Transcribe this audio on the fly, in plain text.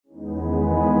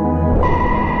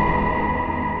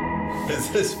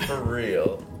this for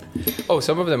real? Oh,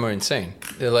 some of them are insane.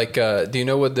 They're like, do you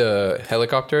know what the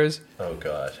helicopter is? Oh,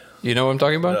 God. You know what I'm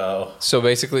talking about? No. So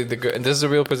basically, and this is a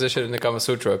real position in the Kama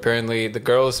Sutra. Apparently, the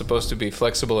girl is supposed to be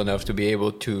flexible enough to be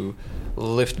able to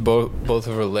lift both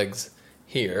of her legs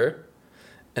here,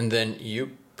 and then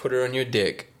you put her on your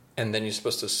dick, and then you're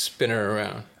supposed to spin her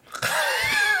around.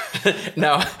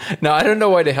 Now, I don't know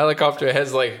why the helicopter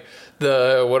has like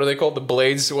what are they called? The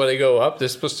blades when they go up. They're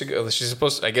supposed to go. She's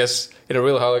supposed. I guess in a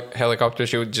real helicopter,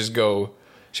 she would just go.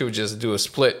 She would just do a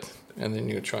split, and then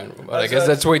you would try and. But I guess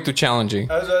that's way too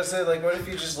challenging. I was about to say, like, what if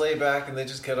you just lay back and they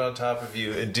just get on top of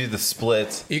you and do the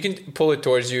splits? You can pull it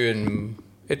towards you, and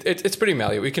it's pretty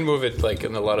malleable. You can move it like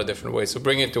in a lot of different ways. So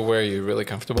bring it to where you're really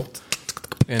comfortable,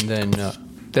 and then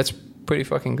that's pretty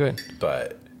fucking good.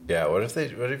 But yeah, what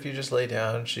if you just lay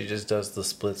down? She just does the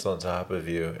splits on top of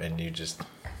you, and you just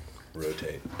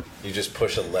rotate. You just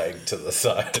push a leg to the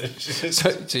side.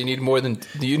 So you need more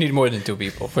than two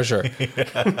people for sure.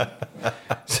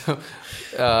 So,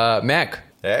 Mac.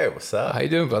 Hey, what's up? How you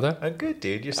doing, brother? I'm good,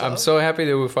 dude. Yourself? I'm so happy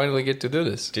that we finally get to do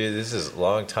this. Dude, this is a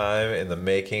long time in the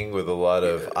making with a lot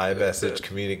of iMessage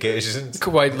communications.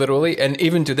 Quite literally. And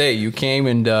even today, you came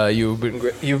and you've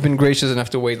been gracious enough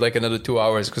to wait like another 2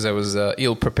 hours because I was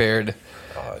ill prepared.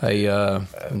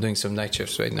 I'm doing some night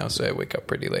shifts right now, so I wake up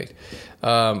pretty late.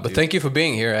 But thank you for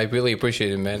being here. I really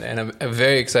appreciate it, man. And I'm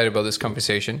very excited about this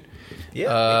conversation.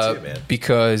 Yeah, me too, man.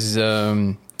 Because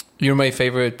you're my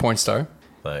favorite porn star.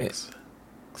 Thanks.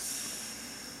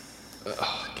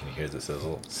 Can you hear the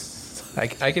sizzle?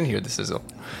 I can hear the sizzle.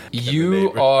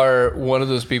 You are one of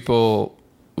those people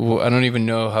who I don't even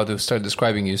know how to start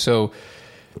describing you. So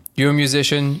you're a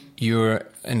musician. You're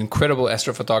an incredible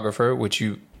astrophotographer, which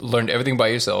you learned everything by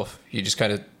yourself. You just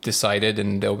kind of decided,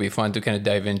 and that'll be fun to kind of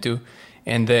dive into.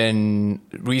 And then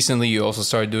recently you also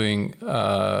started doing,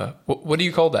 what do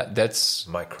you call that? That's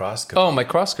microscopy. Oh,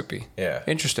 microscopy. Yeah.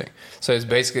 Interesting. So it's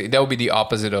basically, that would be the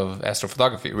opposite of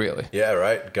astrophotography, really. Yeah,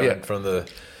 right. Going from the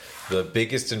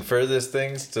biggest and furthest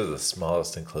things to the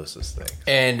smallest and closest things.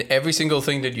 And every single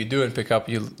thing that you do and pick up,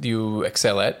 you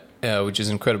excel at, which is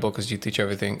incredible because you teach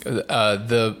everything.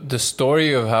 The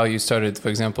story of how you started, for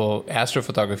example,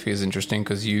 astrophotography is interesting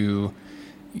because you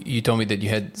told me that you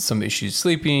had some issues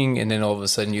sleeping, and then all of a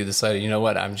sudden you decided, you know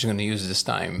what, I'm just going to use this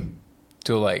time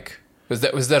to like. Was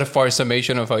that a far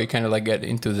summation of how you kind of like get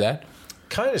into that?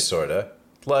 Kind of, sort of.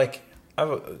 Like I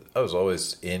was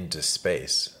always into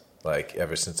space, like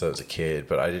ever since I was a kid,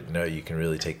 but I didn't know you can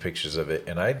really take pictures of it.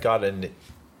 And I'd gotten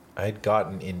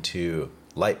into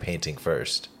light painting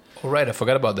first. Oh, right, I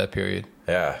forgot about that period.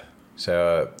 Yeah,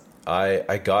 so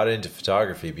I got into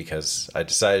photography because I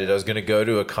decided I was going to go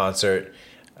to a concert.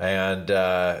 And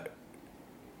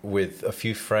with a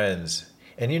few friends,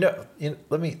 and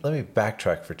let me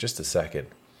backtrack for just a second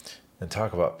and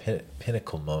talk about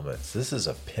pinnacle moments. This is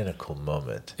a pinnacle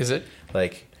moment. Is it?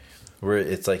 Like, where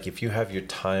it's like if you have your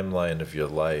timeline of your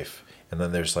life, and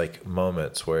then there's like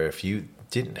moments where if you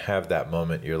didn't have that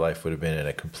moment, your life would have been in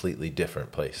a completely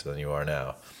different place than you are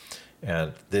now.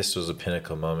 And this was a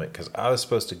pinnacle moment because I was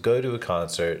supposed to go to a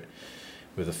concert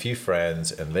with a few friends,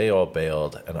 and they all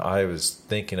bailed, and I was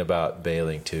thinking about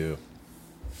bailing too,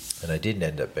 and I didn't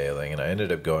end up bailing, and I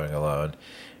ended up going alone,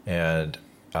 and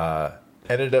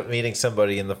ended up meeting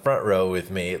somebody in the front row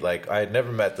with me. Like, I had never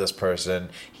met this person.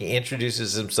 He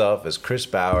introduces himself as Chris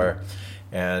Bauer,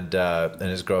 and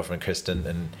his girlfriend Kristen,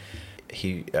 and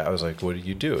I was like, "What do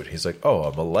you do?" And he's like, "Oh,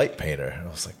 I'm a light painter," and I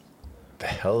was like, "The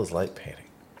hell is light painting?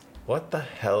 What the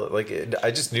hell?" Like,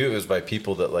 I just knew it was by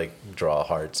people that like draw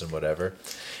hearts and whatever.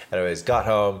 Anyways, got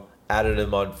home, added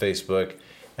him on Facebook,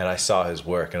 and I saw his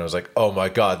work, and I was like, "Oh my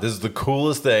God, this is the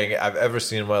coolest thing I've ever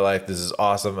seen in my life. This is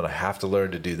awesome, and I have to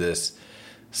learn to do this."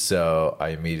 So I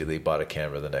immediately bought a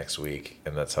camera the next week,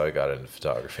 and that's how I got into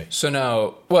photography. So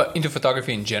now, what, into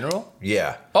photography in general?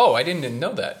 Yeah. Oh, I didn't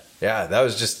know that. Yeah, that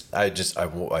was just I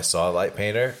saw a light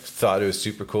painter, thought it was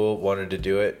super cool, wanted to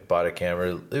do it, bought a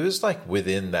camera. It was like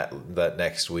within that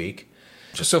next week.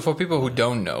 So for people who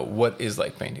don't know, what is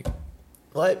light painting?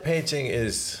 Light painting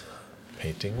is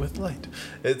painting with light.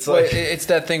 It's like it's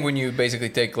that thing when you basically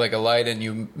take like a light and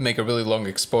you make a really long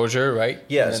exposure, right?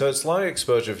 Yeah, so it's long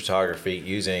exposure photography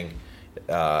using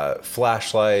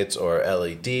flashlights or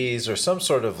LEDs or some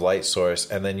sort of light source,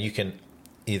 and then you can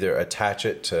either attach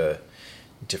it to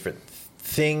different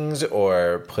things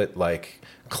or put like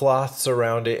cloths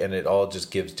around it, and it all just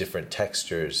gives different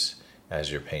textures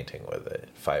as you're painting with it.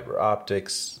 Fiber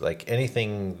optics, like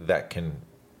anything that can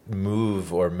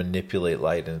move or manipulate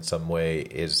light in some way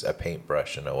is a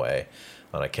paintbrush in a way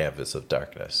on a canvas of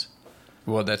darkness.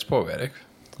 Well, that's poetic.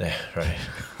 Yeah, right.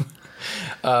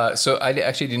 So I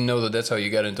actually didn't know that that's how you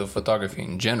got into photography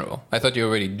in general. I thought you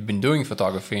already been doing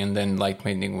photography, and then light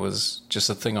painting was just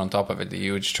a thing on top of it, that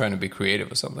you were just trying to be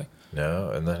creative or something. No,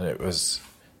 and then it was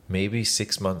maybe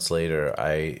 6 months later,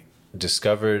 I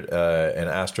discovered an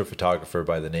astrophotographer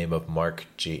by the name of Mark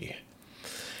G.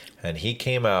 And he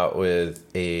came out with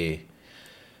a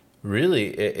really,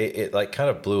 it like kind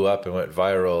of blew up and went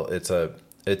viral.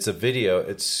 It's a video.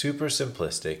 It's super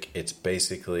simplistic. It's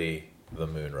basically the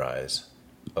moonrise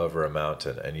over a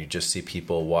mountain, and you just see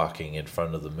people walking in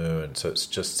front of the moon. So it's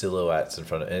just silhouettes in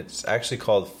front of it. It's actually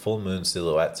called Full Moon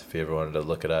Silhouettes, if you ever wanted to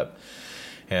look it up.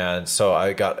 And so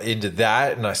I got into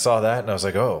that, and I saw that, and I was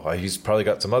like, oh, he's probably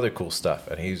got some other cool stuff.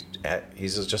 And he's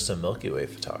just a Milky Way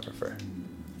photographer.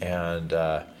 And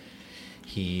I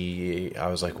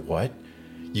was like, what?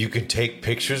 You can take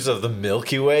pictures of the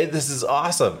Milky Way? This is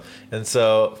awesome. And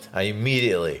so I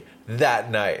immediately, that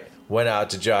night, went out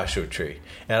to Joshua Tree.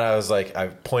 And I was like, I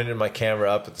pointed my camera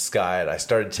up at the sky, and I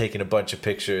started taking a bunch of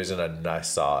pictures, and I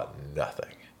saw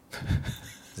nothing.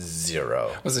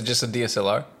 Zero. Was it just a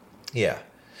DSLR? Yeah.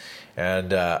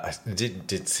 And I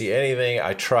didn't see anything.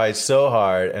 I tried so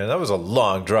hard, and that was a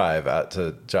long drive out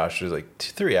to Joshua, like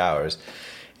 3 hours.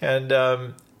 And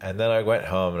then I went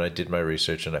home and I did my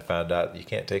research, and I found out you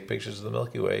can't take pictures of the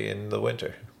Milky Way in the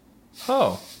winter.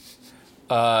 Oh.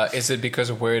 Is it because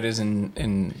of where it is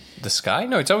in the sky?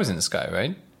 No, it's always in the sky,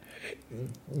 right?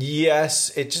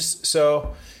 Yes. It just,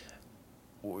 so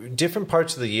different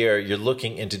parts of the year, you're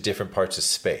looking into different parts of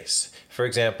space. For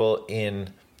example,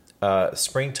 in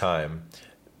springtime,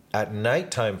 at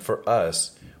nighttime for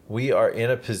us, we are in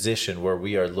a position where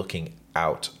we are looking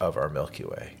out of our Milky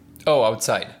Way. Oh,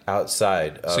 outside.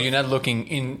 Outside. So you're not looking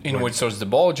inwards towards the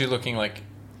bulge. You're looking like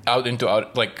out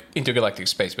like intergalactic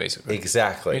space, basically.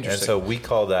 Exactly. And so we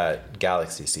call that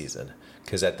galaxy season,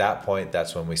 because at that point,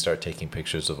 that's when we start taking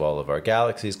pictures of all of our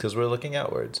galaxies, because we're looking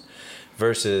outwards.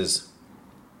 Versus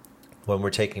when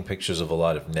we're taking pictures of a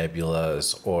lot of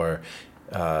nebulas or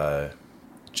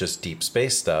just deep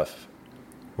space stuff,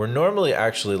 we're normally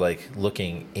actually like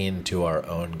looking into our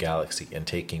own galaxy and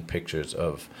taking pictures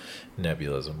of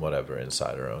nebulas and whatever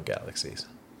inside our own galaxies.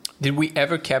 Did we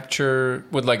ever capture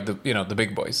with like the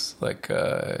big boys like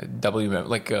WM,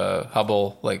 like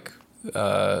Hubble, like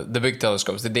the big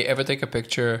telescopes? Did they ever take a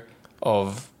picture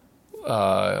of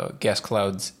gas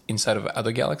clouds inside of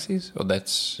other galaxies? Or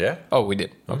that's Oh, we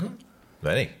did. Okay,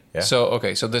 many. Yeah. So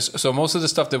most of the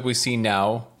stuff that we see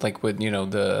now, like with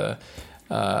the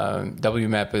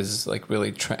WMAP is like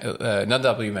really not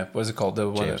WMAP. What's it called?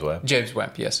 The James Webb. James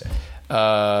Webb. Yes.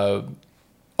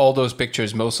 All those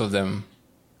pictures, most of them,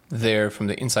 they're from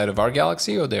the inside of our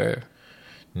galaxy, or they're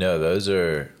no. Those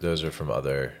are from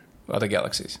other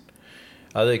galaxies.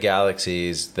 Other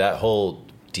galaxies. That whole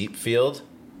deep field.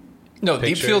 No,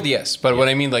 picture? deep field, yes. But what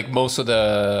I mean, like most of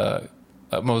the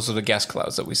gas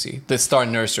clouds that we see, the star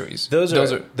nurseries. Those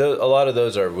are a lot of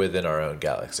those are within our own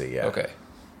galaxy. Yeah. Okay.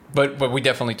 But we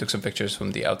definitely took some pictures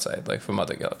from the outside, like from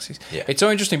other galaxies. Yeah. It's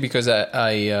so interesting because I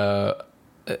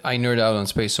nerd out on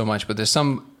space so much, but there's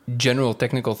some general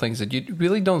technical things that you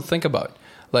really don't think about.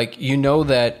 Like,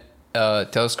 that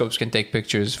telescopes can take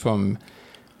pictures from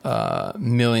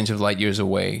millions of light years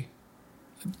away,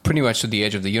 pretty much to the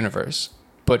edge of the universe.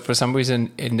 But for some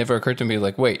reason, it never occurred to me,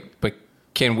 like, wait, but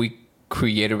can we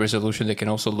create a resolution that can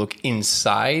also look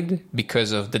inside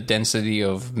because of the density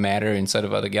of matter inside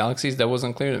of other galaxies? That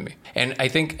wasn't clear to me. And I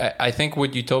think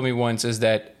what you told me once is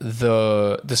that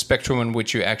the spectrum in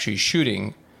which you're actually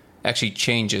shooting actually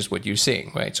changes what you're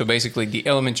seeing, right? So basically the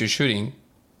elements you're shooting,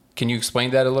 can you explain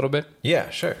that a little bit?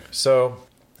 Yeah, sure. So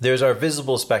there's our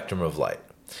visible spectrum of light.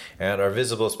 And our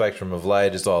visible spectrum of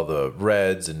light is all the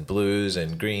reds and blues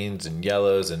and greens and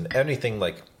yellows and anything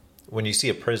like when you see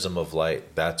a prism of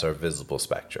light, that's our visible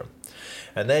spectrum.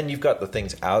 And then you've got the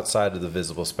things outside of the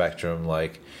visible spectrum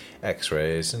like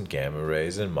X-rays and gamma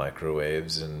rays and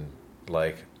microwaves and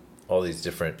like all these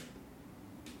different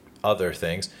other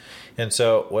things. And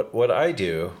so what I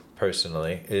do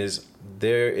personally is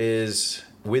there is,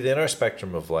 within our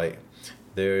spectrum of light,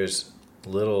 there's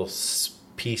little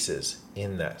pieces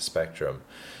in that spectrum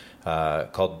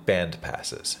called band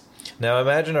passes. Now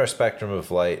imagine our spectrum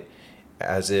of light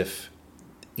as if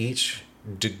each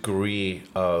degree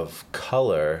of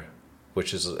color,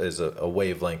 which is a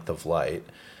wavelength of light,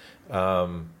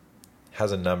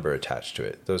 has a number attached to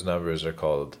it. Those numbers are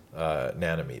called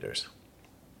nanometers.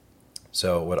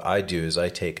 So what I do is I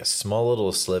take a small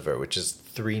little sliver, which is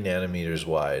 3 nanometers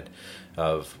wide,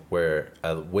 of where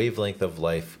a wavelength of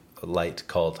light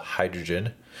called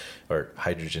hydrogen, or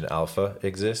hydrogen alpha,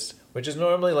 exists, which is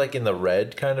normally like in the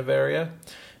red kind of area.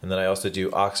 And then I also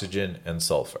do oxygen and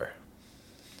sulfur.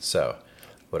 So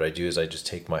what I do is I just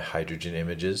take my hydrogen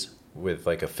images with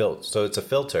like a filter. So it's a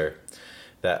filter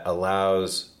that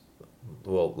allows,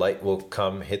 well, light will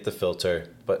come, hit the filter,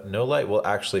 but no light will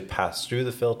actually pass through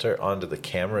the filter onto the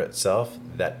camera itself.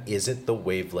 That isn't the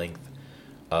wavelength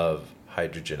of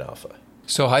hydrogen alpha.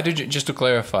 So hydrogen, just to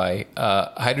clarify,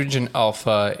 hydrogen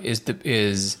alpha is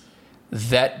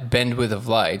that bandwidth of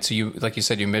light. So you, like you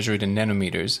said, you measure it in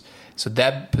nanometers. So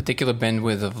that particular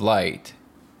bandwidth of light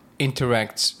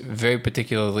interacts very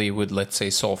particularly with, let's say,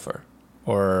 sulfur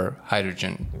or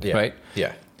hydrogen, right?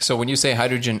 Yeah. So when you say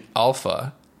hydrogen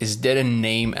alpha, is that a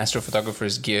name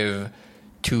astrophotographers give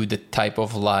to the type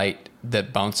of light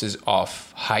that bounces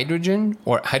off hydrogen,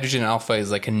 or hydrogen alpha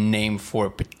is like a name for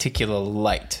a particular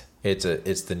light? It's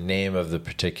the name of the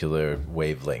particular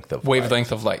wavelength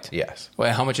of light. Yes.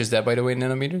 Well, how much is that, by the way, in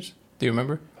nanometers? Do you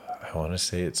remember? I want to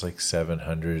say it's like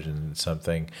 700 and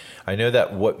something. I know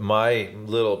that what my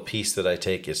little piece that I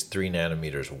take is 3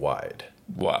 nanometers wide.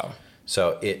 Wow.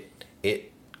 So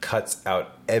it cuts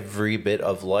out every bit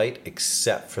of light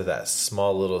except for that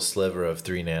small little sliver of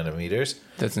 3 nanometers.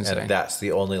 That's insane. And that's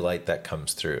the only light that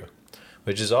comes through,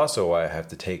 which is also why I have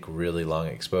to take really long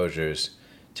exposures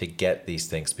to get these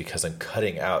things, because I'm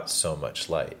cutting out so much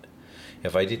light.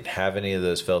 If I didn't have any of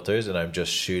those filters and I'm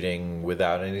just shooting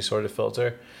without any sort of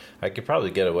filter, I could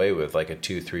probably get away with like a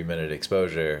 2-3 minute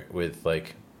exposure with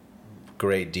like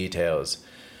great details.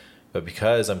 But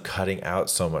because I'm cutting out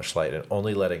so much light and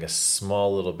only letting a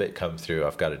small little bit come through,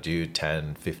 I've got to do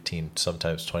 10, 15,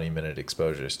 sometimes 20-minute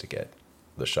exposures to get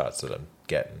the shots that I'm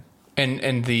getting.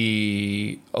 And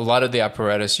a lot of the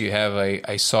apparatus you have,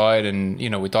 I saw it, and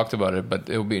we talked about it, but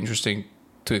it will be interesting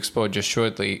to explore just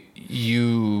shortly.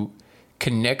 You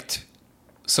connect.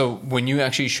 So when you're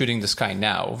actually shooting the sky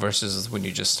now versus when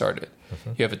you just started,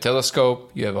 you have a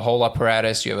telescope, you have a whole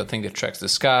apparatus, you have a thing that tracks the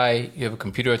sky, you have a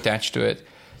computer attached to it.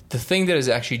 The thing that is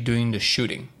actually doing the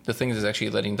shooting, the thing that is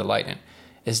actually letting the light in,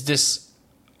 is this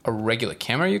a regular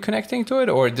camera you're connecting to it,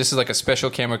 or this is like a special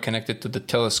camera connected to the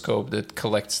telescope that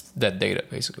collects that data,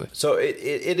 basically? So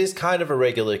it is kind of a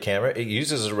regular camera. It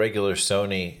uses a regular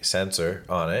Sony sensor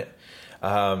on it.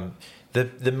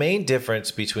 The main difference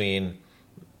between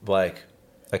like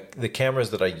the cameras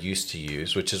that I used to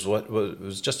use, which is what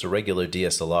was just a regular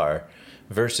DSLR,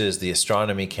 versus the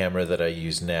astronomy camera that I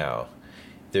use now,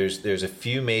 there's a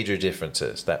few major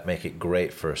differences that make it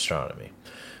great for astronomy.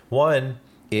 One,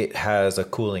 it has a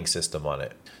cooling system on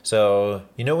it. So,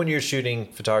 when you're shooting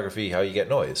photography, how you get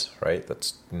noise, right?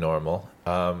 That's normal.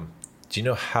 Do you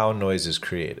know how noise is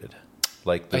created?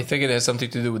 I think it has something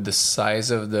to do with the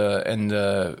size of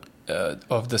the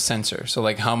sensor. So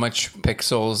like how much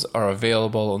pixels are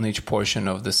available on each portion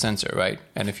of the sensor, right?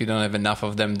 And if you don't have enough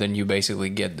of them, then you basically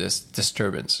get this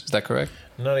disturbance. Is that correct?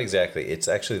 Not exactly. It's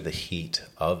actually the heat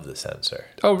of the sensor.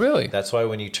 Oh, really? That's why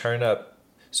when you turn up,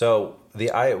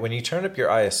 when you turn up your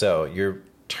ISO, you're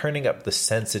turning up the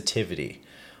sensitivity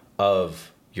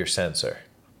of your sensor.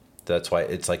 That's why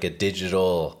it's like a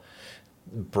digital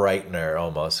brightener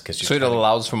almost. So it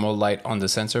allows for more light on the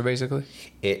sensor, basically?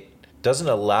 It doesn't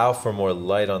allow for more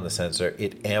light on the sensor.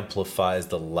 It amplifies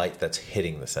the light that's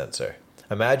hitting the sensor.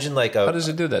 Imagine how does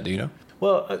it do that? Do you know?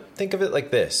 Well, think of it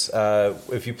like this.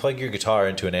 If you plug your guitar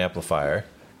into an amplifier,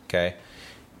 okay,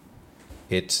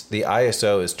 the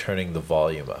ISO is turning the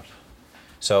volume up.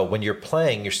 So when you're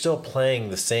playing, you're still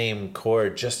playing the same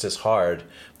chord just as hard,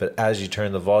 but as you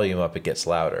turn the volume up, it gets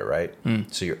louder, right?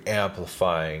 So you're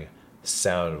amplifying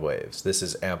sound waves. This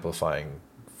is amplifying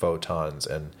photons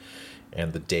and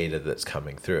the data that's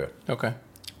coming through. Okay.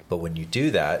 But when you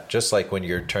do that, just like when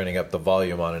you're turning up the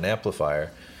volume on an amplifier,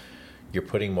 you're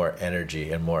putting more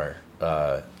energy and more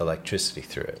electricity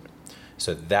through it.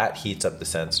 So that heats up the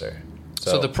sensor.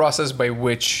 So the process by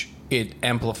which it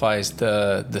amplifies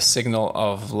the signal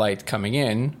of light coming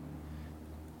in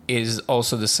is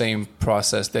also the same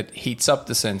process that heats up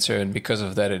the sensor, and because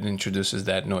of that, it introduces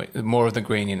that noise, more of the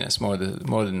graininess, more of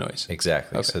the noise.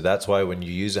 Exactly. Okay. So that's why when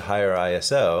you use a higher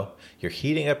ISO, you're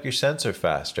heating up your sensor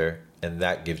faster, and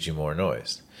that gives you more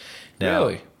noise. Now,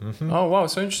 really? Mm-hmm. Oh, wow,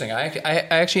 so interesting. I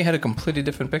actually had a completely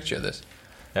different picture of this.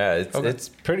 Yeah, it's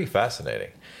pretty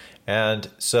fascinating. And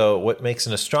so what makes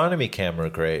an astronomy camera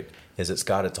great is it's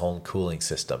got its own cooling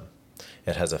system.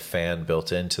 It has a fan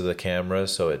built into the camera,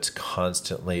 so it's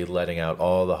constantly letting out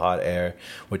all the hot air,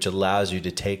 which allows you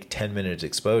to take 10-minute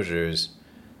exposures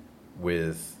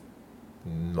with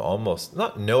almost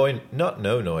not no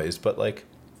noise, but like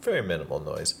very minimal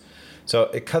noise. So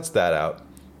it cuts that out.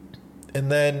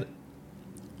 And then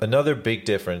another big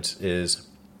difference is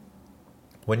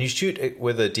when you shoot it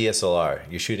with a DSLR,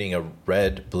 you're shooting a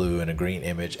red, blue, and a green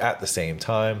image at the same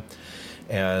time.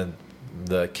 And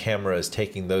the camera is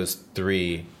taking those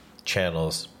 3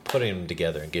 channels, putting them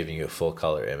together and giving you a full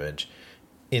color image,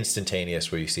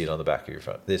 instantaneous, where you see it on the back of your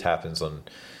phone. This happens on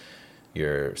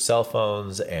your cell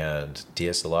phones and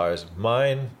DSLRs.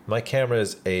 My camera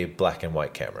is a black and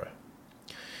white camera.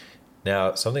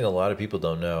 Now, something a lot of people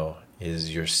don't know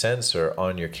is your sensor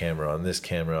on your camera, on this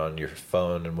camera, on your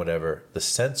phone and whatever, the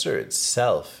sensor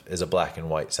itself is a black and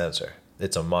white sensor.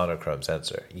 It's a monochrome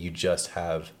sensor. You just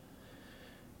have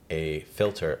a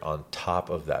filter on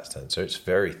top of that sensor. It's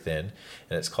very thin,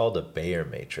 and it's called a Bayer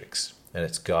matrix. And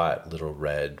it's got little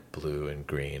red, blue, and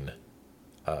green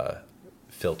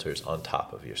filters on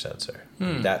top of your sensor.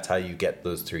 That's how you get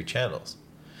those 3 channels.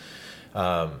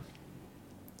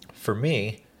 For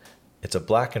me, it's a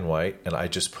black and white, and I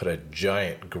just put a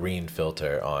giant green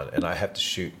filter on, and I have to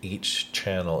shoot each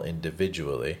channel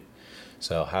individually.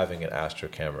 So having an Astro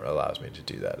camera allows me to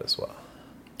do that as well.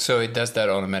 So it does that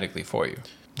automatically for you.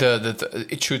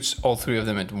 It shoots all 3 of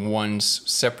them at once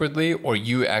separately, or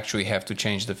you actually have to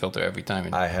change the filter every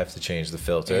time? I have to change the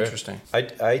filter. Interesting.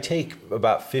 I take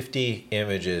about 50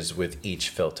 images with each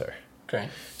filter. Okay.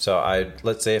 So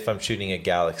let's say if I'm shooting a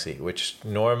galaxy, which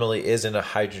normally isn't a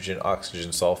hydrogen,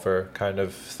 oxygen, sulfur kind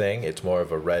of thing, it's more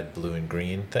of a red, blue, and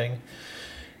green thing.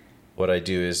 What I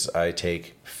do is I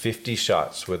take 50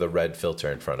 shots with a red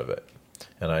filter in front of it,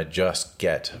 and I just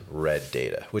get red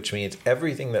data, which means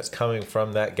everything that's coming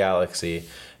from that galaxy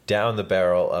down the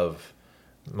barrel of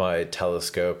my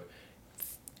telescope,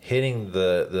 hitting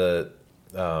the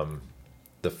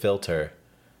filter.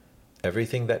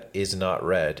 Everything that is not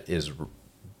red is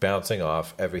bouncing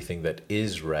off. Everything that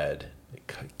is red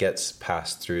gets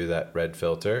passed through that red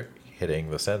filter,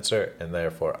 hitting the sensor, and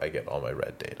therefore I get all my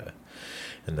red data.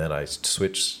 And then I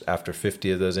switch, after 50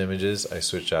 of those images, I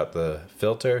switch out the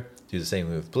filter, do the same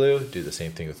thing with blue, do the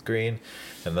same thing with green,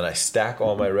 and then I stack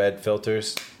all my red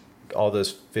filters, all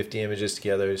those 50 images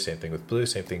together, same thing with blue,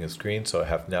 same thing with green, so I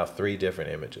have now 3 different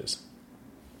images.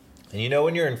 And you know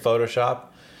when you're in Photoshop,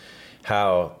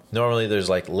 how normally there's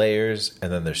like layers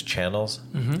and then there's channels,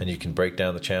 and you can break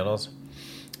down the channels.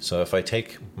 So if I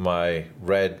take my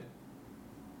red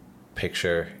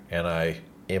picture and I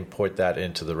import that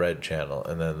into the red channel,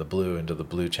 and then the blue into the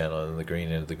blue channel, and the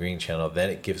green into the green channel, then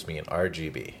it gives me an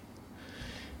RGB.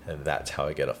 And that's how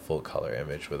I get a full color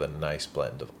image with a nice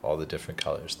blend of all the different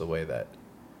colors, the way that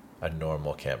a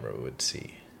normal camera would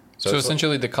see. So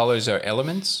essentially the colors are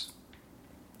elements?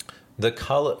 The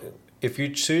color... If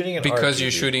you're shooting an because RGB,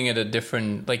 you're shooting at a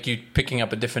different, like you're picking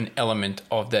up a different element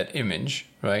of that image,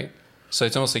 right? So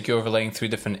it's almost like you're overlaying 3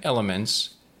 different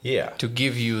elements, to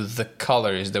give you the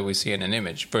colors that we see in an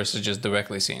image versus just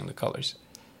directly seeing the colors.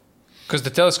 Because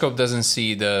the telescope doesn't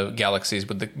see the galaxies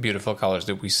with the beautiful colors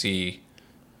that we see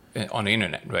on the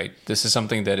internet, right? This is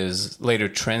something that is later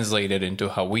translated into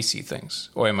how we see things.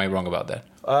 Or am I wrong about that?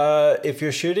 If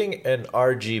you're shooting an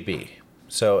RGB,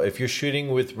 so if you're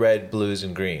shooting with red, blues,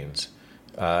 and greens,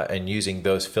 and using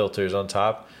those filters on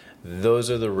top, those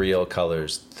are the real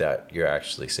colors that you're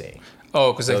actually seeing.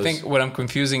 Oh, because I think what I'm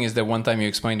confusing is that one time you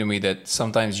explained to me that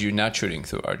sometimes you're not shooting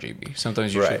through RGB.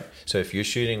 Sometimes you're right. So if you're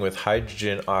shooting with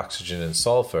hydrogen, oxygen, and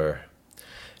sulfur,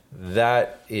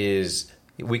 that is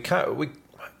we call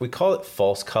it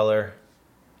false color.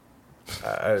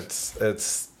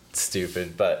 It's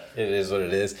stupid, but it is what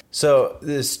it is. So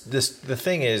the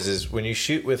thing is when you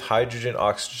shoot with hydrogen,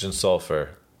 oxygen, sulfur,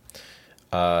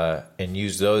 and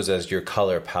use those as your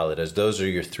color palette, as those are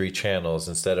your 3 channels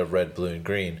instead of red, blue, and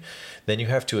green, then you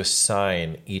have to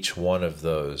assign each one of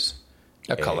those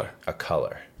a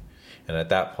color. And at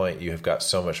that point, you have got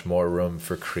so much more room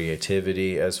for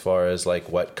creativity as far as like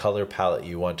what color palette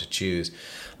you want to choose.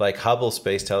 Like Hubble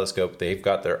Space Telescope, they've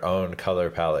got their own color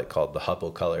palette called the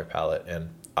Hubble Color Palette, and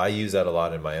I use that a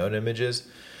lot in my own images,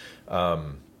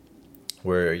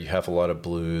 where you have a lot of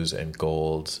blues and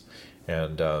golds,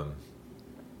 and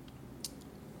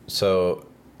so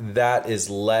that is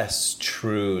less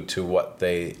true to what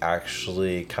they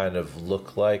actually kind of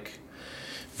look like,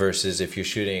 versus if you're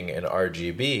shooting an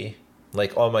RGB,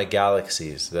 like all my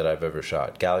galaxies that I've ever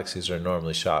shot. Galaxies are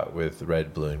normally shot with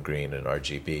red, blue, and green and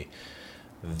RGB.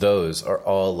 Those are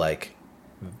all like,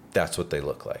 that's what they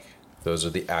look like. Those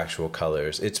are the actual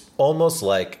colors. It's almost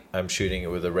like I'm shooting it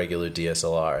with a regular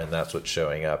DSLR, and that's what's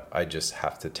showing up. I just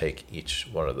have to take each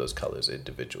one of those colors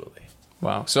individually.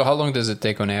 Wow. So how long does it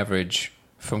take on average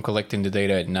from collecting the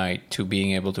data at night to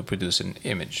being able to produce an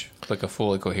image, like a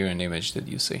fully coherent image that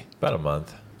you see? About a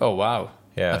month. Oh, wow.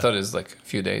 Yeah. I thought it was like a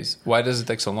few days. Why does it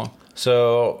take so long?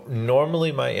 So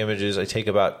normally my images, I take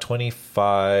about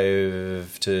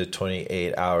 25 to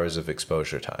 28 hours of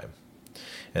exposure time.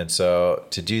 And so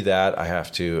to do that, I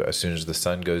have to, as soon as the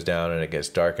sun goes down and it gets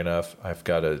dark enough, I've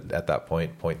got to, at that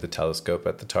point the telescope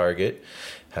at the target,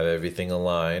 have everything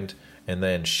aligned, and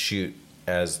then shoot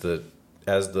as the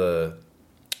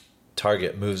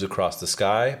target moves across the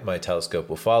sky. My telescope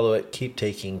will follow it, keep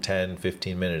taking 10,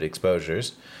 15-minute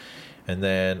exposures, and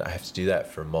then I have to do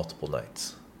that for multiple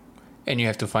nights. And you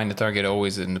have to find the target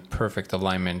always in the perfect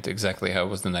alignment, exactly how it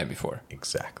was the night before.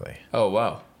 Exactly. Oh,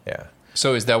 wow. Yeah.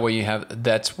 So is that what you have?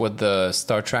 That's what the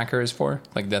star tracker is for?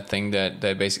 Like that thing that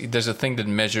basically, there's a thing that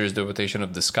measures the rotation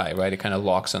of the sky, right? It kind of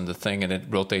locks on the thing and it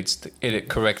rotates, it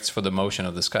corrects for the motion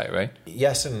of the sky, right?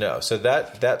 Yes and no. So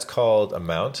that's called a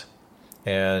mount.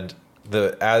 And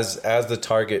as the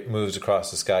target moves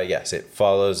across the sky, yes, it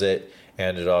follows it,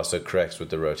 and it also corrects with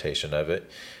the rotation of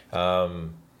it.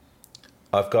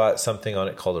 I've got something on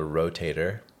it called a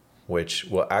rotator, which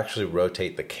will actually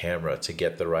rotate the camera to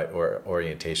get the right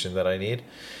orientation that I need.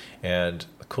 And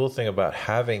the cool thing about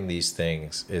having these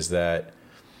things is that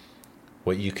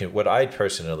what I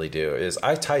personally do is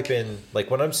I type in, like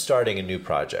when I'm starting a new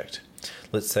project,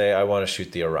 let's say I want to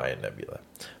shoot the Orion Nebula.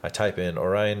 I type in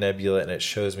Orion Nebula and it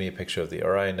shows me a picture of the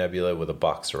Orion Nebula with a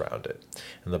box around it.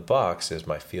 And the box is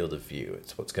my field of view.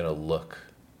 It's what it's going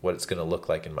to look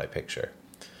like in my picture.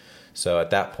 So at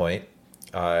that point,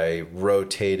 I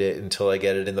rotate it until I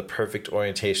get it in the perfect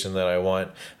orientation that I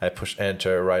want. I push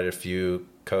enter, write a few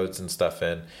codes and stuff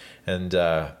in, and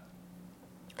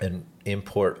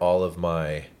import all of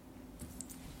my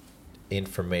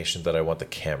information that I want the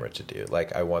camera to do.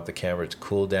 Like I want the camera to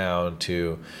cool down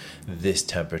to this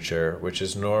temperature, which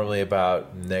is normally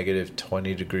about negative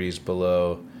 20 degrees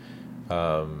below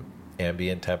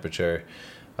ambient temperature.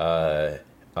 I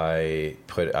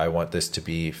want this to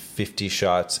be 50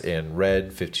 shots in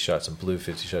red, 50 shots in blue,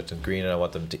 50 shots in green, and I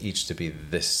want them to each to be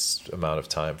this amount of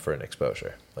time for an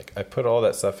exposure. Like I put all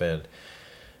that stuff in,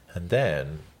 and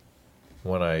then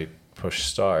when I push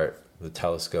start, the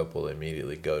telescope will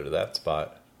immediately go to that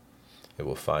spot. It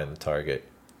will find the target,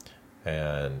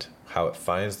 and how it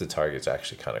finds the target is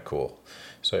actually kind of cool.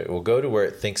 So it will go to where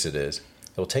it thinks it is.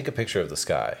 It will take a picture of the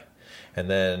sky, and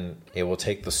then it will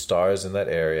take the stars in that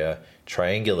area,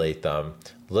 triangulate them,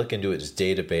 look into its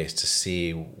database to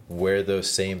see where those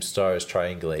same stars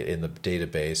triangulate in the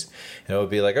database, and it will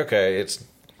be like, okay,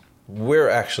 we're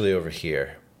actually over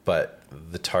here, but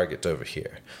the target's over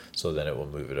here. So then it will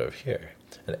move it over here.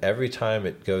 And every time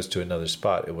it goes to another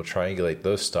spot, it will triangulate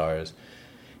those stars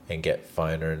and get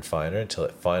finer and finer until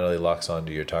it finally locks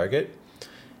onto your target.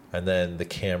 And then the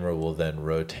camera will then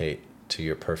rotate to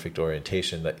your perfect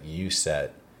orientation that you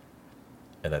set.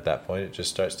 And at that point, it just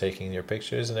starts taking your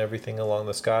pictures and everything along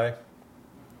the sky.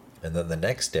 And then the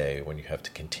next day, when you have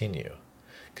to continue,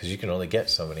 because you can only get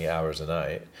so many hours a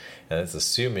night, and it's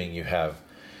assuming you have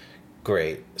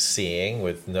great seeing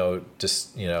with no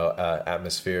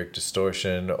atmospheric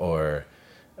distortion or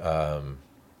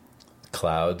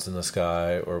clouds in the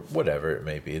sky or whatever it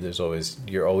may be.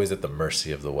 You're always at the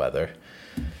mercy of the weather.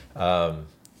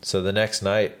 So the next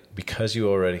night, because you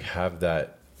already have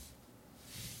that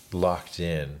locked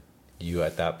in, you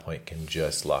at that point can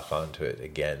just lock onto it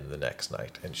again the next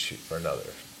night and shoot for another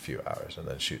few hours, and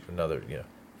then shoot for another,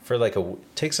 for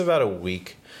takes about a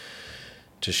week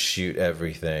to shoot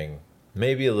everything.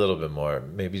 Maybe a little bit more,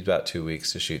 maybe about 2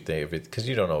 weeks to shoot everything, because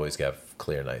you don't always have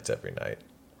clear nights every night.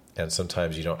 And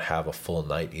sometimes you don't have a full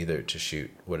night either to shoot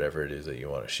whatever it is that you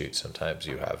want to shoot. Sometimes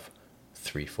you have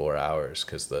 3-4 hours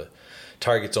because the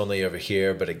target's only over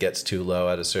here, but it gets too low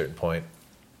at a certain point.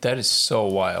 That is so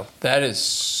wild. That is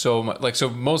so much. So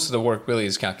most of the work really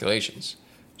is calculations.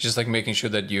 Just like making sure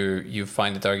that you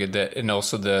find the target, and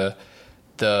also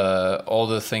all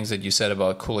the things that you said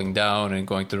about cooling down and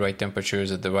going to the right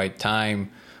temperatures at the right time,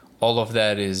 all of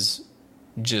that is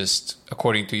just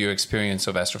according to your experience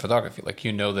of astrophotography. Like,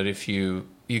 that if you're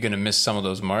going to miss some of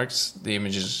those marks, the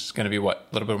image is going to be a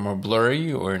little bit more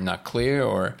blurry or not clear,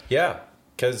 or... Yeah,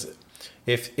 because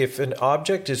if an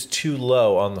object is too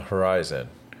low on the horizon,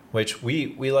 which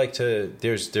we like to,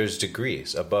 there's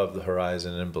degrees above the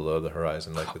horizon and below the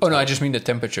horizon. I just mean the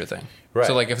temperature thing. Right.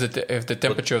 So like if the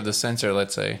temperature of the sensor,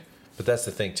 let's say. But that's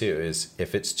the thing too, is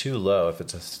if it's too low, if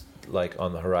it's like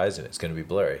on the horizon, it's going to be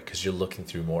blurry because you're looking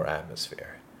through more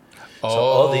atmosphere. So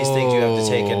all these things you have to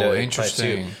take into account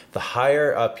too. The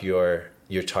higher up your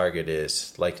target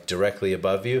is, like directly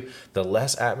above you, the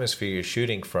less atmosphere you're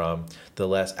shooting from, the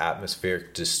less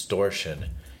atmospheric distortion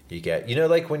you get.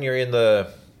 Like when you're in the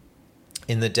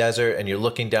desert and you're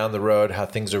looking down the road, how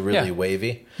things are really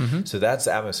wavy. Mm-hmm. So that's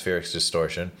atmospheric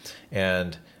distortion.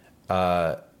 And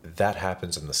that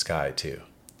happens in the sky too.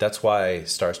 That's why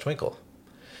stars twinkle.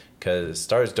 because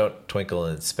stars don't twinkle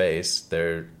in space.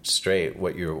 They're straight.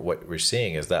 What we're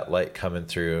seeing is that light coming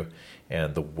through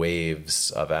and the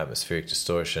waves of atmospheric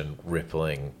distortion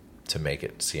rippling to make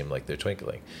it seem like they're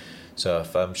twinkling. So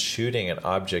if I'm shooting an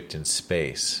object in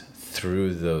space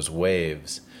through those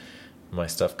waves, my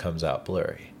stuff comes out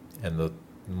blurry. And the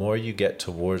more you get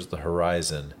towards the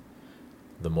horizon,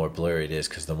 the more blurry it is,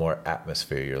 because the more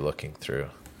atmosphere you're looking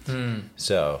through.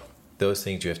 So those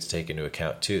things you have to take into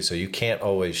account too. So you can't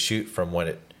always shoot from when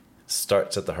it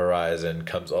starts at the horizon,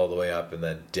 comes all the way up, and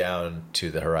then down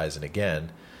to the horizon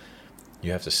again.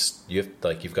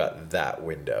 You've got that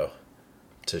window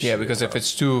to shoot. Yeah, because from. If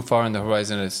it's too far on the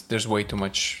horizon, there's way too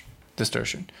much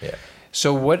distortion. Yeah.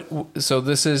 So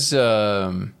this is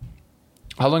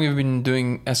how long have you been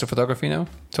doing astrophotography now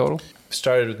total?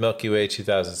 Started with Milky Way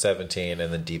 2017,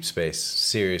 and then deep space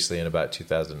seriously in about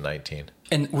 2019.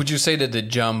 And would you say that the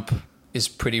jump is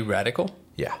pretty radical?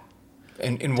 Yeah.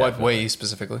 In what way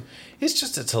specifically?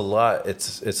 It's a lot.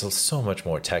 It's so much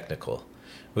more technical.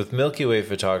 With Milky Way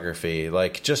photography,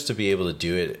 like, just to be able to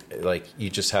do it, like, you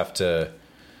just have to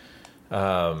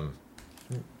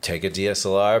take a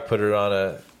DSLR, put it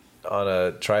on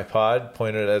a tripod,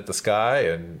 point it at the sky,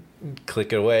 and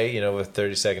click it away, with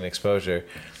 30-second exposure.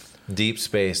 Deep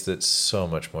space, that's so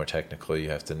much more technical. You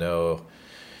have to know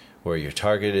where your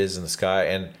target is in the sky,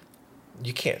 and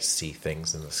you can't see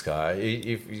things in the sky.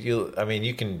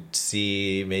 You can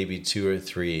see maybe 2 or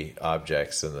 3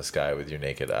 objects in the sky with your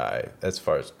naked eye. As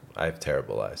far as I have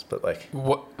terrible eyes, but like,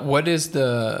 what is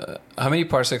how many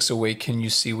parsecs away can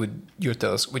you see with your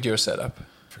setup? I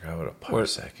forgot what a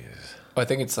parsec is. I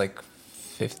think it's like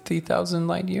 50,000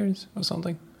 light years or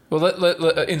something. Well,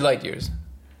 in light years,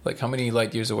 like how many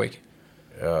light years away?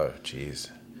 Oh,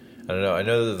 geez, I don't know. I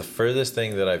know that the furthest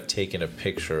thing that I've taken a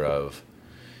picture of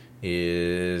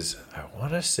is, I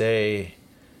want to say,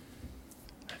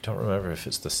 I don't remember if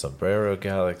it's the Sombrero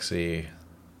Galaxy.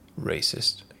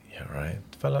 Racist. Yeah, right.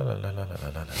 But I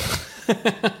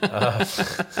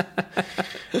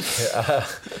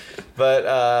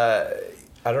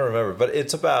don't remember. But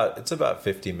it's about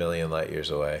 50 million light years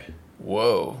away.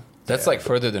 Whoa, that's like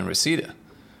further than Reseda.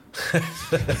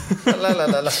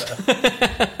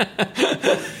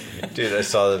 Dude, I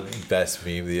saw the best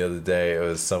meme the other day. It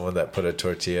was someone that put a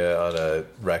tortilla on a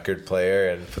record player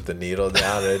and put the needle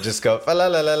down, and it just go la la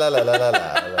la la la la la.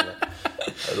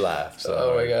 I laughed. So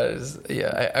oh my god!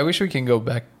 Yeah, I wish we can go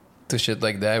back to shit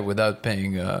like that without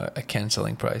paying a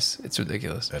canceling price. It's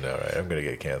ridiculous. I know, right? I'm gonna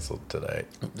get canceled tonight.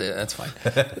 Yeah, that's fine.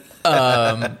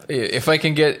 If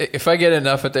I get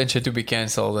enough attention to be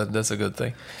canceled, that's a good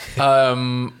thing.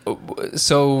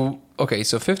 So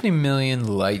 50 million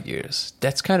light years.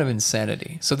 That's kind of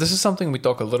insanity. So this is something we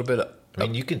talk a little bit. I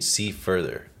mean, you can see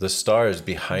further. The stars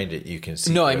behind it, you can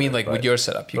see. No, further, I mean, like, with your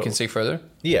setup, you can see further.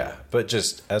 Yeah, but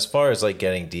just as far as like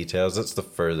getting details, that's the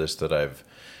furthest that I've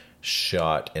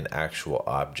shot an actual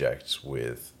object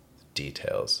with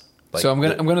details. Like, so I'm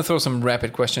gonna throw some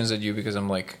rapid questions at you because I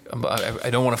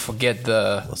don't want to forget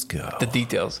the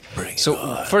details.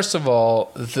 First of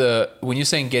all, when you're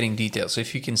saying getting details, so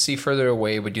if you can see further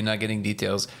away but you're not getting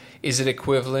details, is it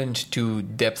equivalent to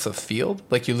depth of field?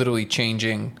 Like you're literally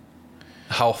changing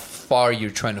how far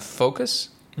you're trying to focus?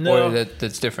 No, or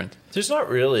that's different. There's not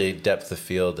really depth of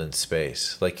field in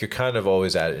space. Like you're kind of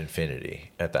always at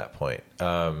infinity at that point.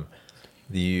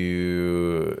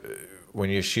 When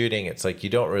you're shooting, it's like you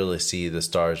don't really see the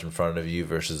stars in front of you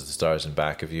versus the stars in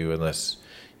back of you unless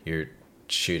you're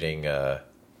shooting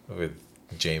with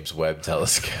James Webb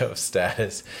telescope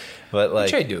status. But like,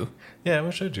 which I do. Yeah,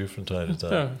 which I do from time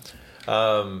to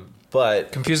time.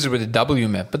 But confused it with the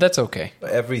WMAP, but that's okay.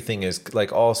 Everything is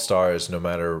like all stars, no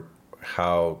matter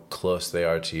how close they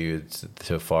are to you,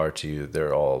 to far to you,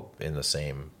 they're all in the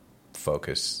same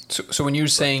focus. So when you're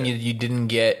saying you didn't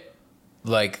get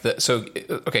like so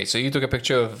you took a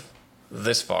picture of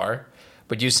this far,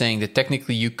 but you're saying that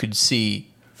technically you could see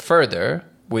further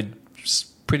with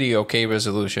pretty okay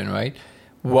resolution, right?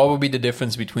 What would be the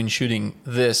difference between shooting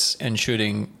this and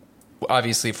shooting?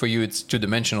 Obviously, for you, it's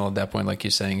 2-dimensional at that point, like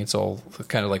you're saying. It's all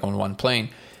kind of like on one plane.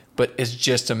 But it's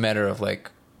just a matter of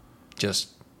like just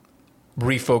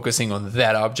refocusing on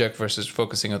that object versus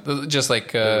focusing on just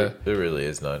like... It really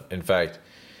is not. In fact,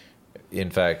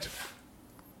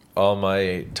 all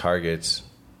my targets,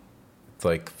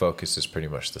 like, focus is pretty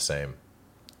much the same.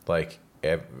 Like,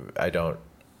 I don't...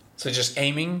 So just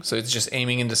aiming? So it's just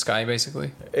aiming in the sky,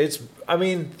 basically?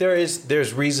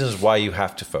 There's reasons why you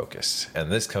have to focus.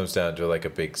 And this comes down to, like,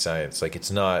 a big science. Like,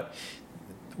 it's not...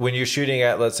 When you're shooting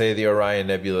at, let's say, the Orion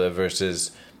Nebula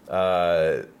versus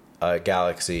a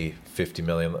galaxy 50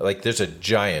 million... Like, there's a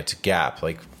giant gap.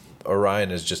 Like,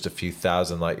 Orion is just a few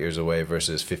thousand light years away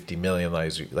versus 50 million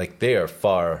light years. Like, they are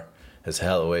far as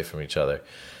hell away from each other.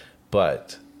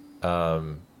 But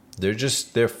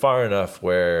they're far enough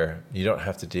where you don't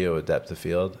have to deal with depth of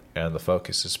field, and the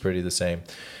focus is pretty the same.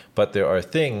 But there are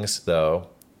things, though,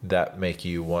 that make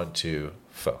you want to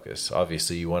focus.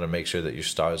 Obviously, you want to make sure that your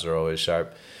stars are always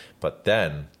sharp. But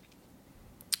then,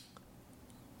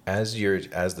 as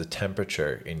the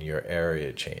temperature in your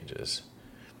area changes,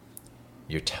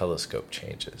 your telescope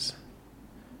changes.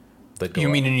 You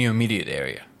mean in your immediate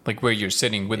area? Like where you're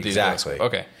sitting with the telescope?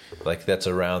 Okay. Like that's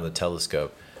around the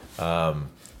telescope.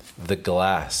 The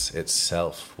glass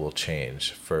itself will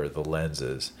change for the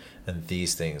lenses, and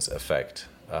these things affect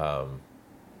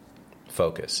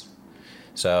focus.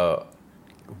 So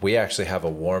we actually have a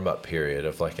warm-up period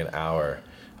of like an hour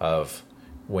of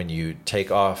when you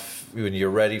take off, when you're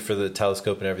ready for the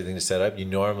telescope and everything to set up, you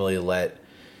normally let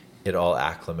it all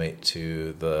acclimate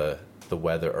to the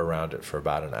weather around it for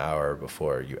about an hour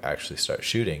before you actually start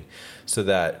shooting, so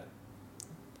that,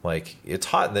 like, it's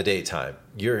hot in the daytime.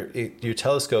 Your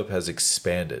telescope has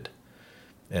expanded,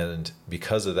 and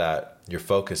because of that, your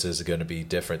focus is going to be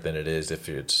different than it is if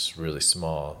it's really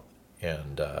small,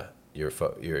 and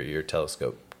your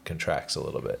telescope contracts a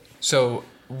little bit. So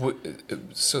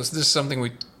this is something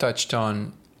we touched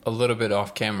on a little bit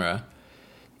off camera.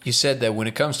 You said that when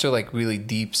it comes to like really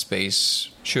deep space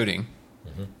shooting,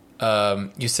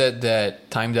 you said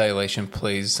that time dilation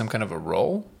plays some kind of a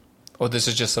role, or this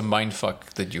is just a mindfuck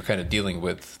that you're kind of dealing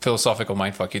with, philosophical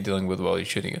mindfuck you're dealing with while you're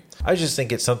shooting it. I just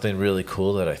think it's something really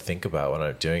cool that I think about when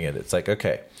I'm doing it. It's like,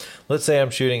 okay, let's say I'm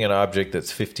shooting an object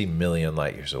that's 50 million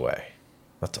light years away.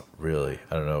 That's really,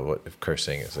 I don't know if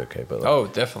cursing is okay, but oh,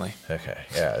 definitely. Okay,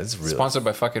 yeah, it's really sponsored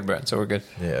by fucking brand, so we're good.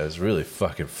 Yeah, it's really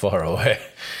fucking far away.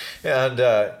 And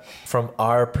from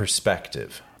our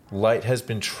perspective, light has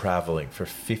been traveling for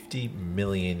 50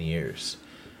 million years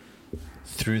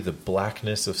through the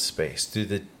blackness of space, through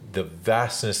the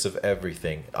vastness of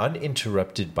everything,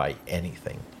 uninterrupted by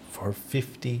anything, for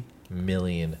 50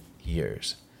 million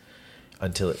years,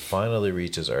 until it finally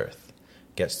reaches Earth,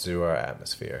 gets through our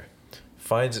atmosphere,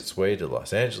 finds its way to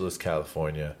Los Angeles,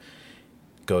 California,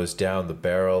 goes down the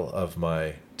barrel of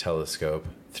my telescope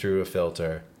through a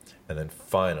filter, and then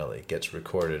finally gets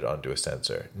recorded onto a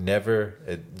sensor.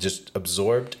 It just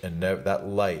absorbed, and that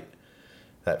light,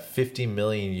 that 50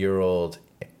 million year old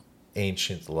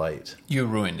ancient light. You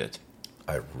ruined it.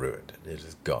 I ruined it. It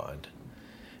is gone.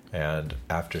 And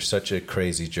after such a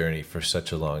crazy journey for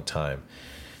such a long time,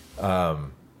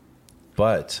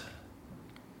 but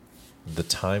the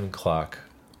time clock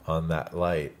on that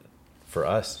light, for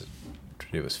us,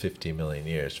 it was 50 million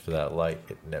years. For that light,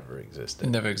 it never existed. It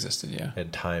never existed, yeah.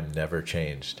 And time never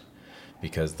changed.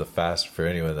 Because for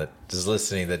anyone that is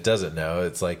listening that doesn't know,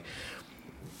 it's like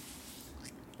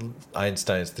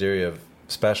Einstein's theory of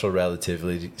special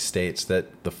relativity states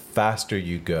that the faster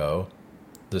you go,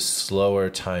 the slower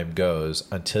time goes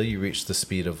until you reach the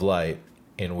speed of light,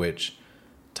 in which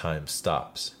time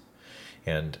stops.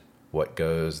 And what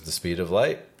goes the speed of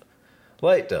light?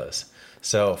 Light does.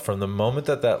 So from the moment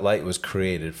that light was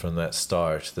created from that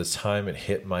star to the time it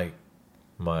hit my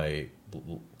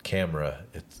camera,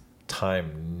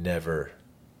 time never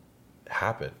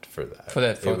happened for that. For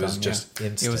that photon, it was just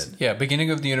instant. It was,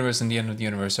 beginning of the universe and the end of the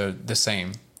universe are the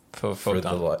same for photon. For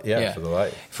the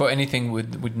light. For anything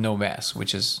with no mass,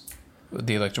 which is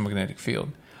the electromagnetic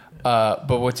field. But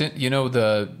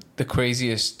the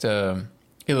craziest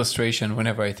illustration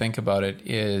whenever I think about it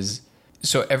is,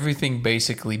 so everything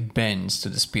basically bends to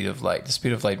the speed of light. The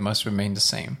speed of light must remain the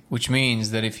same, which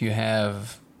means that if you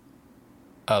have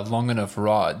a long enough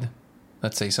rod,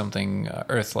 let's say something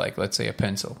Earth-like, let's say a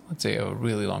pencil, let's say a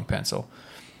really long pencil.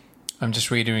 I'm just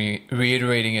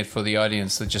reiterating it for the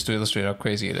audience just to illustrate how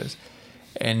crazy it is.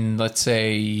 And let's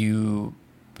say you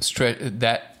stretch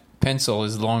that pencil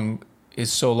is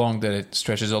so long that it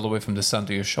stretches all the way from the sun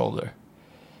to your shoulder.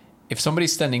 If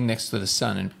somebody's standing next to the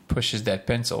sun and pushes that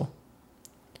pencil,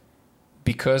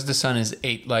 because the sun is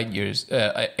 8 light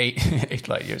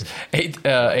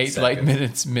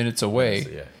minutes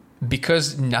away,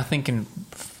 because nothing can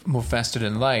move faster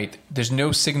than light, there's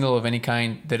no signal of any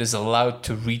kind that is allowed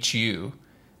to reach you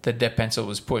that pencil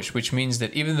was pushed, which means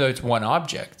that even though it's one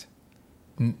object,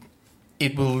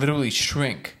 it will literally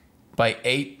shrink by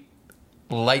 8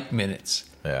 light minutes.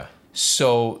 Yeah.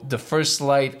 So the first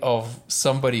light of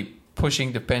somebody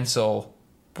pushing the pencil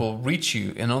will reach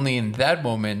you, and only in that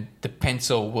moment the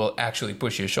pencil will actually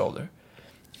push your shoulder.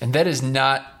 And that is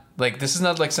not this is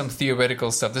not like some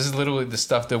theoretical stuff. This is literally the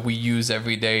stuff that we use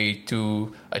every day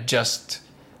to adjust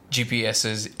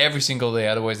GPSs every single day.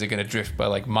 Otherwise, they're going to drift by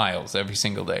like miles every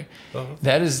single day. Oh,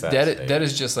 that is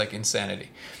just like insanity.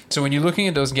 So when you're looking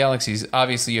at those galaxies,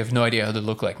 obviously you have no idea how they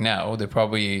look like now.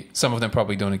 Some of them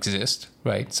probably don't exist,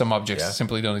 right? Some objects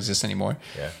simply don't exist anymore.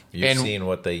 Yeah, you've seen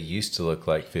what they used to look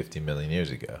like 50 million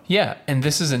years ago. Yeah, and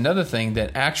this is another thing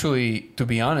that actually, to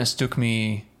be honest, took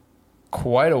me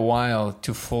quite a while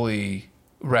to fully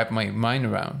wrap my mind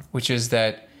around, which is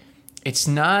that it's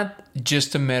not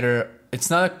just it's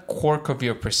not a quirk of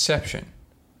your perception.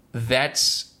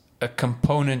 That's a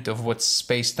component of what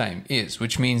space-time is,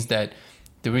 which means that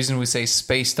the reason we say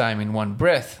space-time in one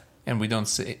breath, and we don't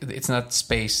say it's not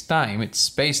space-time, it's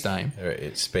space-time.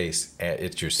 It's space.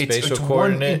 It's your spatial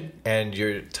coordinate and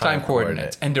your time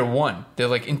coordinate. And they're one. They're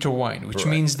like intertwined, which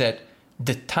means that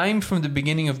the time from the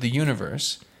beginning of the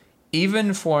universe,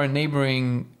 even for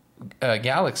neighboring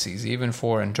galaxies, even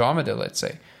for Andromeda, let's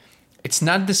say, it's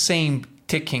not the same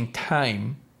ticking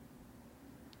time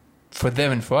for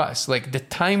them and for us. Like the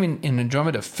time in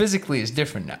Andromeda physically is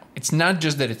different now. It's not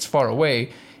just that it's far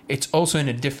away, it's also in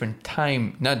a different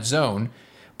time, not zone,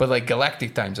 but like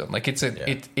galactic time zone. Like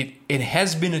it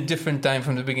has been a different time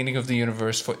from the beginning of the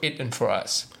universe for it and for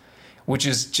us, which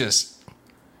is just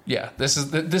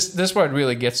this part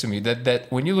really gets to me, that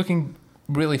when you're looking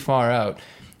really far out,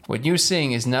 what you're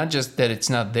seeing is not just that it's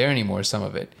not there anymore, some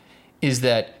of it is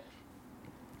that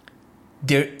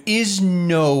there is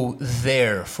no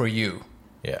there for you.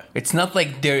 Yeah. It's not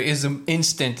like there is an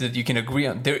instant that you can agree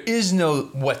on. There is no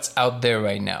what's out there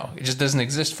right now. It just doesn't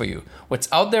exist for you.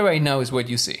 What's out there right now is what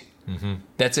you see. Mm-hmm.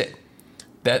 That's it.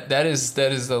 That is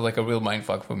like a real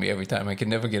mindfuck for me every time. I can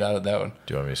never get out of that one.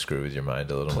 Do you want me to screw with your mind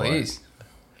a little more? Please.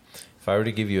 If I were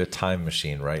to give you a time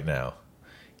machine right now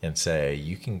and say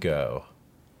you can go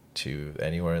to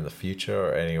anywhere in the future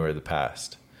or anywhere in the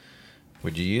past,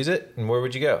 would you use it, and where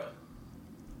would you go?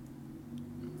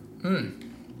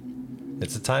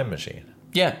 It's a time machine.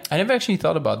 Yeah, I never actually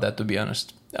thought about that, to be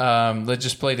honest. Let's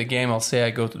just play the game. I'll say I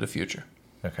go to the future.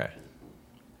 Okay.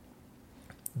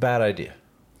 Bad idea.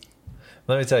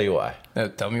 Let me tell you why.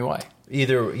 Tell me why.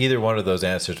 Either one of those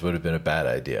answers would have been a bad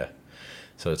idea.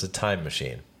 So it's a time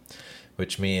machine,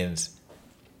 which means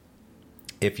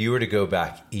if you were to go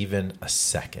back even a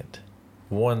second,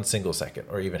 1 single second,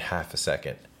 or even half a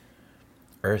second,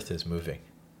 Earth is moving.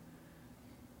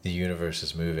 The universe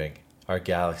is moving. Our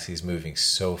galaxy is moving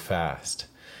so fast.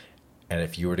 And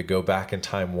if you were to go back in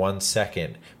time 1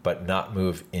 second, but not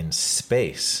move in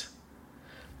space,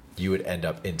 you would end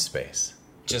up in space.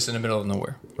 Just in the middle of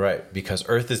nowhere. Right, because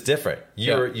Earth is different.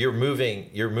 You're moving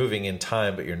in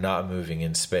time, but you're not moving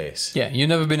in space. Yeah, you've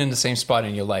never been in the same spot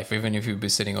in your life, even if you've been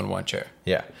sitting on one chair.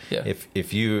 Yeah.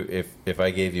 If I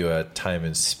gave you a time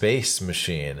and space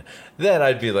machine, then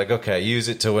I'd be like, okay, use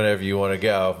it to whenever you want to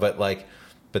go.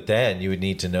 But then you would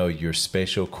need to know your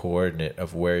spatial coordinate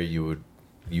of where you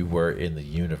were in the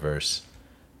universe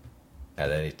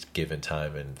at any given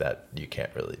time, and that you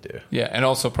can't really do. Yeah, and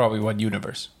also probably what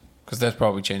universe, because that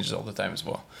probably changes all the time as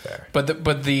well. Fair. But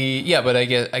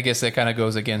I guess that kind of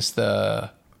goes against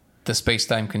the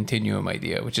space-time continuum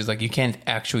idea, which is like you can't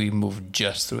actually move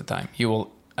just through time. You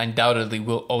will undoubtedly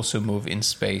also move in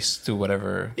space to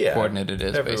whatever coordinate it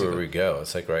is. Everywhere basically we go,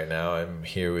 it's like right now I'm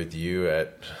here with you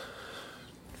at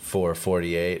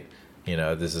 4:48.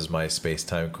 This is my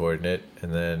space-time coordinate,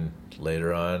 and then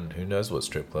later on, who knows what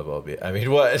strip club I'll be. I mean,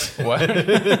 what? What?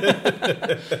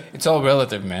 It's all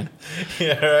relative, man.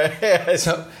 Yeah, right.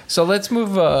 So let's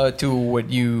move to what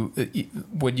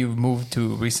you've moved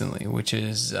to recently, which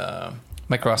is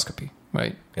microscopy,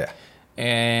 right? Yeah.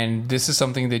 And this is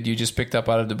something that you just picked up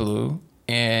out of the blue,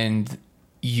 and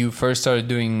you first started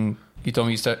doing. You told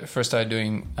me you first started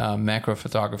doing macro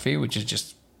photography, which is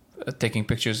just taking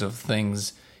pictures of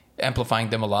things, amplifying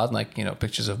them a lot, like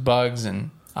pictures of bugs and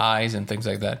eyes and things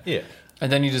like that. Yeah.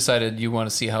 And then you decided you want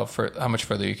to see how much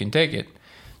further you can take it.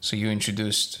 So you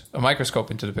introduced a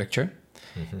microscope into the picture.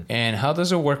 Mm-hmm. And how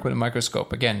does it work with a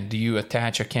microscope? Again, do you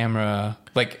attach a camera?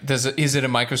 Like, is it a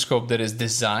microscope that is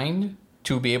designed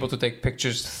to be able to take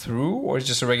pictures through, or is it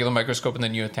just a regular microscope and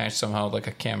then you attach somehow like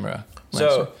a camera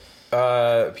lens?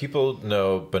 So people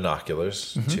know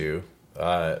binoculars Mm-hmm. too.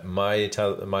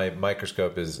 My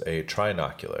microscope is a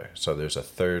trinocular, so there's a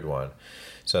third one.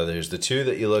 So there's the two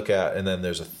that you look at, and then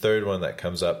there's a third one that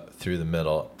comes up through the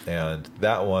middle, and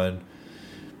that one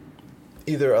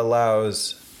either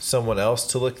allows someone else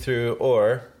to look through,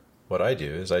 or what I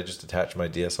do is I just attach my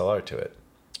DSLR to it.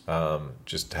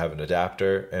 Just have an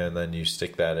adapter, and then you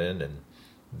stick that in, and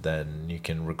then you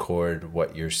can record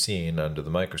what you're seeing under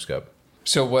the microscope.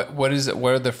 So what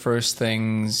are the first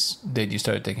things that you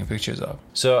started taking pictures of?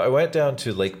 So I went down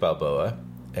to Lake Balboa,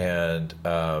 and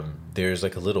there's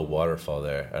like a little waterfall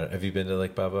there. Have you been to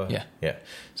Lake Baba? Yeah.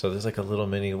 So there's like a little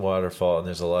mini waterfall, and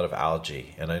there's a lot of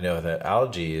algae. And I know that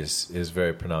algae is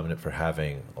very predominant for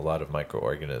having a lot of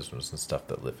microorganisms and stuff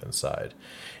that live inside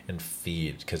and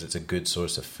feed, because it's a good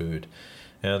source of food.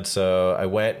 And so I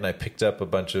went and I picked up a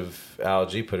bunch of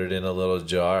algae, put it in a little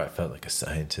jar. I felt like a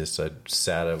scientist. I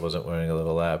sad I wasn't wearing a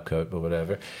little lab coat, but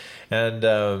whatever. And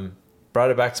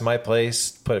brought it back to my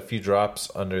place, put a few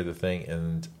drops under the thing,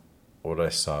 and what I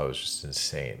saw was just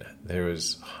insane. There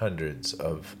was hundreds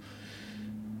of,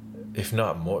 if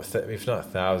not more, if not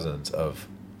thousands of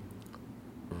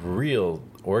real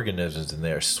organisms in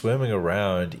there swimming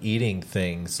around, eating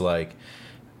things like,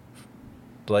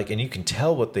 and you can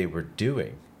tell what they were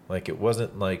doing. Like, it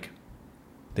wasn't like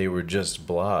they were just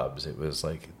blobs. It was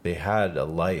like they had a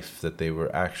life that they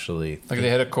were actually... Like they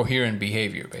had a coherent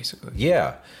behavior, basically.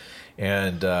 Yeah.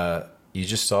 And you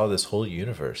just saw this whole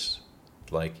universe,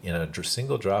 like in a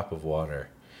single drop of water.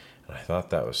 And I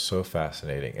thought that was so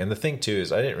fascinating. And the thing, too,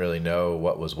 is I didn't really know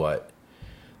what was what.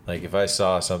 Like, if I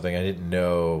saw something, I didn't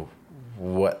know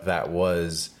what that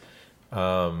was.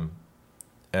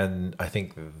 And I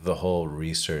think the whole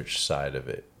research side of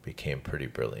it became pretty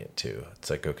brilliant, too. It's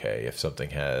like, okay, if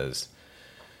something has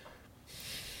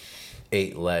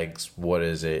 8 legs, what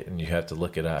is it? And you have to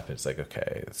look it up. It's like,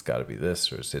 okay, it's got to be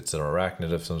this, or it's an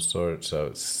arachnid of some sort, so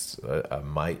it's a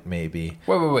mite, maybe.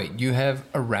 Wait. You have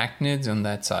arachnids on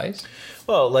that size?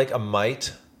 Well, like a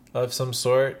mite of some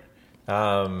sort.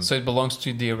 So it belongs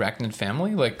to the arachnid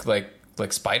family, like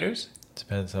spiders?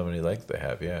 Depends how many legs they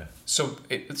have, yeah. So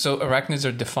arachnids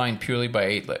are defined purely by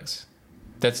 8 legs.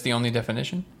 That's the only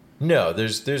definition? No,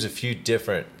 there's a few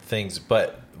different things,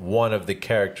 but one of the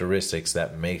characteristics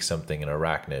that makes something an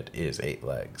arachnid is 8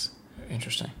 legs.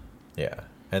 Interesting. Yeah.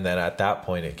 And then at that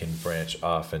point it can branch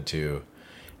off into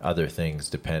other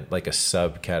things, like a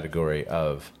subcategory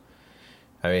of...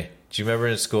 I mean, do you remember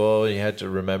in school you had to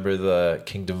remember the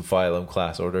kingdom, phylum,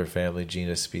 class, order, family,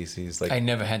 genus, species? Like, I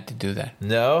never had to do that.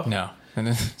 No? No. And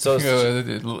then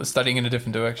So studying in a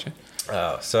different direction.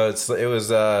 Oh, so it was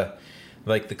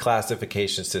like the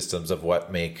classification systems of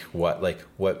what makes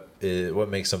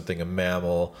something a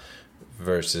mammal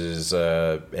versus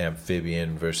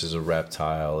amphibian versus a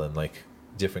reptile, and like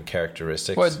different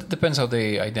characteristics. Well, it depends how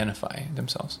they identify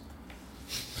themselves.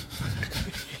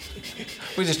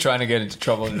 We're just trying to get into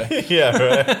trouble today. Yeah,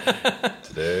 right.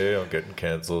 Today I'm getting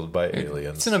canceled by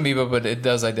aliens. It's an amoeba, but it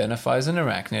does identify as an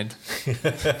arachnid.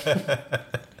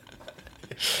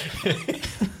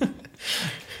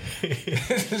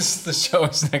 The show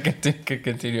is not going to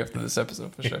continue after this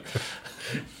episode for sure.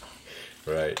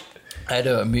 Right. I had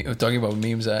talking about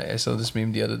memes. I saw this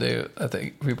meme the other day. I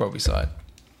think we probably saw it.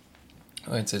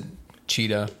 It's a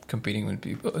cheetah competing with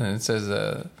people, and it says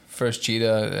first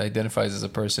cheetah identifies as a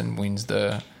person wins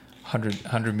the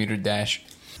 100-meter dash.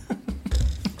 Oh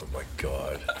my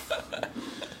god!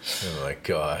 Oh my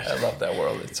god! I love that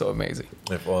world. It's so amazing.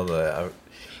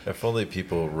 If only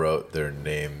people wrote their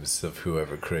names of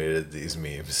whoever created these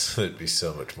memes, there'd be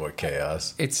so much more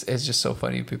chaos. It's just so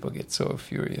funny. People get so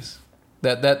furious.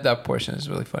 That portion is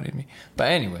really funny to me. But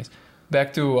anyways,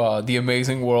 back to the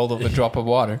amazing world of a drop of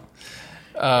water.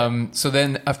 So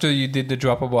then after you did the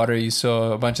drop of water, you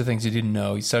saw a bunch of things you didn't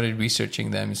know. You started researching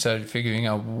them. You started figuring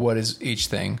out what is each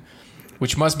thing,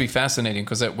 which must be fascinating,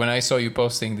 because when I saw you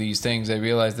posting these things, I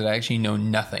realized that I actually know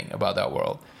nothing about that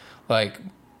world. Like,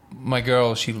 my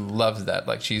girl, she loves that.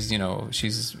 Like, she's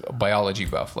a biology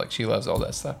buff. Like, she loves all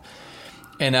that stuff.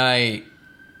 And I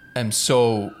am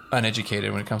so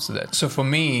uneducated when it comes to that. So for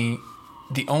me,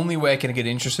 the only way I can get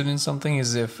interested in something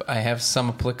is if I have some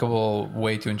applicable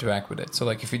way to interact with it. So,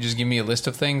 like, if you just give me a list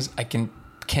of things, I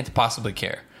can't possibly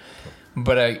care.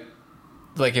 But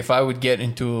if I would get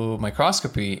into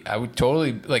microscopy, I would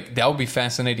totally, like, that would be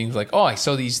fascinating. Like, oh, I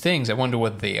saw these things. I wonder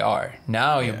what they are.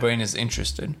 Now your brain is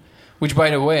interested. Which,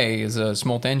 by the way, is a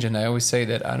small tangent. I always say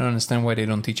that I don't understand why they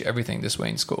don't teach everything this way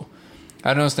in school. I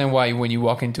don't understand why when you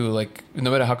walk into, like, no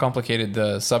matter how complicated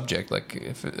the subject, like,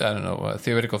 if, I don't know,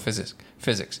 theoretical physics,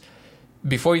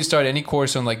 before you start any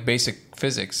course on, like, basic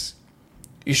physics,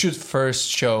 you should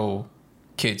first show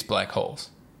kids black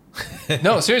holes.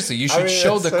 No, seriously, you should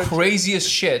show the craziest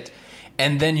shit,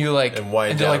 and then you're like,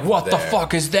 and they're like, what the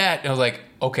fuck is that? And I was like,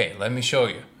 okay, let me show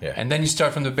you. Yeah. And then you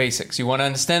start from the basics. You want to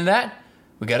understand that?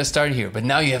 We got to start here. But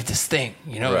now you have this thing,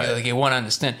 right. Like, you want to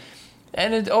understand.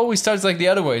 And it always starts like the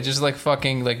other way, just like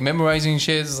fucking like memorizing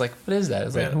shit. It's like, what is that?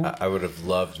 It's Man, like, I would have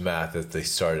loved math if they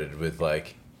started with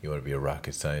like, you want to be a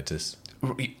rocket scientist?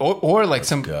 Or like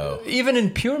even in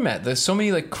pure math, there's so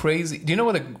many like crazy. Do you know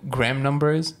what a gram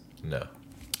number is? No.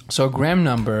 So a gram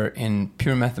number in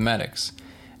pure mathematics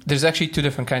there's actually two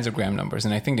different kinds of gram numbers,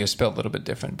 and I think they're spelled a little bit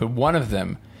different. But one of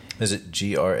them... Is it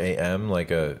GRAM,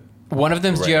 like a... One of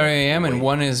them is GRAM, and Wait.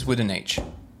 one is with an H.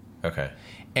 Okay.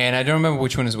 And I don't remember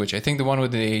which one is which. I think the one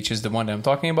with the H is the one that I'm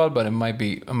talking about, but I might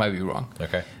be wrong.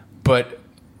 Okay. But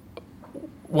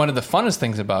one of the funnest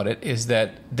things about it is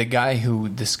that the guy who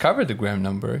discovered the gram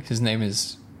number, his name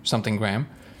is something Graham,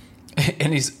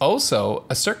 and he's also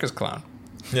a circus clown.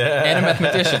 And a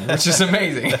mathematician, which is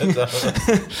amazing.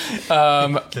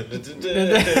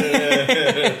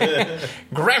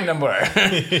 Gram number.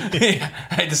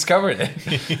 I discovered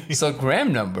it. So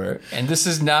gram number, and this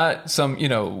is not some,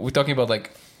 we're talking about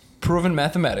like proven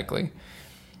mathematically,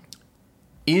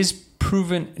 is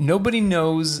proven. Nobody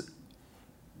knows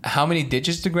how many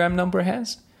digits the gram number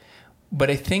has, but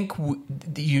I think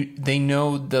they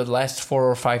know the last 4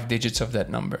 or 5 digits of that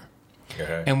number.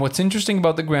 Okay. And what's interesting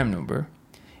about the gram number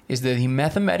is that he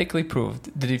mathematically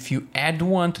proved that if you add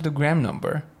 1 to the gram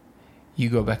number, you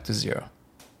go back to 0.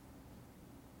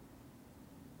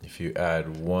 If you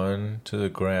add 1 to the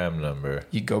gram number...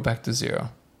 You go back to 0.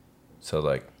 So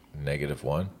like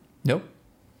 -1? Nope.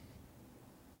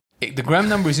 The gram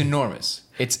number is enormous.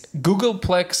 It's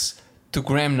Googleplex to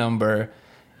gram number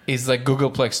is like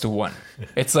Googleplex to 1.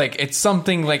 It's like, it's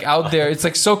something like out there. It's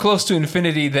like so close to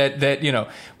infinity that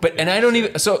but, and I don't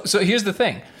even, so here's the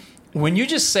thing. When you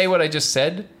just say what I just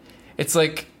said, it's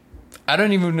like, I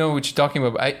don't even know what you're talking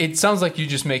about. It sounds like you're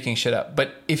just making shit up.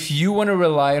 But if you want to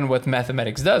rely on what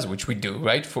mathematics does, which we do,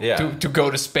 right? To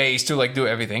go to space, to like do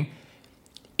everything,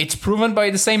 it's proven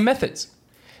by the same methods.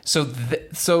 So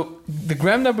the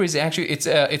gram number is actually, it's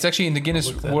actually in the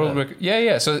Guinness World Record.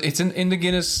 Yeah. So it's in the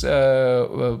Guinness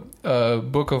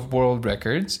Book of World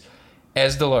Records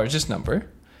as the largest number.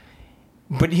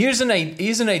 But here's an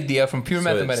idea from pure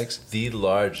mathematics. It's the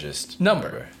largest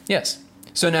number. Yes.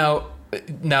 So now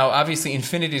obviously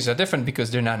infinities are different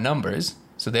because they're not numbers.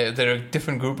 So they're a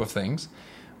different group of things.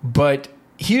 But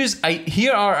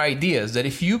here are ideas that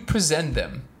if you present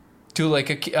them to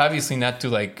like obviously not to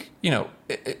like,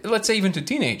 let's say even to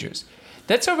teenagers,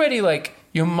 that's already like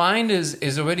your mind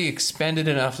is already expanded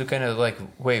enough to kind of like,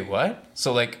 wait, what?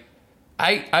 So like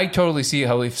I totally see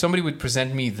how if somebody would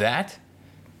present me that,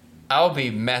 I'll be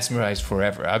mesmerized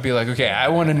forever. I'll be like, okay, I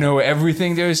want to know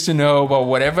everything there is to know about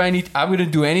whatever I need. I'm going to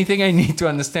do anything I need to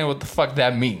understand what the fuck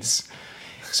that means.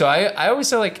 So I always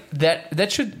say like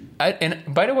that should, and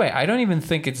by the way, I don't even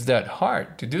think it's that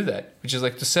hard to do that, which is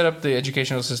like to set up the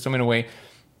educational system in a way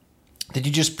that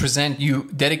you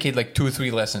dedicate like 2 or 3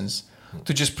 lessons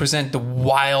to just present the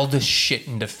wildest shit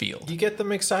in the field. You get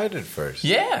them excited first.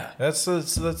 Yeah. That's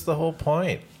the whole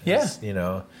point. Yeah.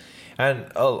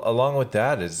 And along with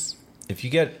that is if you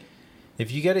get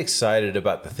excited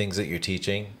about the things that you're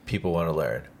teaching, people want to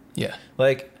learn. Yeah.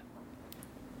 Like,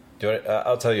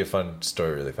 I'll tell you a fun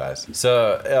story really fast.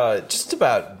 So just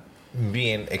about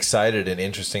being excited and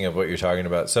interesting of what you're talking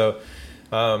about. So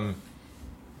on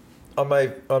my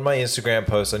Instagram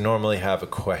post, I normally have a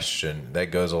question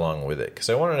that goes along with it because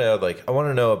I want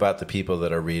to know about the people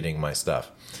that are reading my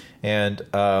stuff, and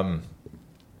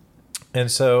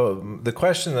so the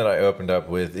question that I opened up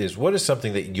with is, what is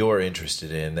something that you're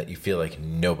interested in that you feel like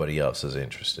nobody else is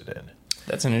interested in?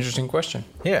 That's an interesting question.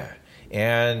 Yeah.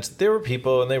 And there were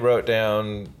people, and they wrote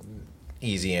down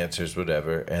easy answers,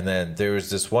 whatever. And then there was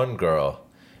this one girl.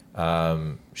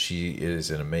 She is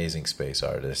an amazing space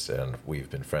artist, and we've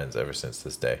been friends ever since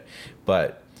this day.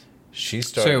 But she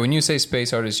started... Sorry, when you say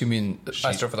space artist, you mean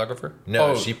astrophotographer?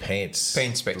 No, she paints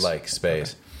space. Like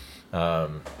space.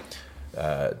 Okay.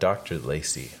 Dr.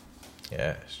 Lacey.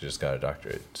 Yeah, she just got a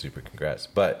doctorate. Super congrats.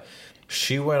 But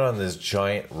she went on this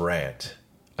giant rant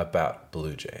about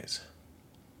Blue Jays.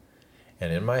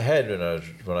 And in my head,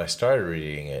 when I started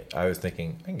reading it, I was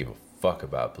thinking, I can give a fuck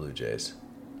about Blue Jays.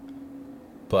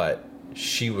 But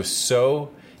she was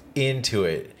so into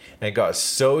it and got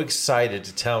so excited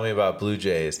to tell me about Blue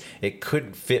Jays, it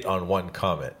couldn't fit on one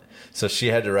comment. So she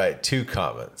had to write 2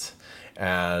 comments.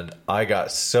 And I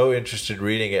got so interested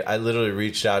reading it, I literally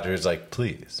reached out to her and was like,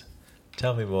 please,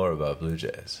 tell me more about Blue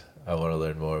Jays. I want to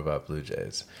learn more about Blue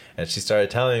Jays. And she started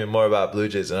telling me more about Blue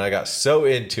Jays, and I got so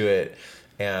into it.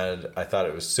 And I thought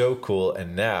it was so cool.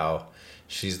 And now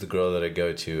she's the girl that I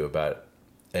go to about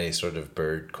any sort of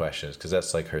bird questions, because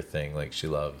that's like her thing. Like, she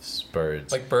loves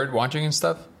birds, like bird watching and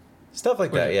stuff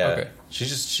like that. Yeah. Okay. She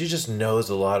just knows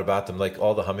a lot about them. Like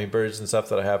all the hummingbirds and stuff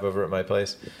that I have over at my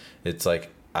place. It's like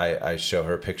I show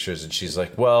her pictures, and she's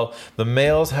like, well, the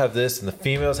males have this and the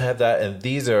females have that, and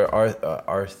these are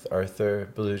Arthur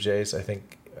Blue Jays, I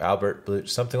think, Albert Blue,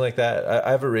 something like that. I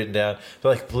have it written down. But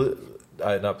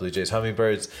like not Blue Jays,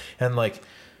 hummingbirds. And like,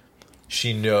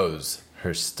 she knows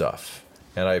her stuff.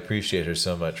 And I appreciate her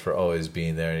so much for always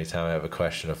being there anytime I have a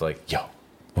question of like, yo,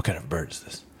 what kind of bird is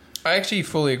this? I actually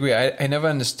fully agree. I never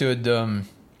understood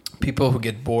people who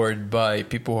get bored by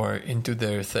people who are into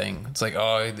their thing. It's like,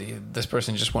 oh, this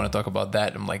person just want to talk about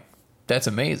that. I'm like, that's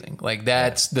amazing. Like,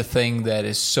 that's the thing that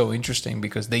is so interesting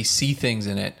because they see things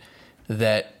in it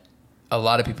that a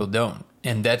lot of people don't.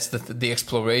 And that's the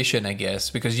exploration, I guess,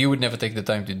 because you would never take the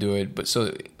time to do it. But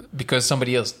so because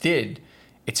somebody else did,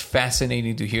 it's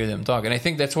fascinating to hear them talk. And I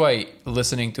think that's why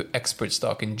listening to experts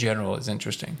talk in general is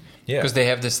interesting. Yeah. Because they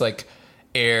have this like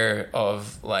air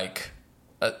of like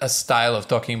a style of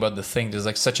talking about the thing. There's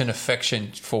like such an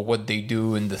affection for what they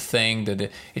do and the thing that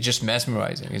it's just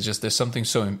mesmerizing. It's just, there's something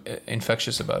so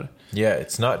infectious about it. Yeah.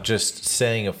 It's not just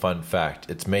saying a fun fact.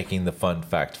 It's making the fun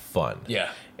fact fun. Yeah.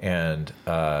 And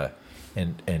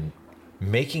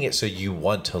making it so you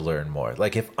want to learn more.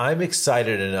 Like if I'm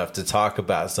excited enough to talk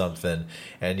about something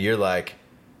and you're like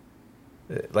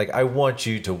I want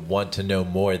you to want to know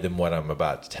more than what I'm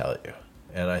about to tell you.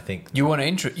 And I think you want to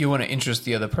interest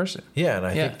the other person. Yeah, and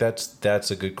I think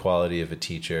that's a good quality of a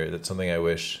teacher. That's something I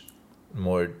wish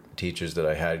more teachers that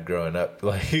I had growing up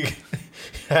like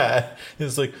had.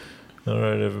 It's like, all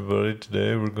right, everybody,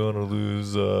 today we're going to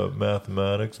lose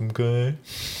mathematics, okay?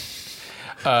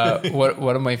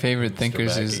 One of my favorite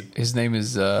thinkers is his name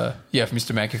is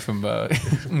Mr. Mackey from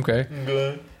okay.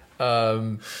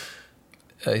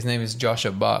 His name is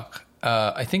Joshua Bach.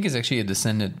 I think he's actually a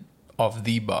descendant of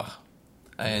the Bach.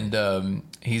 And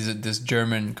he's this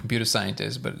German computer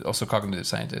scientist, but also cognitive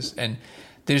scientist. And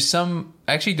there's some,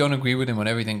 I actually don't agree with him on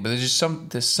everything, but there's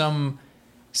some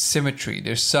symmetry.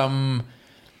 There's some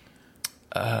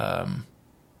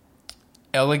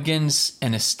elegance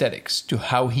and aesthetics to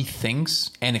how he thinks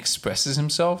and expresses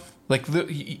himself. Like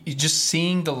just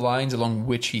seeing the lines along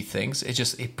which he thinks,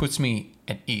 it puts me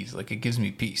at ease. Like it gives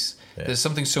me peace. Yeah. There's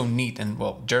something so neat and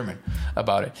German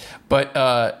about it.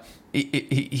 But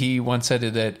he once said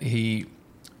that he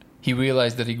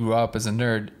realized that he grew up as a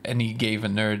nerd, and he gave a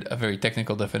nerd a very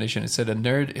technical definition. It said a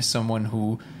nerd is someone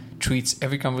who treats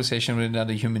every conversation with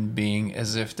another human being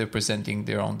as if they're presenting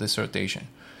their own dissertation.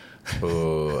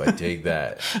 Oh, I dig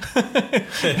that.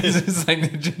 It's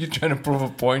like you're trying to prove a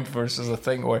point versus a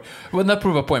thing, or not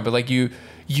prove a point, but like you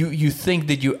think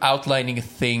that you're outlining a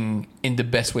thing in the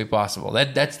best way possible.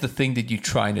 That's the thing that you're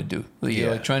trying to do.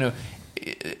 You're like trying to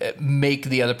make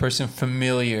the other person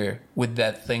familiar with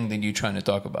that thing that you're trying to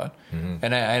talk about. Mm-hmm.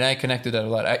 And I connect to that a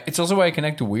lot. It's also why I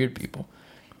connect to weird people,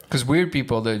 because weird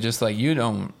people, they're just like, you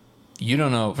don't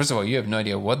know. First of all, you have no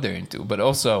idea what they're into, but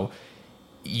also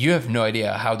you have no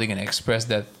idea how they're going to express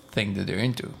that thing that they're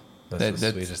into. That's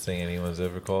the sweetest thing anyone's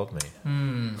ever called me.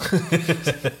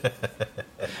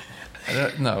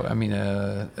 No, I mean,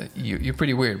 you're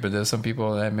pretty weird, but there's some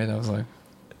people that I met, I was like,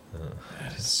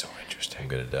 that is so interesting. I'm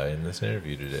going to die in this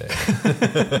interview today.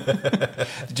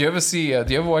 Do you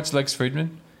ever watch Lex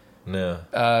Friedman? No.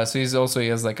 So he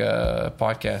has like a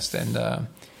podcast, and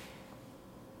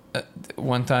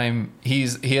one time he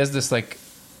has this like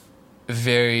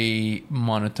very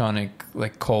monotonic,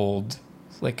 like cold,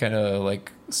 like kind of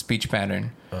like speech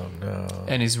pattern. Oh no.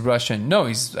 And he's Russian. No,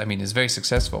 he's very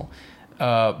successful.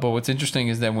 But what's interesting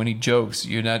is that when he jokes,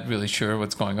 you're not really sure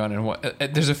what's going on.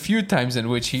 And there's a few times in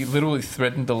which he literally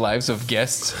threatened the lives of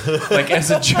guests, like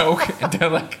as a joke. And they're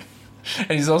like,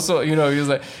 and he's also,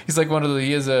 he's like one of the,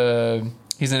 he's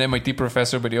an MIT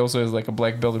professor, but he also has like a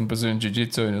black belt in Brazilian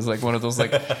Jiu-Jitsu. And it's like one of those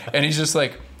like, and he's just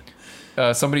like,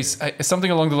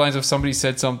 something along the lines of somebody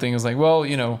said something. It's like, well,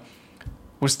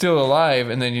 we're still alive.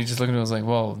 And then you just look at him and was like,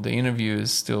 well, the interview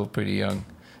is still pretty young.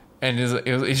 And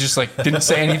it's just like, didn't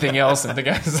say anything else. And the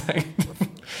guy's like,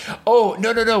 oh,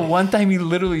 no. One time he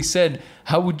literally said,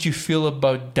 how would you feel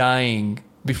about dying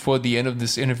before the end of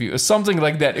this interview? Or something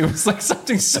like that. It was like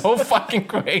something so fucking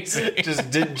crazy.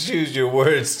 Just didn't choose your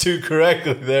words too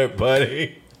correctly there,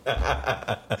 buddy.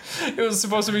 It was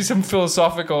supposed to be some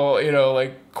philosophical,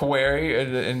 like query.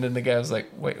 And then the guy was like,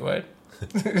 wait, what?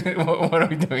 What are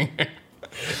we doing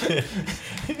here?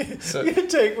 So, you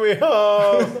take me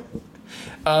home.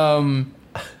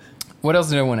 What else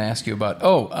did I want to ask you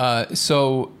about?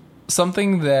 So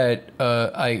something that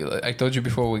I told you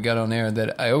before we got on air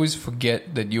that I always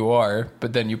forget that you are,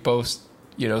 but then you post,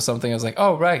 something. I was like,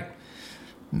 oh, right.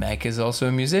 Mack is also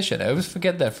a musician. I always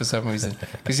forget that for some reason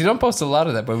because you don't post a lot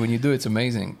of that, but when you do, it's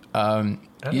amazing. I don't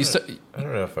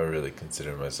know if I really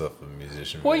consider myself a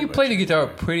musician. Well, you play the guitar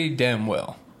pretty damn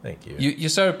well. Thank you. You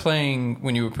started playing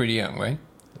when you were pretty young, right?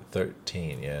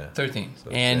 13, yeah. 13.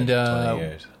 So and 20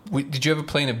 years. Did you ever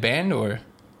play in a band or?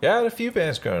 Yeah, I had a few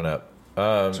bands growing up.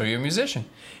 So you're a musician.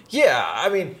 Yeah, I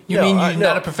mean... You're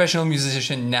not a professional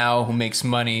musician now who makes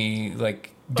money,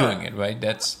 like, doing it, right?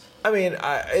 That's... I mean,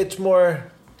 it's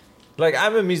more... Like,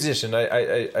 I'm a musician. I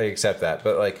accept that.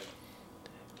 But, like,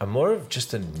 I'm more of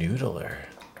just a noodler.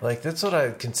 Like, that's what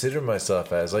I consider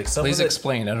myself as. Like, someone Please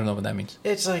explain. I don't know what that means.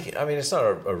 It's like... I mean, it's not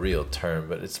a real term,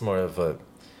 but it's more of a...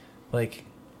 Like,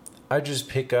 I just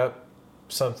pick up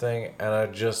something and I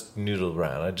just noodle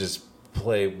around. I just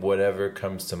play whatever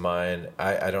comes to mind.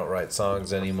 I don't write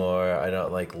songs anymore. I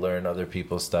don't like learn other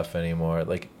people's stuff anymore.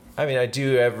 Like, I mean, I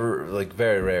do like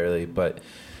very rarely, but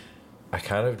I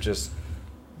kind of just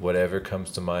whatever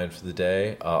comes to mind for the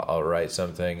day. I'll write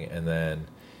something and then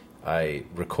I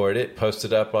record it, post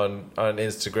it up on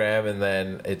Instagram, and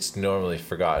then it's normally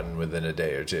forgotten within a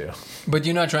day or two. But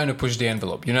you're not trying to push the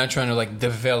envelope. You're not trying to like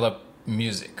develop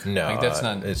music. No, like, that's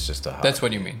not. It's just a hobby. That's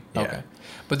what you mean. Yeah. Okay,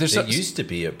 but it used to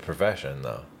be a profession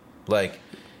though. Like,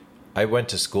 I went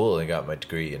to school and got my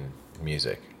degree in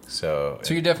music. So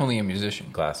you're definitely a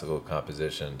musician. Classical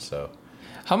composition. So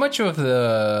how much of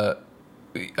the?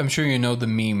 I'm sure you know the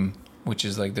meme, which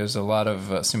is like there's a lot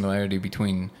of similarity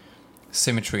between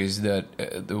symmetries that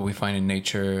we find in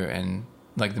nature and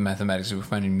like the mathematics that we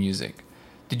find in music.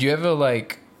 Did you ever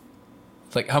like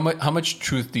how much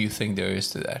truth do you think there is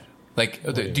to that? Like,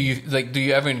 do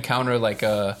you ever encounter like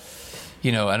a, I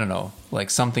don't know, like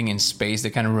something in space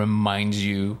that kind of reminds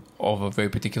you of a very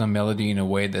particular melody in a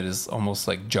way that is almost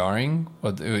like jarring,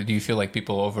 or do you feel like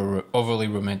people overly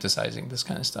romanticizing this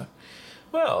kind of stuff?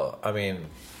 Well, I mean,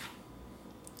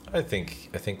 I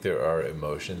think there are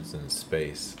emotions in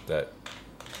space that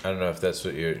I don't know if that's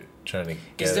what you're trying to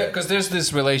get at. Because there's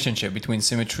this relationship between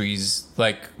symmetries,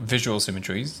 like visual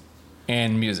symmetries,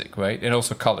 and music, right? And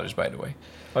also colors, by the way.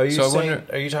 Are you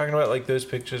talking about like those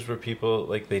pictures where people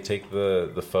like they take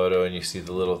the photo and you see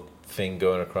the little thing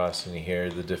going across and you hear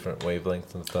the different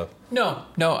wavelengths and stuff? No,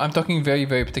 I'm talking very,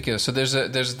 very particular. So there's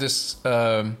this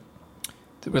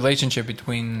relationship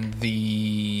between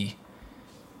the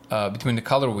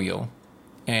color wheel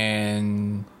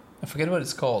and I forget what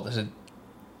it's called. Is it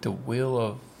the wheel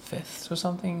of fifths or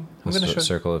something?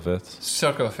 Circle of fifths.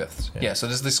 Circle of fifths. Yeah. So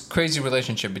there's this crazy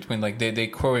relationship between like they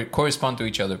correspond to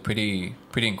each other pretty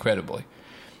incredibly.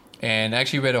 And I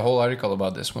actually read a whole article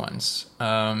about this once.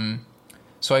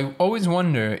 So I always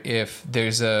wonder if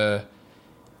there's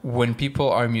when people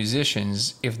are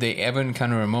musicians, if they ever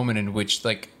encounter a moment in which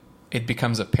like it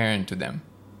becomes apparent to them.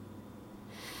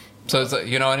 So it's like,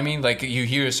 you know what I mean? Like you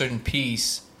hear a certain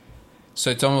piece, so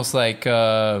it's almost like.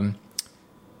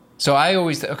 So I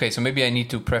always so maybe I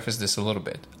need to preface this a little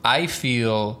bit. I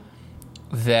feel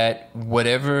that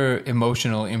whatever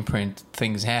emotional imprint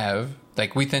things have,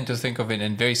 like we tend to think of it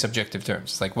in very subjective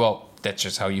terms. It's like, well, that's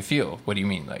just how you feel. What do you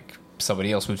mean? Like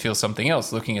somebody else would feel something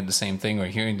else looking at the same thing or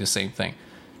hearing the same thing.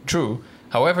 True.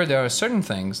 However, there are certain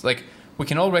things like we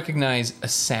can all recognize a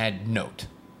sad note.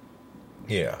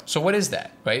 Yeah. So what is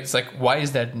that, right? It's like, why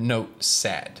is that note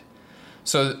sad?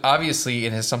 So obviously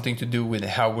it has something to do with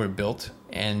how we're built,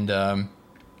 and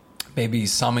maybe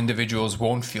some individuals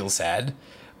won't feel sad,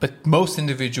 but most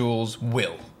individuals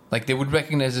will. Like they would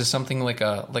recognize there's something like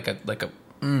a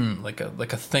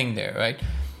thing there, right?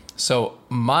 So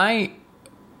my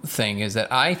thing is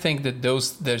that I think that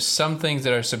there's some things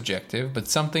that are subjective, but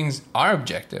some things are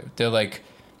objective. They're like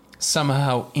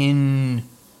somehow in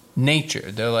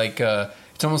nature. They're like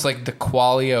it's almost like the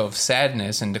qualia of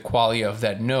sadness and the qualia of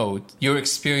that note, your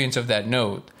experience of that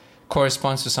note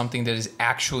corresponds to something that is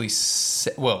actually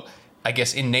well, I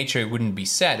guess in nature it wouldn't be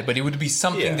sad, but it would be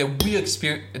something that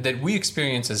we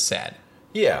experience as sad.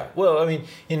 Yeah, well, I mean,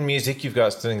 in music you've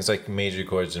got things like major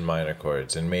chords and minor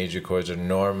chords, and major chords are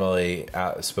normally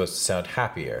supposed to sound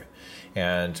happier,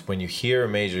 and when you hear a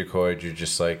major chord, you're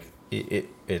just like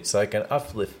it's like an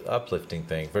uplifting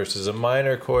thing, versus a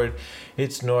minor chord,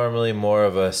 it's normally more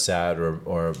of a sad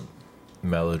or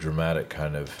melodramatic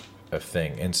kind of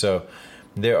thing. And so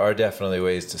there are definitely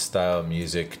ways to style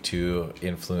music to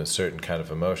influence certain kind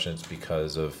of emotions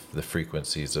because of the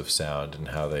frequencies of sound and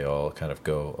how they all kind of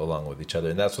go along with each other.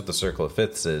 And that's what the circle of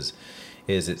fifths is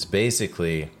it's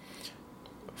basically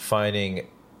finding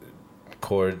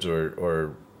chords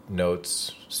or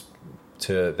notes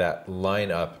to that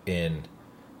line up in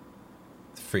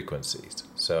frequencies.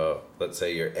 So let's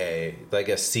say your A, like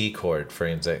a C chord, for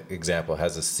example,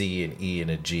 has a C, an E,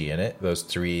 and a G in it. Those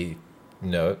three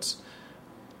notes,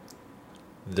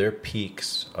 their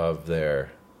peaks of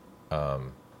their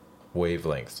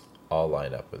wavelengths all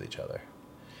line up with each other.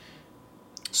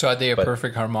 So are they a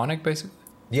perfect harmonic, basically?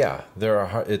 Yeah,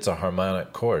 it's a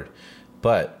harmonic chord.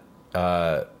 But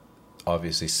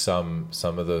obviously some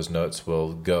of those notes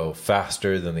will go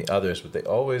faster than the others, but they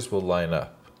always will line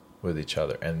up with each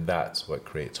other, and that's what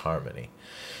creates harmony.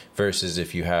 Versus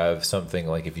if you have something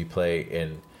like if you play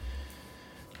in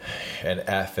an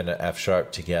F and an F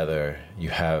sharp together, you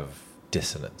have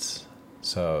dissonance.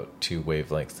 So two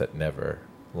wavelengths that never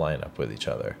line up with each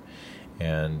other.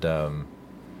 And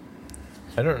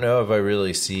I don't know if I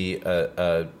really see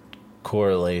a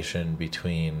correlation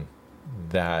between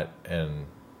that and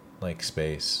like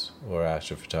space or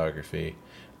astrophotography.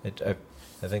 I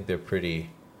think they're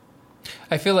pretty...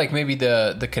 I feel like maybe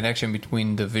the connection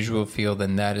between the visual field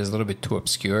and that is a little bit too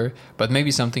obscure, but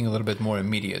maybe something a little bit more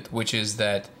immediate, which is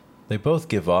that... They both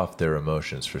give off their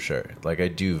emotions for sure. Like I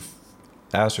do...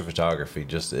 Astrophotography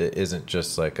just it isn't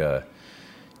just like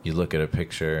you look at a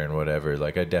picture and whatever.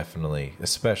 Like I definitely,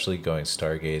 especially going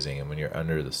stargazing and when you're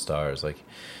under the stars, like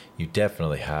you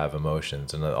definitely have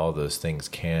emotions, and all those things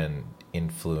can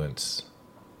influence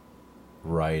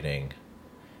writing.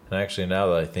 And actually, now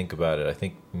that I think about it, I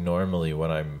think normally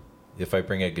if I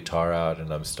bring a guitar out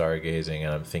and I'm stargazing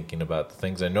and I'm thinking about the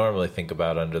things I normally think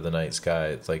about under the night sky,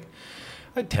 it's like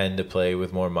I tend to play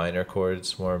with more minor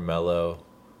chords, more mellow.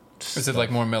 Is it like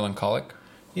more melancholic?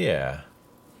 Yeah.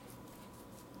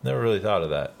 Never really thought of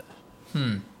that.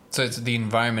 So it's the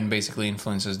environment basically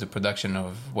influences the production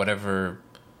of whatever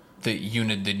the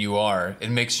unit that you are.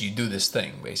 It makes you do this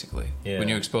thing, basically, when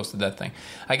you're exposed to that thing.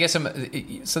 I guess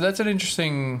so that's an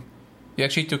interesting... You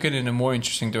actually took it in a more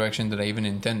interesting direction than I even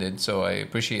intended, so I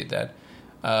appreciate that.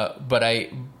 But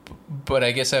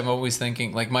I guess I'm always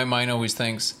thinking... Like, my mind always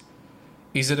thinks,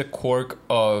 is it a quirk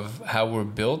of how we're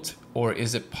built, or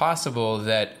is it possible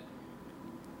that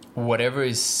whatever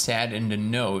is sad in the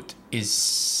note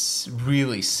is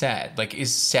really sad? Like,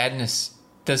 does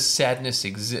sadness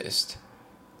exist?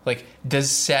 Like, does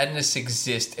sadness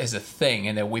exist as a thing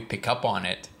and that we pick up on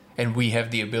it and we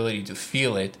have the ability to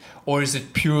feel it? Or is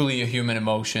it purely a human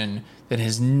emotion that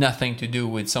has nothing to do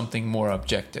with something more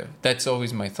objective? That's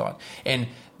always my thought. And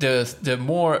the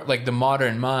more, like, the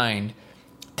modern mind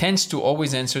tends to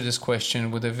always answer this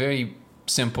question with a very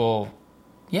simple,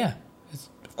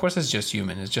 of course it's just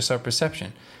human. It's just our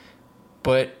perception.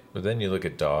 But then you look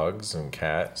at dogs and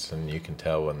cats, and you can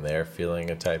tell when they're feeling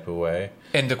a type of way.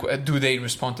 And do they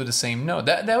respond to the same note?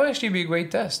 That would actually be a great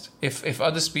test. If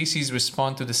other species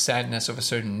respond to the sadness of a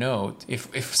certain note,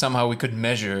 if somehow we could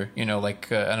measure,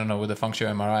 like, I don't know, with a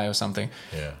functional MRI or something.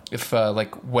 Yeah. If,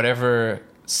 like, whatever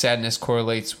sadness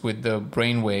correlates with the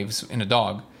brain waves in a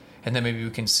dog, and then maybe we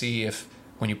can see if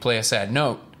when you play a sad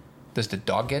note, does the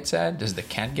dog get sad? Does the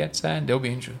cat get sad? That'll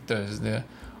be interesting. Does the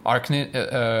arachnid,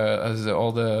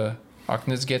 all the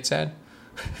arachnids get sad?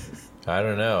 I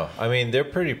don't know. I mean, they're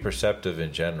pretty perceptive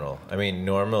in general. I mean,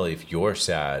 normally if you're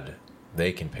sad,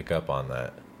 they can pick up on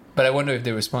that. But I wonder if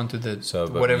they respond to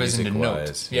whatever's in the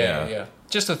note. Yeah.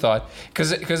 Just a thought.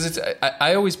 Because it's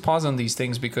I always pause on these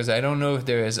things because I don't know if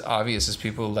they're as obvious as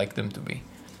people like them to be.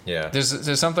 Yeah.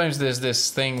 There's sometimes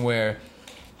this thing where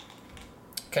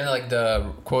kind of like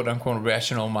the quote-unquote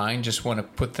rational mind just want to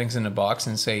put things in a box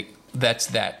and say, that's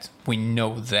that. We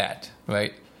know that,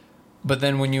 right? But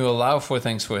then when you allow for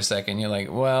things for a second, you're like,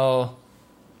 well,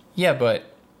 yeah,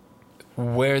 but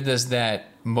where does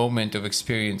that moment of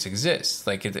experience exist?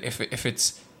 Like, if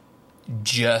it's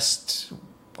just,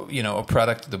 a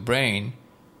product of the brain,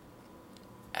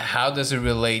 how does it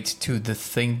relate to the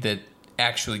thing that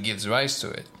actually gives rise to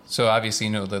it? So obviously,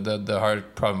 the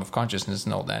hard problem of consciousness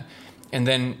and all that. And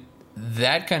then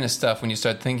that kind of stuff, when you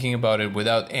start thinking about it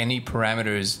without any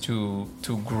parameters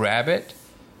to grab it,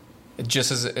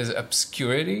 just as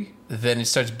obscurity, then it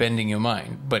starts bending your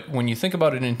mind. But when you think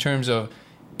about it in terms of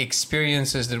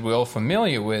experiences that we're all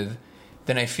familiar with,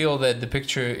 then I feel that the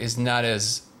picture is not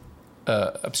as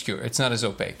obscure. It's not as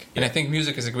opaque. Yeah. And I think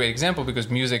music is a great example because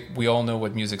music, we all know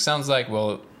what music sounds like.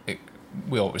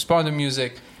 We all respond to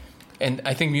music. And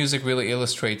I think music really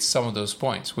illustrates some of those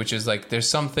points, which is like there's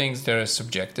some things that are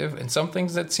subjective and some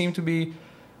things that seem to be...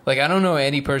 Like, I don't know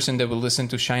any person that will listen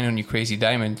to Shine On You Crazy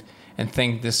Diamond and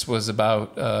think this was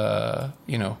about, a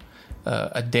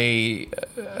day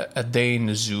in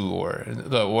the zoo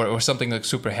or something like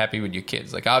super happy with your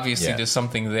kids. Like, obviously there's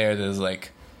something there that is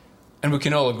like... And we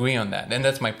can all agree on that. And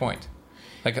that's my point.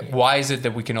 Like, why is it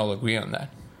that we can all agree on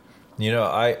that?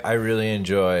 I really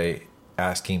enjoy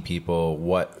asking people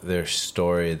what their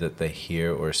story that they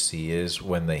hear or see is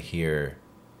when they hear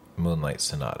Moonlight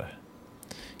Sonata.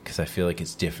 Because I feel like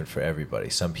it's different for everybody.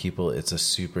 Some people, it's a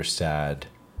super sad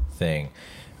thing.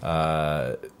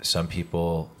 Some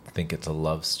people think it's a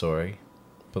love story,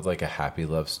 but like a happy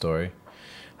love story.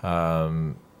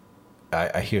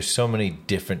 I hear so many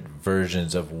different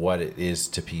versions of what it is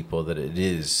to people that it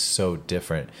is so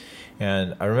different.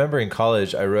 And I remember in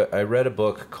college, I read a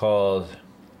book called,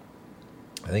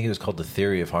 I think it was called The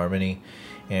Theory of Harmony.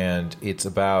 And it's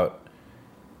about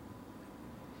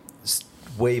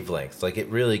wavelengths. Like, it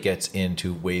really gets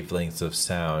into wavelengths of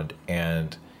sound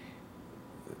and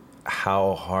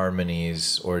how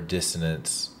harmonies or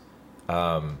dissonance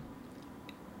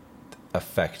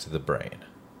affect the brain.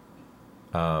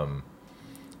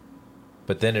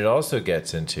 But then it also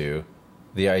gets into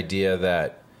the idea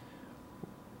that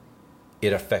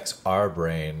it affects our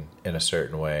brain in a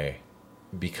certain way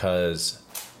because,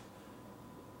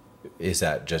 is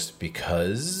that just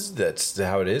because that's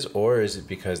how it is, or is it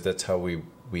because that's how we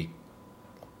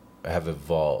have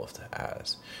evolved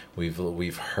as?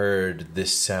 We've heard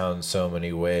this sound so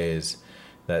many ways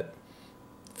that,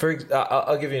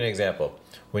 I'll give you an example.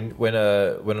 When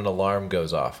an alarm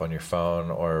goes off on your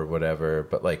phone or whatever,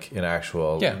 but like an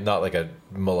actual, not like a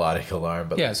melodic alarm,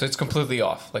 but so it's completely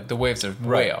off. Like the waves are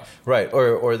way off. Right.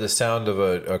 Or the sound of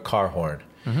a car horn.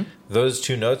 Mm-hmm. Those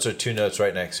two notes are two notes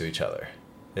right next to each other.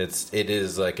 It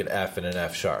is like an F and an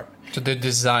F sharp. So they're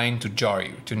designed to jar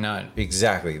you, to not.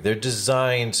 Exactly. They're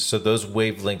designed so those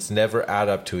wavelengths never add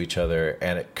up to each other,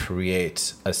 and it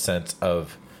creates a sense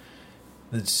of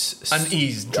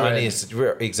unease.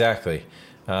 Exactly.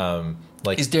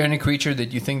 Like, is there any creature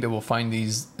that you think that will find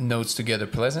these notes together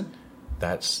pleasant?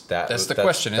 That's the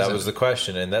question. That was the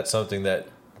question, and that's something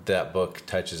that book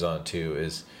touches on too.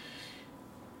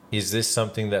 Is this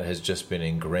something that has just been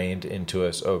ingrained into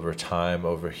us over time,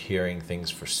 over hearing things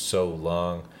for so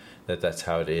long, that's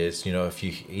how it is? You know, if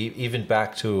you even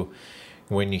back to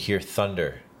when you hear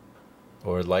thunder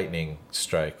or lightning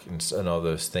strike and all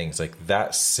those things, like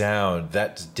that sound,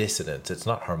 that's dissonance. It's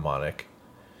not harmonic.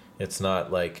 It's not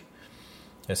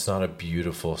a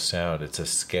beautiful sound. It's a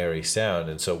scary sound.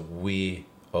 And so we,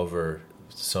 over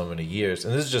so many years,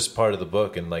 and this is just part of the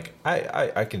book, and like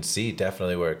I can see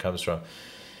definitely where it comes from.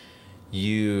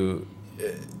 You,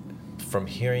 from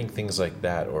hearing things like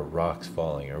that, or rocks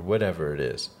falling, or whatever it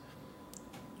is,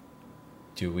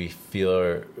 do we feel,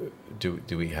 or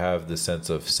do we have the sense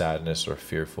of sadness or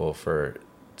fearful for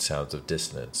sounds of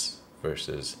dissonance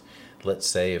versus, let's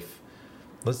say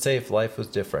if life was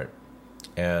different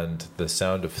and the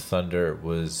sound of thunder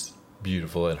was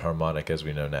beautiful and harmonic as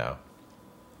we know now,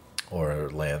 or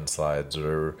landslides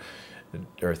or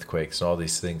earthquakes and all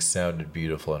these things sounded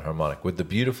beautiful and harmonic. Would the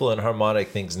beautiful and harmonic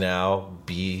things now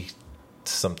be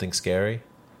something scary?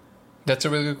 That's a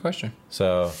really good question.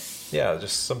 So, yeah,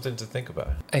 just something to think about.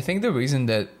 I think the reason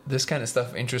that this kind of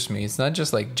stuff interests me, it's not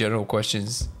just like general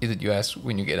questions that you ask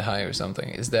when you get high or something,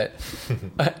 is that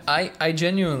I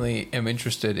genuinely am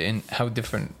interested in how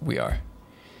different we are.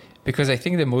 Because I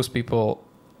think that most people,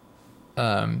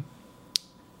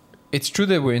 it's true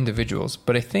that we're individuals,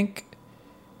 but I think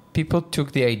people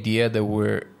took the idea that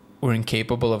we're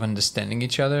incapable of understanding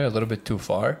each other a little bit too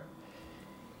far.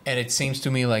 And it seems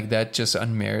to me like that just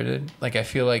unmerited. Like, I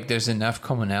feel like there's enough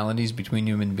commonalities between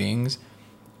human beings.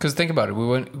 Because think about it, we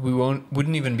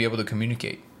wouldn't even be able to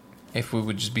communicate if we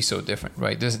would just be so different,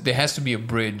 right? There has to be a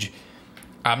bridge.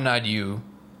 I'm not you.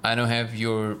 I don't have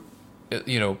your,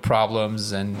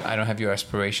 problems, and I don't have your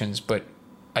aspirations, but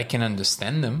I can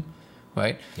understand them,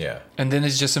 right? Yeah. And then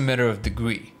it's just a matter of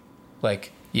degree.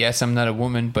 Like, yes, I'm not a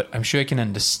woman, but I'm sure I can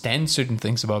understand certain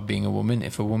things about being a woman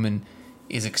if a woman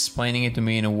is explaining it to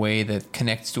me in a way that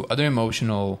connects to other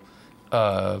emotional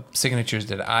signatures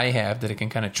that I have that I can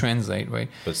kind of translate, right?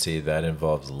 But see, that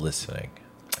involves listening.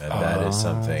 And that is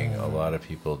something a lot of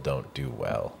people don't do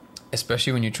well.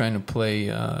 Especially when you're trying to play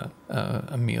a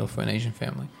meal for an Asian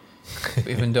family.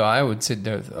 Even though I would sit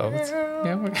there.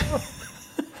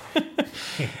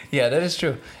 Yeah, that is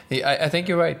true. I think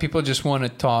you're right. People just want to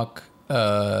talk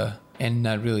and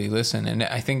not really listen. And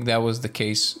I think that was the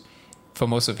case for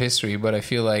most of history. But I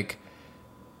feel like,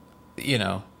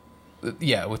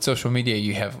 with social media,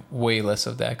 you have way less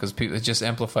of that because it just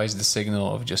amplifies the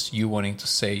signal of just you wanting to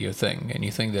say your thing. And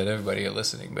you think that everybody are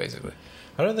listening, basically.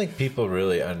 I don't think people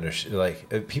really understand.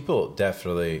 Like, people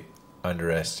definitely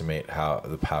underestimate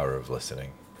the power of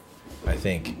listening. I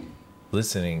think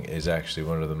listening is actually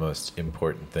one of the most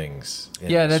important things in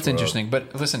this that's world. Interesting.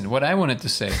 But listen, what I wanted to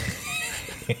say...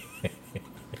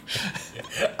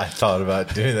 I thought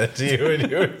about doing that to you when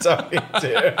you were talking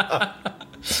to.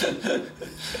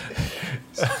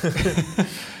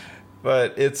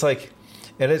 But it's like,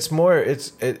 and it's more,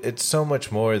 it's so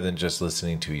much more than just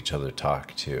listening to each other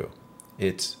talk too.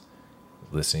 It's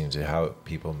listening to how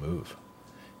people move.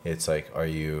 It's like,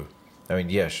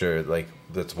 yeah, sure, like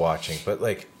that's watching, but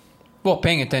like Well,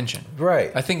 paying attention.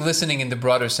 Right. I think listening in the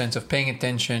broader sense of paying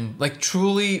attention, like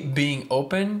truly being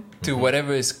open to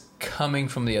whatever is coming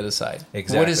from the other side.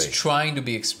 Exactly. What is trying to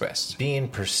be expressed. Being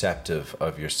perceptive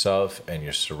of yourself and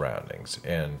your surroundings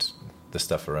and the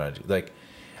stuff around you. Like,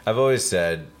 I've always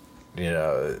said,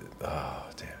 oh,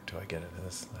 damn, do I get into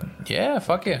this? Yeah,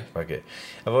 fuck yeah. Fuck it.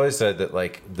 I've always said that,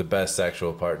 like, the best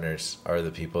sexual partners are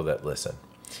the people that listen.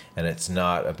 And it's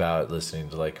not about listening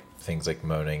to, like, things like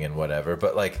moaning and whatever.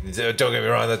 But, like, don't get me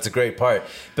wrong, that's a great part.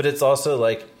 But it's also,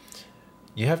 like,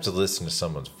 you have to listen to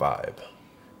someone's vibe.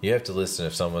 You have to listen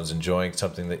if someone's enjoying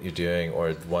something that you're doing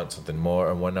or want something more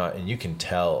or whatnot. And you can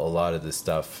tell a lot of this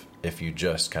stuff if you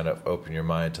just kind of open your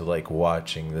mind to, like,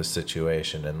 watching the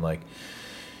situation and, like,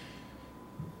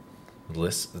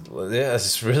 listen. Yeah,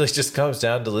 it really just comes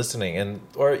down to listening. And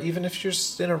or even if you're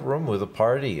just in a room with a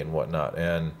party and whatnot.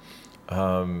 And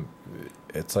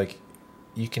it's like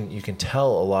you can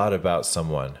tell a lot about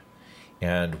someone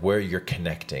and where you're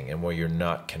connecting and where you're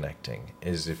not connecting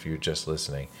is if you're just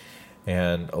listening.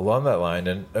 And along that line,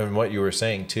 and what you were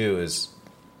saying too is,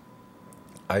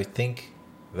 I think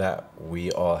that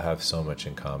we all have so much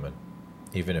in common,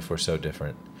 even if we're so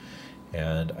different.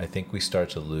 And I think we start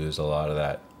to lose a lot of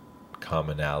that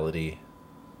commonality.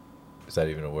 Is that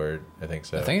even a word? I think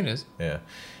so. I think it is. Yeah.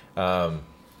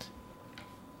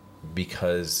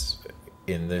 Because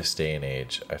in this day and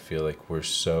age, I feel like we're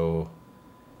so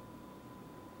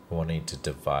wanting to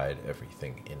divide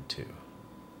everything into.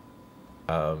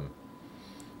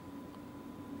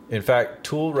 In fact,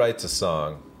 Tool writes a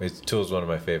song. Tool's one of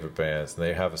my favorite bands, and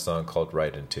they have a song called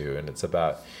Right in Two, and it's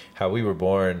about how we were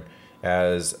born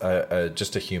as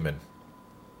just a human,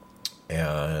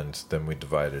 and then we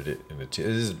divided it into two.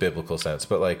 This is a biblical sense,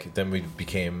 but like then we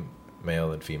became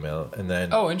male and female, and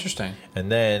then Interesting.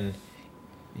 And then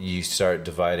you start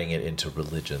dividing it into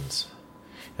religions,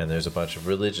 and there's a bunch of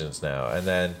religions now, and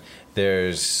then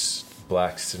there's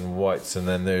blacks and whites, and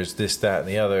then there's this, that, and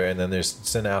the other, and then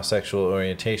there's now sexual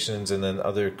orientations, and then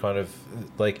other kind of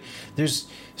like there's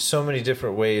so many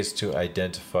different ways to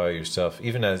identify yourself,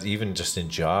 even just in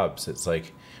jobs. It's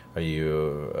like, are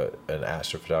you an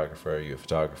astrophotographer? Are you a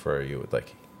photographer? Are you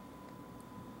like?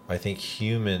 I think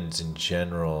humans in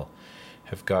general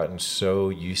have gotten so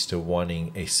used to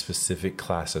wanting a specific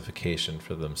classification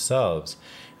for themselves.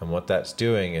 And what that's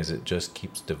doing is it just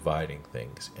keeps dividing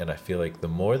things. And I feel like the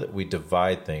more that we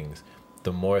divide things,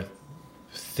 the more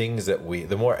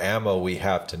the more ammo we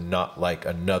have to not like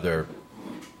another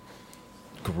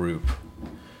group.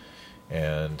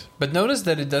 But notice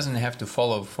that it doesn't have to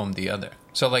follow from the other.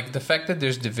 So like the fact that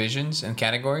there's divisions and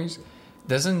categories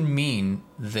doesn't mean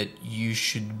that you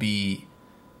should be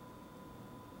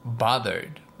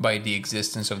bothered by the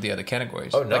existence of the other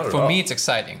categories. Oh, not like at for all. me it's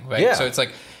exciting, right? Yeah. So it's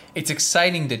like it's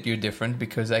exciting that you're different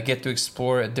because I get to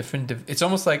explore a different it's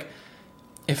almost like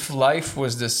if life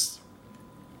was this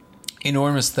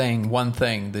enormous thing, one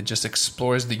thing that just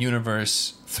explores the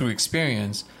universe through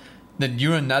experience, then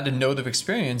you're another node of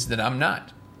experience that I'm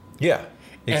not. Yeah,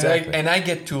 exactly. And I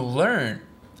get to learn.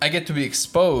 I get to be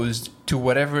exposed to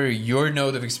whatever your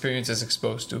node of experience is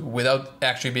exposed to without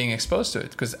actually being exposed to it,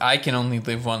 because I can only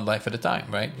live one life at a time,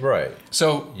 right? Right.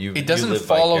 So it doesn't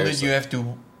follow that you have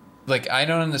to, like, I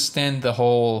don't understand the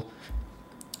whole.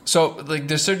 So like,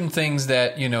 there's certain things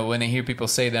that, you know, when I hear people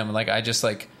say them, like, I just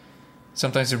like,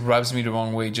 sometimes it rubs me the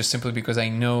wrong way just simply because I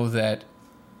know that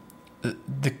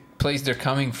the place they're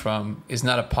coming from is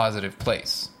not a positive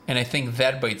place. And I think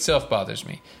that by itself bothers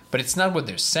me. But it's not what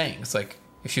they're saying. It's like,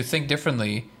 if you think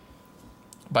differently,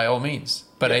 by all means.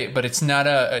 But Yeah. But it's not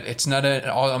an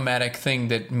automatic thing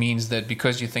that means that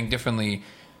because you think differently,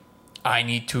 I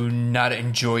need to not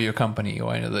enjoy your company.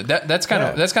 Or that's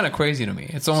kind of crazy to me.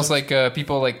 It's almost like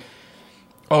people like,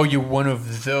 oh, you're one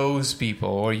of those people,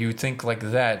 or you think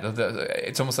like that.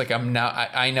 It's almost like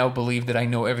I now believe that I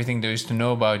know everything there is to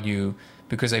know about you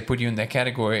because I put you in that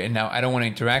category, and now I don't want to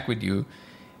interact with you.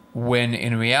 When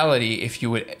in reality, if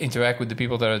you would interact with the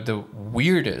people that are the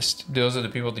weirdest, those are the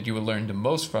people that you will learn the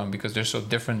most from because they're so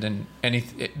different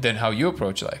than how you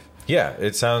approach life. Yeah,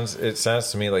 it sounds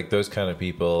to me like those kind of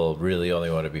people really only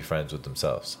want to be friends with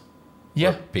themselves.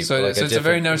 Yeah, People, so like it's a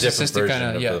very narcissistic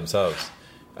kind of themselves.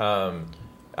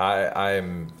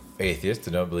 I'm atheist.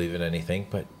 I don't believe in anything,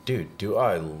 but dude, do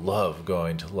I love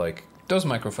going to like those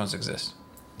microphones exist.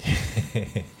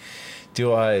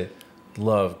 Do I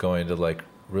love going to like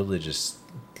religious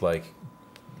like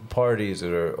parties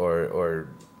or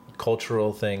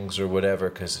cultural things or whatever,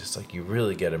 because it's like you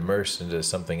really get immersed into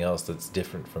something else that's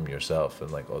different from yourself and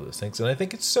like all those things. And I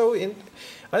think it's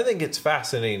I think it's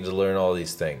fascinating to learn all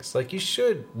these things. Like you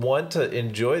should want to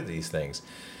enjoy these things.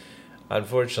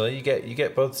 unfortunately, you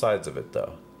get both sides of it,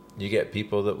 though. You get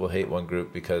people that will hate one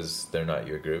group because they're not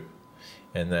your group,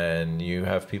 and then you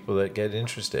have people that get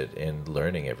interested in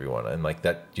learning everyone, and like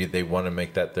that, they want to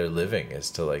make that their living,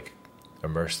 is to like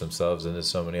immerse themselves into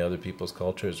so many other people's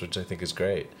cultures, which I think is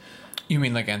great. You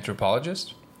mean like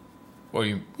anthropologists? Or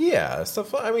you? Yeah,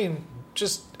 stuff. I mean,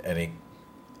 just any.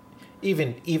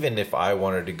 Even if I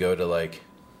wanted to go to like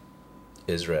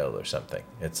Israel or something,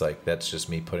 it's like that's just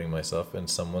me putting myself in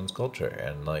someone's culture,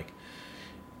 and like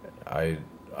I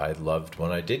loved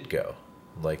when I did go,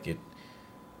 like it.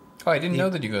 Oh, I didn't know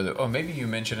that you go there. Oh, maybe you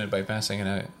mentioned it by passing, and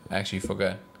I actually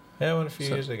forgot. Yeah, I went a few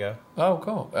years ago. Oh,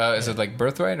 cool. Is it like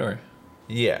Birthright or?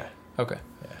 Yeah. Okay.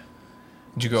 Yeah.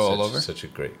 Did you go all over? Such a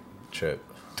great trip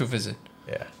To visit.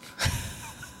 Yeah.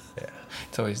 Yeah.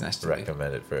 It's always nice to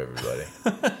recommend it for everybody.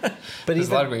 But there's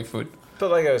a lot of great food.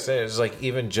 But like I was saying, it's like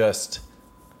even just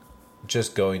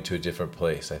going to a different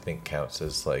place, I think counts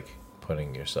as like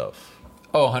putting yourself.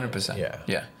 Oh, 100%. Yeah.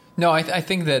 Yeah. No, I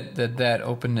think that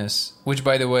openness, which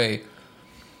by the way,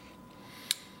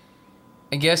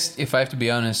 I guess if I have to be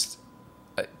honest,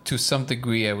 to some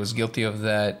degree I was guilty of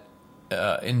that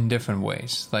in different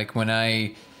ways. Like when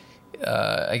I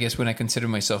guess when I consider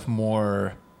myself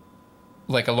more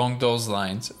like along those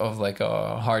lines of like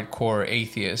a hardcore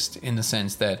atheist, in the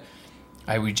sense that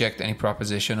I reject any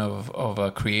proposition of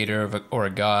a creator or a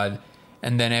God,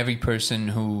 and then every person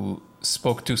who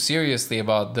spoke too seriously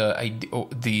about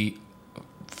the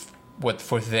what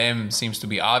for them seems to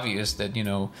be obvious, that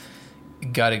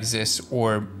God exists,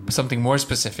 or something more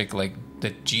specific like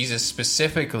that Jesus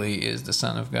specifically is the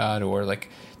Son of God, or like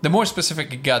the more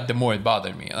specific it got, the more it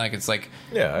bothered me. Like it's like,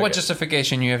 what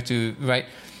justification you have to, right?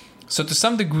 So to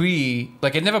some degree,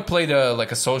 like it never played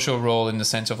a social role in the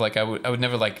sense of like I would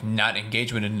never like not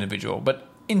engage with an individual, but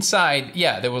inside,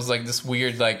 there was like this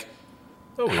weird like,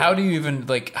 how do you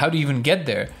even get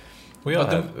there? We all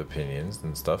have opinions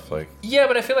and stuff like. Yeah,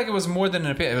 but I feel like it was more than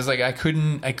an opinion. It was like I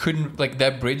couldn't like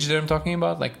that bridge that I'm talking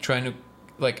about, like trying to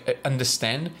like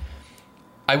understand.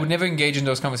 I would never engage in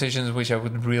those conversations which I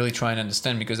would really try and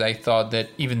understand, because I thought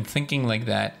that even thinking like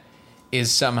that is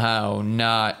somehow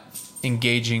not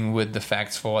engaging with the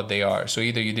facts for what they are. So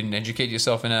either you didn't educate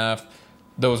yourself enough,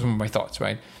 those were my thoughts,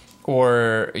 right?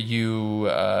 Or you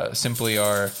simply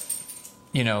are,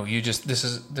 you just this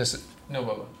is no,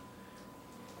 Bubba.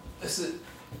 This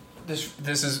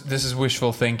is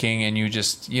wishful thinking, and you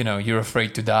just you're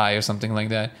afraid to die or something like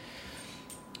that.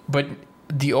 But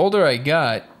the older I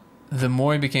got, the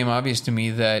more it became obvious to me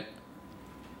that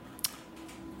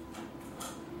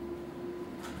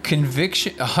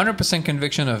conviction, 100%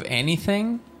 conviction of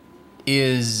anything,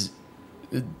 is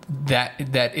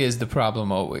that is the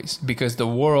problem always, because the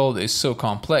world is so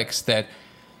complex that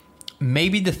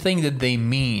maybe the thing that they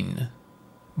mean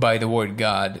by the word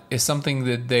God is something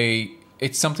that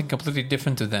it's something completely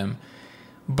different to them,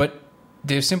 but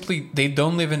they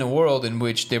don't live in a world in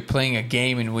which they're playing a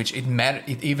game in which it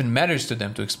even matters to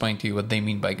them to explain to you what they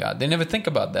mean by God. They never think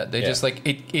about that. They just like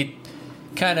it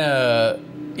kind of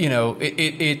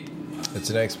it's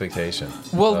an expectation.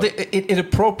 Well, it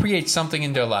appropriates something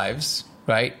in their lives,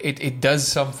 right? It does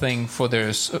something for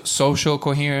their social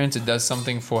coherence. It does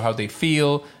something for how they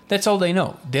feel. That's all they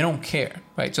know. They don't care,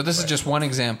 right? So this is just one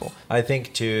example. I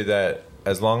think too that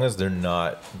as long as they're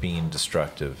not being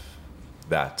destructive,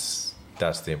 that's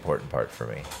the important part for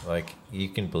me. Like, you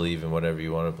can believe in whatever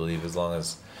you want to believe as long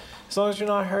as you're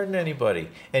not hurting anybody.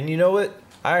 And you know what?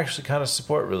 I actually kind of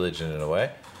support religion in a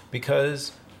way,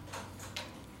 because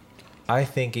I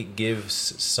think it gives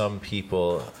some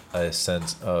people a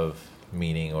sense of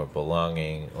meaning or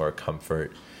belonging or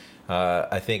comfort.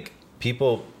 I think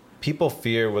people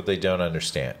fear what they don't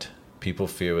understand. People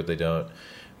fear what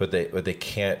they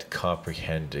can't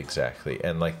comprehend exactly.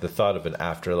 And like the thought of an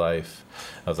afterlife,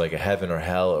 of like a heaven or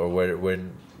hell, or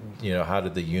when how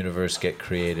did the universe get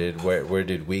created? Where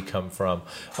did we come from?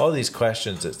 All these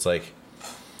questions, it's like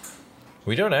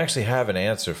we don't actually have an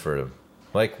answer for them.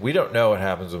 Like, we don't know what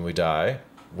happens when we die.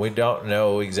 We don't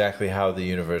know exactly how the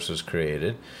universe was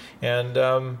created. And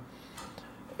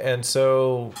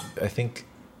so I think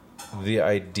the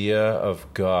idea of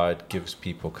God gives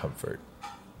people comfort.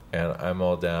 And I'm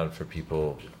all down for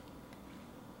people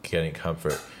getting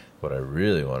comfort. What I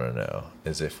really want to know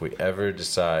is if we ever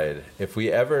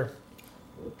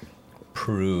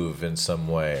prove in some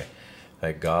way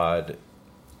that God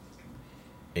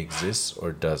exists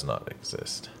or does not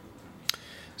exist.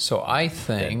 So I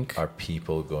think... How are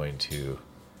people going to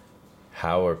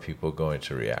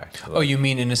react? You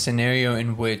mean in a scenario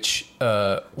in which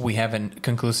we have a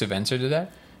conclusive answer to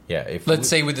that? Yeah. If Let's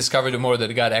say we discovered more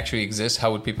that God actually exists,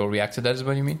 how would people react to that? Is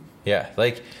what you mean? Yeah,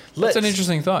 like That's an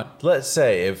interesting thought. Let's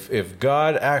say if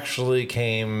God actually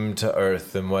came to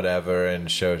Earth and whatever and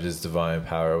showed His divine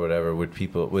power or whatever, would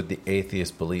the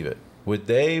atheists believe it? Would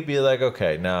they be like,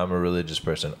 okay, now I'm a religious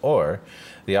person? Or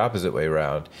the opposite way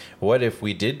around, what if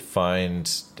we did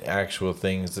find actual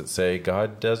things that say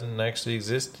God doesn't actually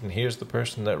exist, and here's the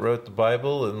person that wrote the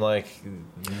Bible, and like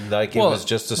it was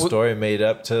just a story made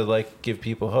up to like give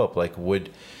people hope? Like, would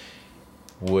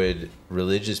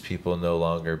religious people no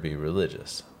longer be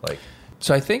religious? Like,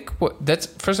 so I think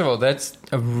first of all, that's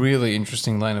a really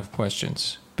interesting line of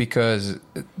questions, because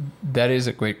that is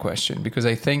a great question. Because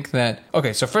I think that,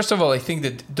 okay, so first of all, I think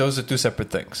that those are two separate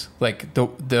things. Like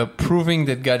the proving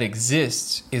that God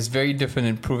exists is very different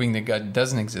than proving that God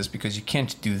doesn't exist, because you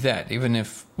can't do that. Even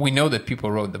if we know that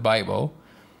people wrote the Bible,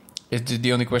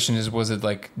 the only question is, was it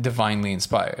like divinely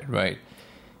inspired, right?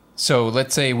 So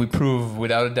let's say we prove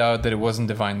without a doubt that it wasn't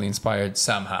divinely inspired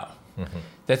somehow. Mm-hmm.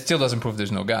 That still doesn't prove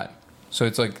there's no God. So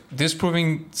it's like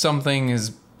disproving something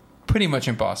is pretty much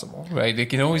impossible, right? They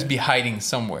can always be hiding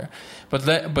somewhere. But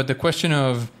the question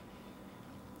of,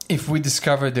 if we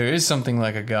discover there is something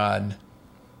like a God,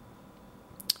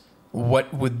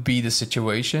 what would be the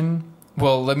situation?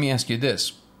 Well, let me ask you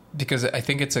this, because I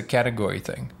think it's a category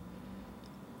thing.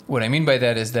 What I mean by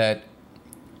that is that,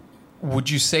 would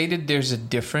you say that there's a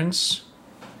difference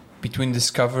between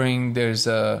discovering there's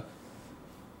a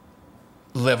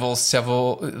level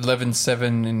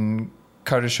 7 in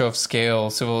Kardashev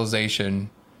scale civilization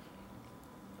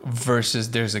versus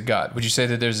there's a God? Would you say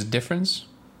that there's a difference?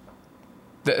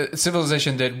 The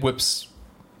civilization that whips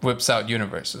out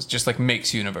universes, just like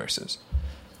makes universes.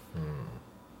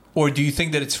 Or do you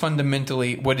think that it's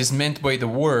fundamentally, what is meant by the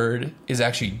word is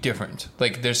actually different?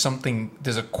 Like there's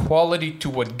a quality to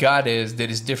what God is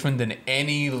that is different than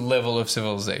any level of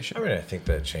civilization. I mean, I think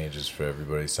that changes for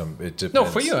everybody. It depends. No,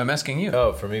 for you. I'm asking you.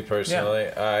 Oh, for me personally,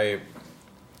 Yeah.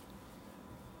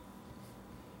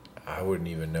 I wouldn't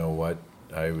even know what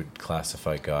I would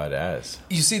classify God as.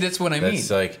 You see, that's what I mean. That's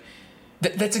like...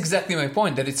 That's exactly my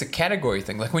point, that it's a category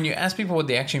thing. Like when you ask people what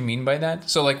they actually mean by that,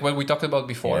 so like what we talked about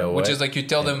before, you know which is like you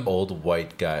tell them... old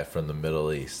white guy from the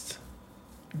Middle East.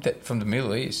 From the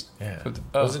Middle East? Yeah.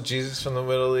 Wasn't Jesus from the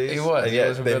Middle East? He was. And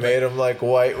yet they made him like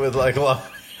white with like long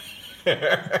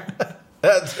hair.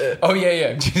 That's it. Oh,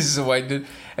 yeah. Jesus is a white dude.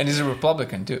 And he's a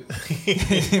Republican too.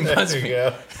 He must be.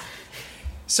 Go.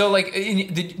 So like,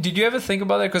 did you ever think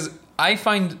about that? Because I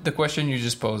find the question you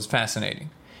just posed fascinating.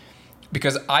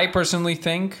 Because I personally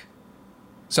think,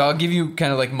 so I'll give you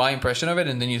kind of like my impression of it,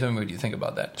 and then you tell me what you think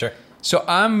about that. Sure. So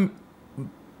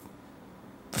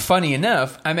funny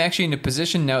enough, I'm actually in a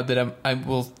position now that I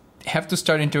will have to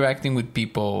start interacting with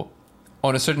people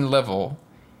on a certain level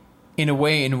in a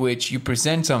way in which you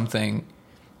present something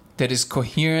that is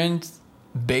coherent,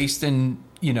 based in,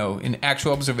 in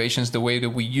actual observations, the way that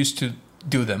we used to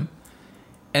do them.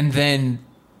 And then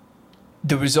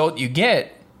the result you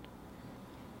get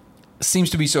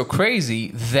seems to be so crazy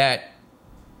that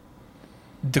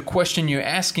the question you're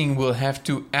asking will have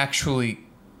to actually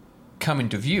come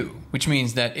into view, which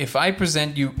means that if I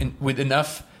present you with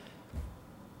enough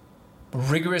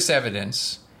rigorous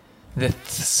evidence that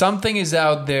something is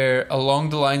out there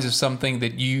along the lines of something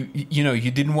that you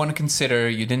didn't want to consider,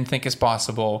 you didn't think is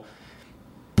possible,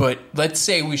 but let's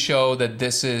say we show that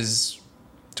this is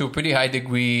to a pretty high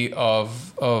degree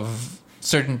of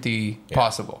certainty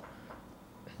possible.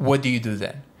 What do you do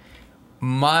then?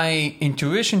 My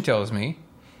intuition tells me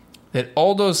that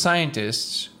all those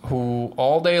scientists who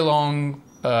all day long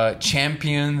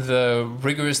champion the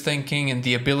rigorous thinking and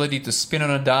the ability to spin on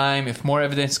a dime if more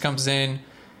evidence comes in,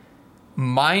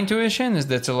 my intuition is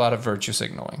that's a lot of virtue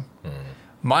signaling.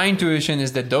 My intuition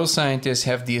is that those scientists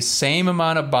have the same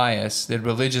amount of bias that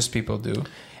religious people do.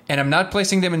 And I'm not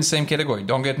placing them in the same category.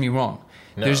 Don't get me wrong.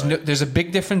 No, there's a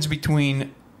big difference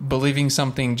between believing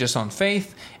something just on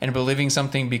faith and believing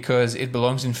something because it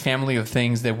belongs in family of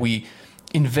things that we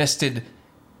invested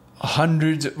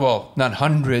not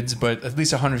hundreds, but at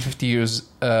least 150 years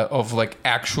of like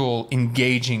actual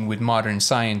engaging with modern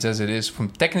science as it is from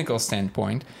technical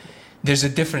standpoint. There's a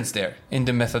difference there in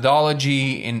the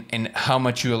methodology, in how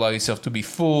much you allow yourself to be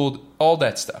fooled, all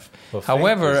that stuff. Well,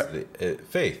 However,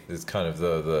 faith is kind of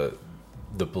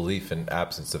the belief in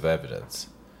absence of evidence.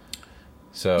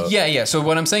 So yeah. So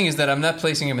what I'm saying is that I'm not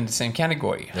placing him in the same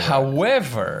category. Yeah.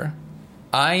 However,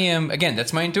 I am, again,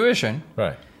 that's my intuition.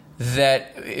 Right.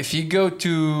 That if you go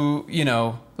to,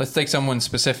 let's take someone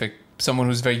specific, someone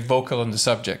who's very vocal on the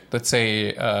subject. Let's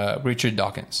say Richard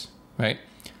Dawkins, right?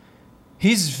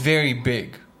 He's very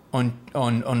big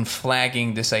on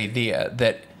flagging this idea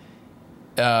that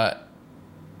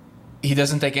he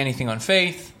doesn't take anything on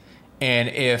faith, and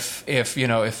if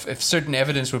certain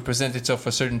evidence would present itself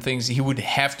for certain things, he would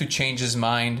have to change his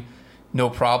mind, no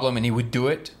problem, and he would do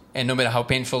it. And no matter how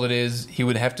painful it is, he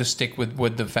would have to stick with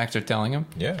what the facts are telling him.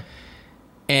 Yeah.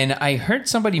 And I heard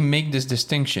somebody make this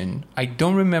distinction. I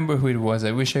don't remember who it was.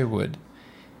 I wish I would.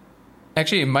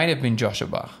 Actually, it might have been Joshua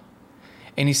Bach.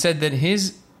 And he said that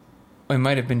it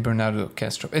might have been Bernardo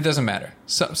Castro. It doesn't matter.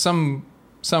 Some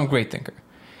great thinker.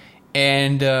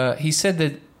 And he said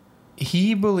that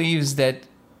he believes that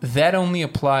only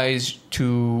applies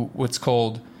to what's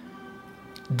called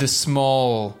the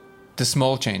small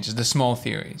changes, the small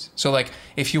theories. So like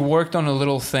if you worked on a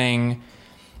little thing,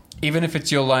 even if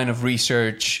it's your line of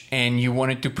research and you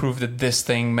wanted to prove that this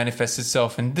thing manifests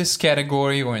itself in this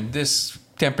category or in this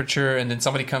temperature, and then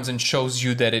somebody comes and shows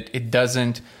you that it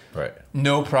doesn't, right?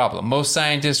 No problem. Most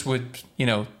scientists would,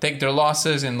 take their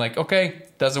losses and like, okay,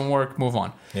 doesn't work, move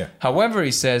on. Yeah. However,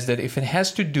 he says that if it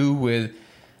has to do with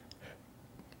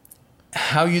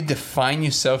how you define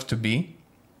yourself to be,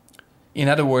 in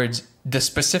other words, the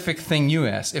specific thing you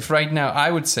ask. If right now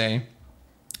I would say,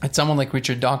 at someone like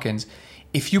Richard Dawkins,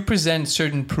 if you present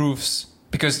certain proofs,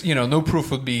 because, no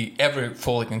proof would be ever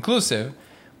fully conclusive,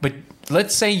 but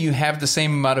let's say you have the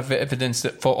same amount of evidence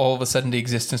that for all of a sudden the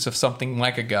existence of something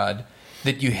like a God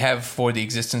that you have for the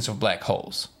existence of black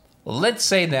holes. Let's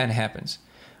say that happens.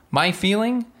 My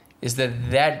feeling is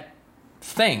that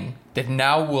thing that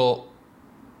now will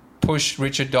push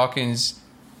Richard Dawkins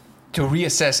to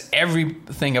reassess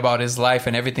everything about his life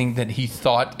and everything that he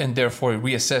thought, and therefore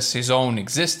reassess his own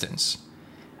existence.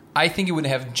 I think he would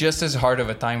have just as hard of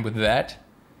a time with that,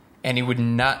 and he would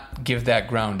not give that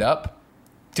ground up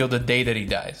till the day that he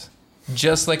dies.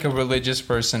 Just like a religious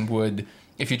person would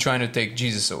if you're trying to take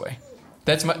Jesus away.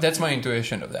 That's my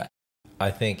intuition of that.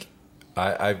 I think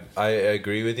I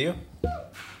agree with you.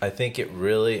 I think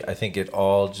it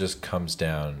all just comes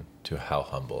down to how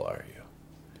humble are you.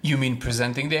 You mean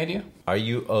presenting the idea? Are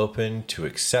you open to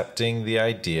accepting the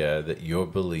idea that your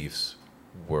beliefs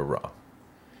were wrong?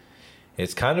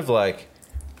 It's kind of like,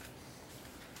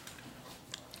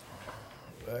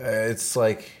 it's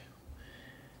like,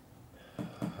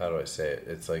 how do I say it?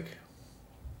 It's like,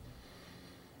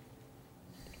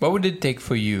 what would it take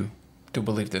for you to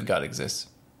believe that God exists?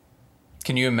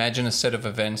 Can you imagine a set of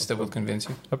events that will convince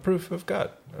you? a proof of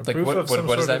God. Like Proof of some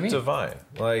what does sort that of mean? divine.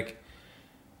 Like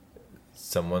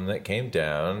someone that came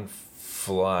down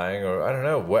flying, or I don't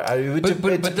know.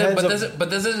 But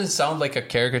doesn't it sound like a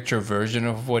caricature version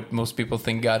of what most people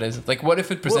think God is? Like, what if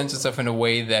it presents itself in a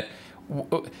way that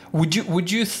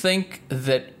would you think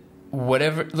that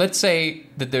whatever? Let's say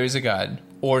that there is a God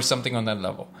or something on that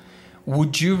level.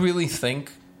 Would you really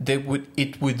think that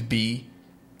it would be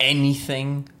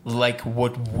anything like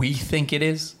what we think it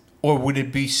is, or would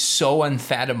it be so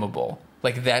unfathomable,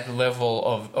 like that level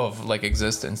of like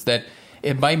existence, that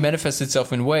it might manifest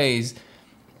itself in ways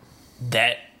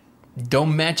that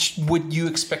don't match what you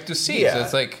expect to see? Yeah. So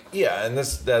it's like, yeah, and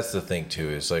that's the thing too,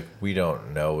 is like we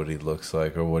don't know what he looks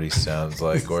like or what he sounds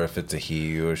like or if it's a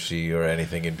he or she or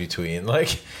anything in between,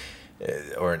 like,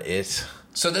 or an it.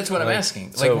 so that's what I'm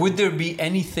asking. so- Like, would there be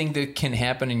anything that can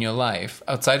happen in your life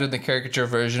outside of the caricature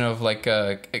version of like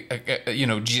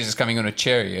Jesus coming on a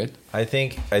chariot? I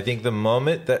think the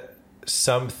moment that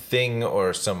something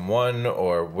or someone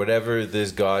or whatever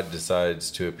this God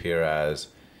decides to appear as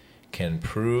can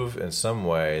prove in some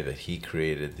way that he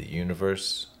created the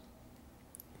universe,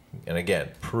 and again,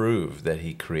 prove that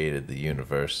he created the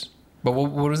universe. But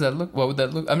what does that look? What would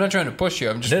that look? I'm not trying to push you.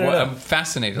 I'm just No. I'm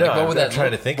fascinated. No, Like, what would I'm that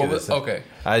trying look? to think What of would- this. Okay.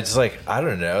 I just like, I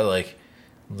don't know, like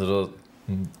little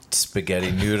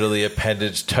spaghetti noodly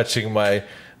appendage touching my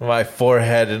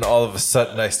forehead, and all of a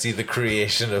sudden I see the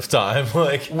creation of time.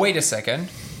 Like, Wait a second,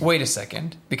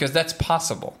 because that's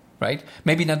possible, right?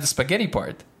 Maybe not the spaghetti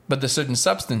part, but the certain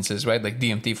substances, right? Like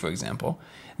DMT, for example,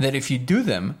 that if you do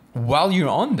them while you're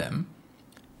on them,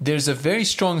 there's a very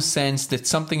strong sense that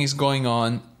something is going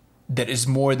on that is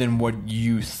more than what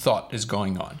you thought is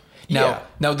going on.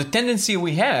 Now the tendency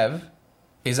we have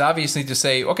is obviously to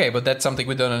say, okay, but that's something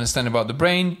we don't understand about the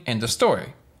brain and the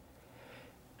story.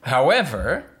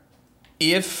 However,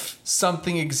 if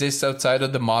something exists outside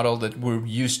of the model that we're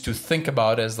used to think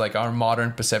about as like our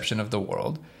modern perception of the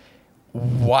world,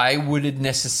 why would it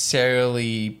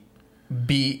necessarily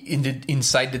be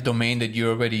inside the domain that you're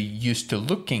already used to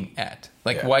looking at?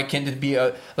 Like, Yeah. why can't it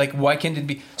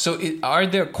be? So are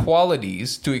there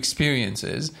qualities to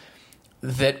experiences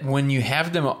that when you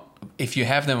have them, if you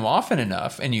have them often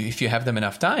enough, and if you have them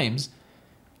enough times,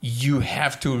 you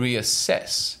have to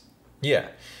reassess? yeah,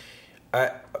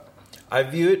 I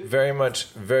view it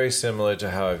very similar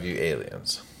to how I view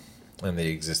aliens and the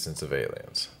existence of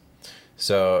aliens.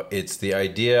 So it's the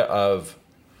idea of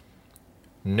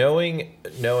knowing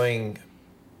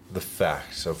the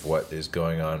facts of what is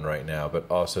going on right now, but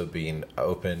also being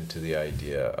open to the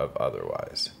idea of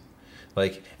otherwise.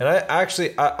 Like, and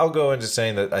I'll go into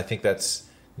saying that I think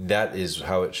that is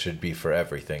how it should be for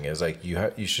everything. Is like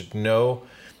you should know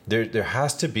there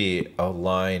has to be a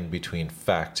line between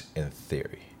fact and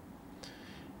theory.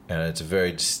 And it's a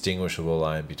very distinguishable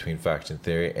line between fact and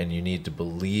theory, and you need to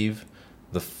believe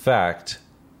the fact,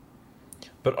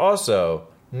 but also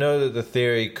know that the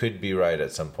theory could be right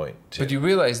at some point too. But you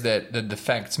realize that the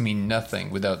facts mean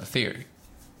nothing without the theory.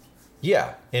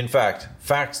 Yeah. In fact,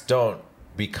 facts don't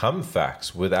become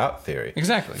facts without theory.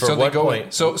 Exactly. For what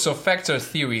point? So facts are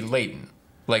theory laden.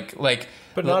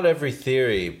 But not every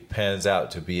theory pans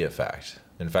out to be a fact.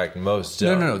 In fact, most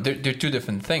don't. No. They're two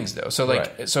different things, though. So,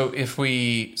 Right. so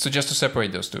just to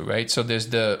separate those two, right? So there's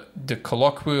the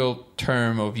colloquial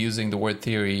term of using the word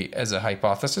theory as a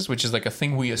hypothesis, which is like a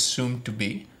thing we assume to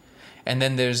be, and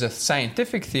then there's a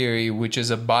scientific theory, which is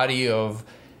a body of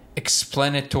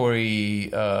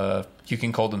explanatory. You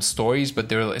can call them stories, but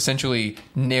they're essentially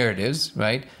narratives,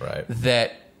 right? Right.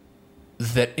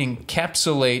 That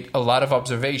encapsulate a lot of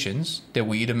observations that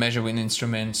we either measure with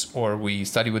instruments or we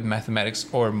study with mathematics,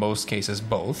 or in most cases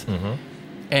both. Mm-hmm.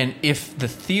 And if the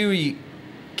theory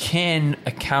can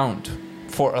account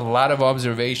for a lot of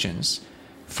observations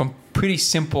from pretty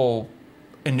simple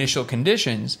initial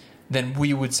conditions, then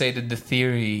we would say that the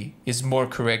theory is more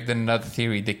correct than another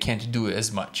theory that can't do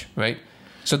as much, right?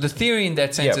 So the theory in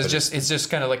that sense is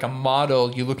just kind of like a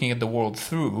model you're looking at the world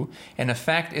through, and a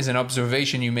fact is an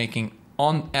observation you're making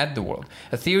at the world.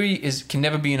 A theory can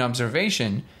never be an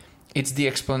observation. It's the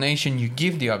explanation you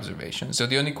give the observation. So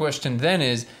the only question then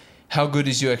is, how good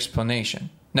is your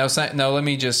explanation? Now let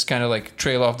me just kind of like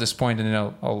trail off this point, and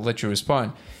then I'll let you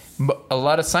respond. But a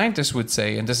lot of scientists would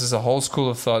say, and this is a whole school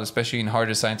of thought, especially in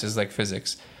harder sciences like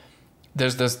physics,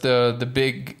 there's the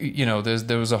big,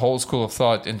 there was a whole school of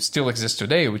thought, and still exists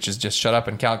today, which is just shut up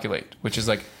and calculate, which is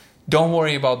like, don't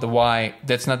worry about the why.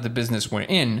 That's not the business we're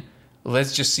in.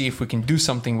 Let's just see if we can do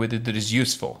something with it that is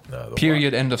useful.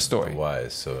 Period. End of story. The why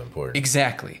is so important.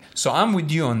 Exactly. So I'm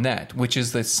with you on that, which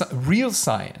is the real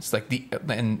science.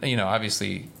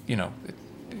 Obviously,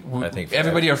 I think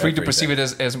everybody are free to perceive it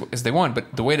as they want.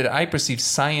 But the way that I perceive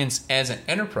science as an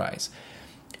enterprise,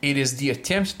 it is the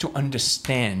attempt to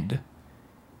understand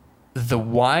the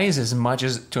whys as much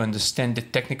as to understand the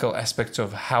technical aspects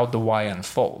of how the why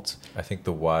unfolds. I think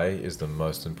the why is the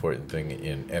most important thing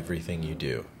in everything you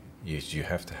do. You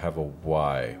have to have a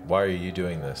why. Why are you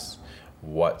doing this?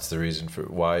 What's the reason for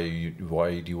why do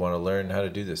you want to learn how to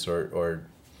do this? I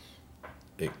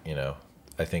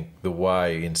think the why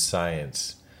in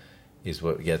science is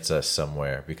what gets us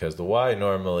somewhere, because the why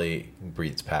normally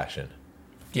breeds passion.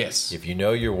 Yes. If you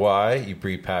know your why, you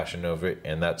breed passion over it,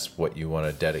 and that's what you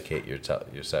want to dedicate yourself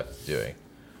to doing.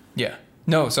 Yeah.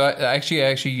 No, so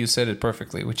actually you said it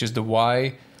perfectly, which is the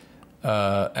why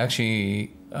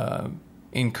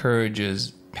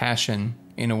encourages passion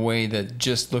in a way that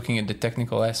just looking at the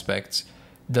technical aspects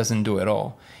doesn't do at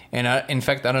all. And in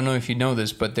fact, I don't know if you know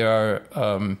this, but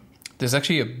there's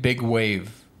actually a big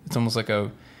wave. It's almost like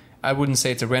I wouldn't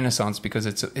say it's a renaissance, because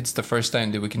it's the first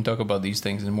time that we can talk about these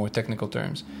things in more technical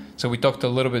terms. So we talked a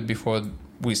little bit before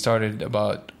we started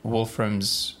about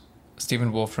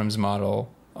Stephen Wolfram's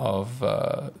model of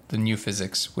the new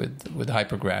physics with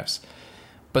hypergraphs.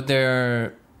 But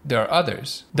there are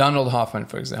others. Donald Hoffman,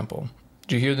 for example.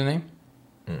 Did you hear the name?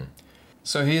 Mm.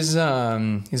 So he's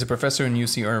a professor in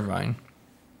UC Irvine,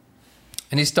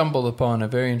 and he stumbled upon a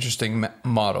very interesting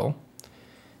model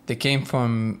that came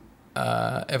from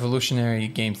evolutionary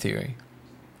game theory.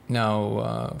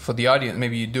 Now, for the audience,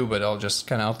 maybe you do, but I'll just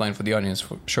kind of outline for the audience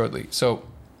shortly. So,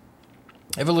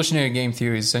 evolutionary game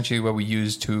theory is essentially what we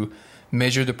use to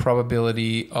measure the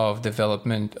probability of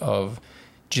development of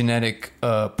genetic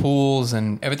pools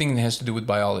and everything that has to do with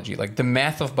biology. Like the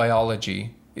math of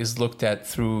biology is looked at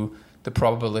through the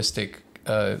probabilistic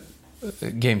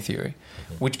game theory,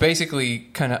 which basically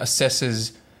kind of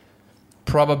assesses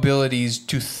probabilities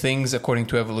to things according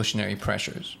to evolutionary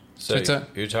pressures. So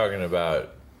you're talking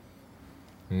about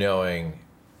knowing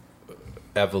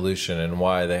evolution and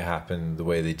why they happened the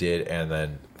way they did, and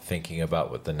then thinking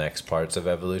about what the next parts of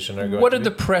evolution are going to be? What are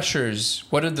the pressures?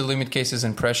 What are the limit cases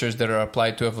and pressures that are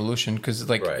applied to evolution? Because,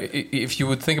 if you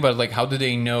would think about it, like, how do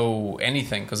they know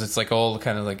anything? Because it's like all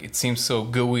kind of like, it seems so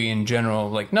gooey in general.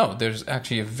 Like, no, there's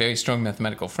actually a very strong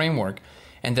mathematical framework,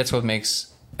 and that's what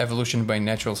makes evolution by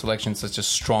natural selection such a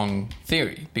strong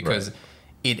theory. Because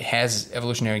it has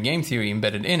evolutionary game theory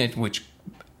embedded in it, which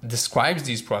describes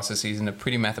these processes in a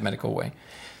pretty mathematical way.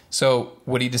 So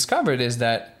what he discovered is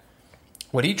that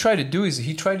what he tried to do is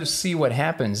he tried to see what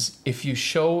happens if you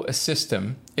show a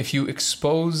system, if you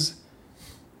expose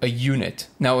a unit.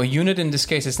 Now, a unit in this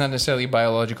case is not necessarily a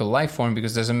biological life form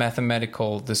because there's a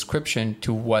mathematical description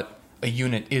to what a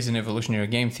unit is in evolutionary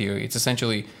game theory. It's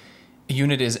essentially, a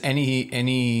unit is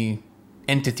any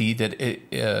entity that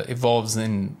evolves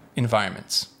in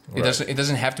environments. It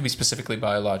doesn't have to be specifically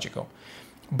biological.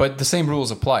 But the same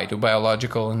rules apply to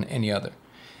biological and any other.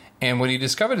 And what he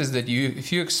discovered is that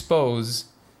if you expose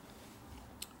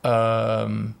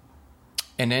an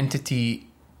entity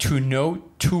to know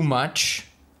too much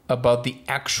about the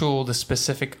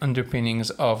specific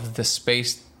underpinnings of the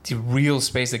space, the real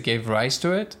space that gave rise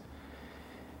to it,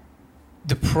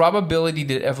 the probability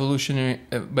that evolutionary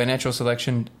by natural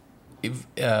selection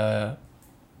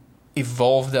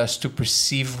evolved us to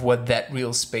perceive what that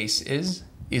real space is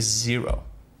zero.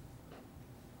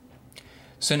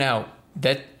 So now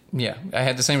I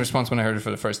had the same response when I heard it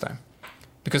for the first time.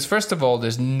 Because first of all,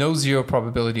 there's no zero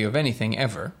probability of anything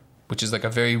ever, which is like a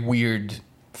very weird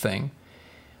thing.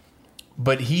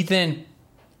 But he then...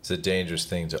 It's a dangerous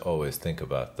thing to always think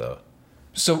about, though.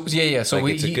 So, yeah. So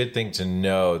it's a good thing to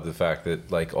know the fact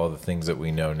that, like, all the things that we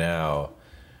know now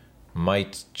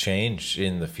might change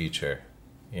in the future.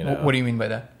 You know? What do you mean by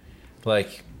that?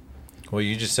 Like, well,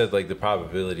 you just said, like, the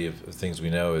probability of things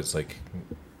we know is, like,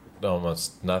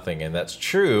 almost nothing. And that's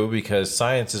true because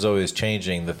science is always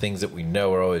changing. The things that we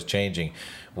know are always changing.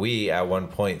 We, at one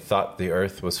point, thought the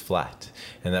Earth was flat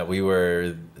and that we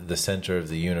were the center of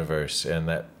the universe and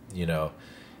that,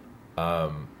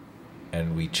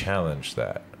 and we challenged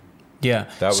that. Yeah.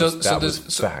 That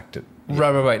was fact.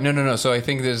 Right. No. So I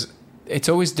think it's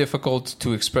always difficult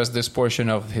to express this portion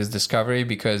of his discovery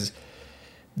because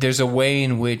there's a way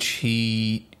in which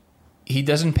he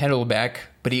doesn't pedal back,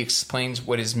 but he explains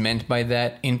what is meant by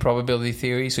that in probability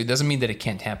theory. So it doesn't mean that it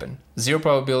can't happen. Zero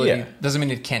probability doesn't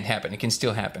mean it can't happen. It can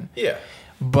still happen. Yeah.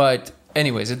 But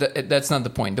anyways, that's not the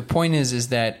point. The point is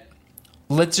that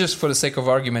let's just, for the sake of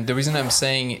argument, the reason I'm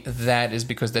saying that is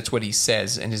because that's what he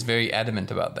says and is very adamant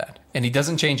about that. And he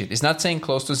doesn't change it. He's not saying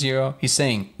close to zero. He's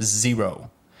saying zero.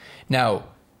 Now,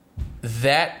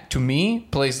 that to me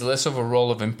plays less of a role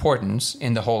of importance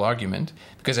in the whole argument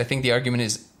because I think the argument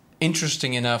is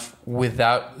interesting enough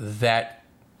without that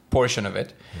portion of it.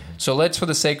 Mm-hmm. So let's, for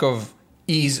the sake of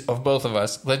ease of both of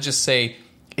us, let's just say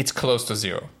it's close to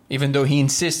zero. Even though he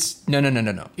insists, no,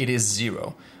 it is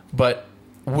zero. But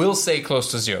we'll say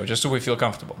close to zero, just so we feel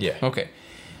comfortable. Yeah. Okay.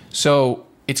 So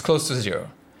it's close to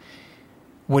zero.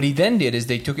 What he then did is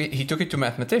he took it to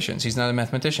mathematicians. He's not a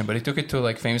mathematician, but he took it to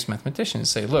like famous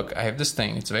mathematicians. Say, look, I have this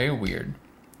thing. It's very weird.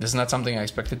 This is not something I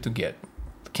expected to get.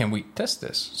 Can we test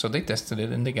this? So they tested it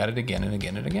and they got it again and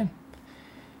again and again.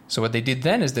 So what they did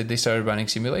then is that they started running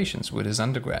simulations with his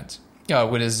undergrads,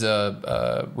 with his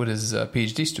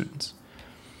PhD students.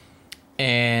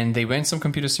 And they ran some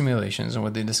computer simulations. And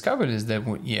what they discovered is that,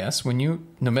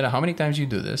 no matter how many times you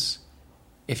do this,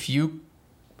 if you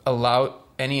allow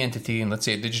any entity in, let's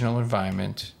say, a digital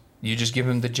environment, you just give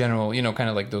them the general, kind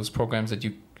of like those programs that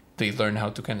they learn how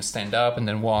to kind of stand up and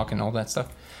then walk and all that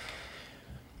stuff.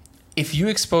 If you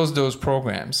expose those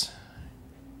programs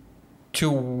to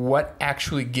what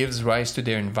actually gives rise to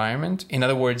their environment, in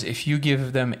other words, if you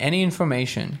give them any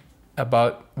information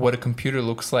about what a computer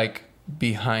looks like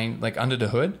behind, like under the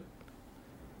hood,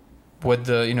 what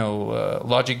the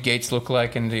logic gates look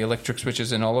like and the electric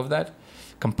switches and all of that,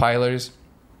 compilers,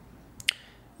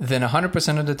 then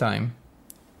 100% of the time,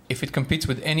 if it competes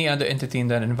with any other entity in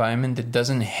that environment that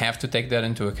doesn't have to take that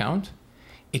into account,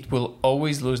 it will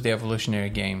always lose the evolutionary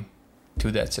game to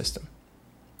that system.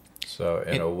 So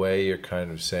in a way, you're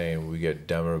kind of saying we get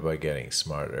dumber by getting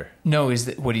smarter. No, is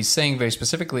that what he's saying very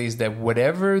specifically is that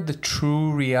whatever the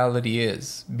true reality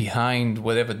is behind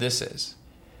whatever this is,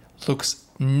 looks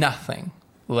nothing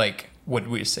like what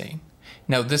we're saying.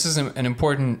 Now, this is an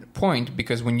important point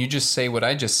because when you just say what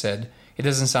I just said, it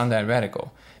doesn't sound that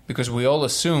radical because we all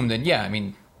assume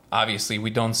that, obviously we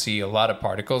don't see a lot of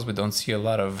particles. We don't see a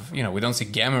lot of, we don't see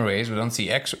gamma rays. We don't see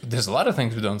X. There's a lot of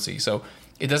things we don't see. So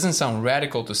it doesn't sound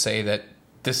radical to say that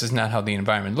this is not how the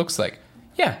environment looks like.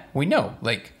 Yeah, we know.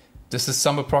 Like, this is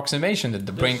some approximation that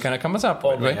the brain kind of comes up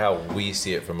with, right? How we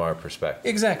see it from our perspective.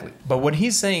 Exactly. But what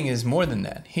he's saying is more than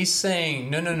that. He's saying,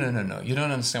 no. You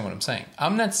don't understand what I'm saying.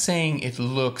 I'm not saying it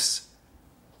looks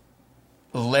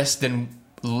less than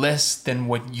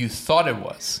what you thought it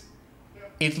was.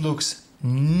 It looks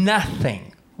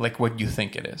nothing like what you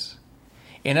think it is.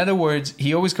 In other words,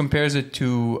 he always compares it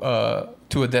to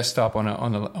a desktop on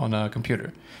a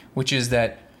computer, which is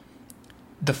that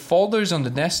the folders on the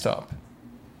desktop,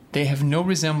 they have no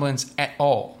resemblance at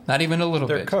all, not even a little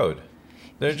bit. They're code.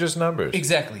 They're just numbers.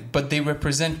 Exactly, but they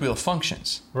represent real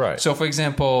functions. Right. So, for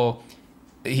example,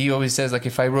 he always says, like,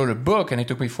 if I wrote a book and it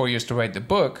took me 4 years to write the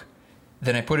book,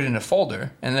 then I put it in a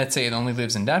folder, and let's say it only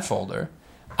lives in that folder,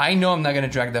 I know I'm not going to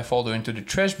drag that folder into the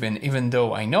trash bin, even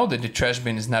though I know that the trash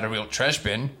bin is not a real trash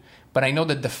bin, but I know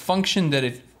that the function that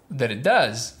it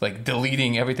does, like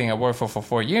deleting everything I worked for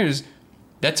 4 years,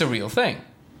 that's a real thing.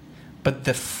 But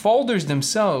the folders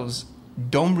themselves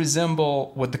don't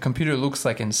resemble what the computer looks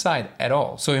like inside at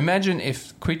all. So imagine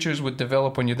if creatures would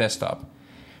develop on your desktop,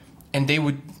 and they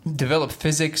would develop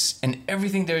physics and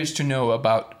everything there is to know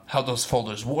about how those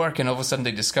folders work, and all of a sudden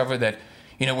they discover that,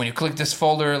 you know, when you click this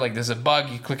folder, like there's a bug,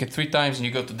 you click it 3 times and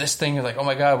you go to this thing, you're like, oh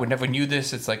my God, we never knew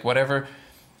this. It's like whatever.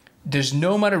 There's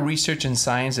no amount of research and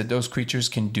science that those creatures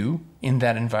can do in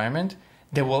that environment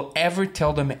that will ever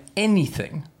tell them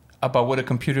anything about what a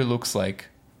computer looks like,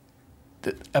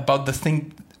 about the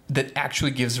thing that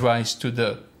actually gives rise to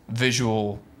the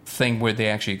visual thing where they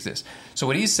actually exist. So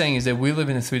what he's saying is that we live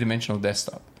in a 3-dimensional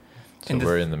desktop. So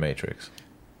we're in the Matrix.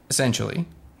 Essentially.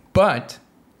 But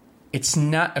it's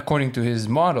not, according to his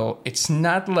model, it's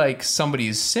not like somebody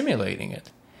is simulating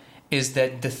it. Is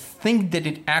that the thing that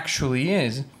it actually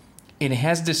is, it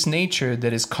has this nature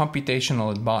that is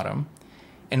computational at bottom.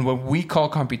 And what we call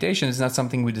computation is not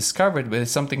something we discovered, but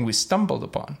it's something we stumbled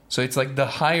upon. So it's like the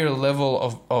higher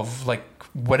level of like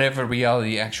whatever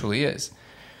reality actually is.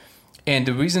 And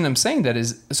the reason I'm saying that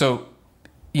is, so,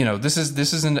 you know, this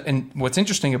is and what's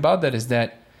interesting about that is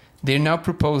that they're now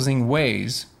proposing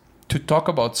ways to talk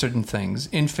about certain things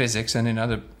in physics and in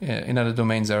other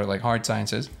domains that are like hard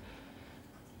sciences,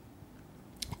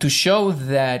 to show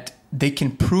that they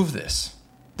can prove this.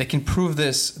 They can prove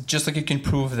this just like you can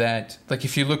prove that. Like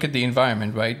if you look at the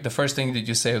environment, right? The first thing that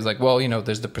you say is like, well, you know,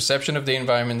 there's the perception of the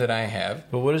environment that I have.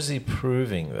 But what is he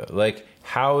proving though? Like,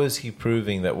 how is he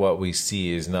proving that what we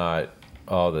see is not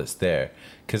all that's there?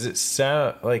 Because it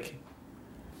sounds like,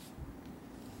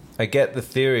 I get the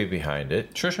theory behind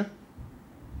it. Sure.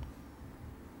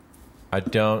 I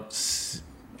don't,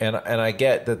 and I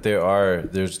get that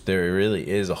there really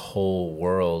is a whole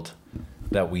world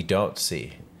that we don't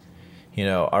see. You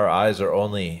know, our eyes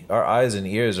and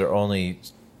ears are only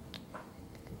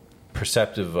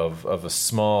perceptive of a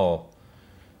small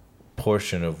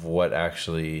portion of what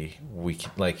actually we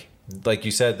can, like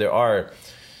you said, there are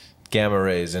gamma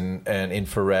rays and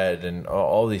infrared and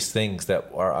all these things that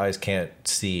our eyes can't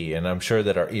see, and I'm sure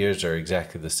that our ears are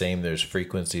exactly the same. There's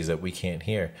frequencies that we can't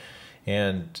hear,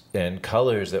 and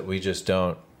colors that we just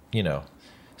don't, you know.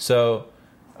 So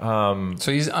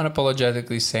he's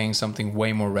unapologetically saying something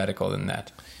way more radical than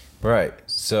that. Right.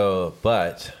 So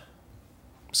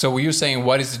were you saying,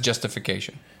 what is the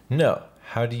justification? No.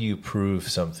 How do you prove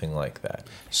something like that?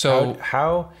 So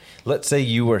how let's say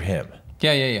you were him.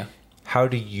 Yeah. How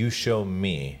do you show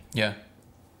me? Yeah.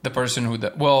 The person who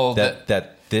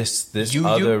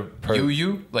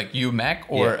like you Mack,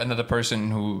 or another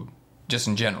person who just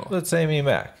in general? Let's say me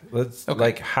Mack.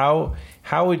 Like how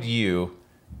would you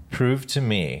prove to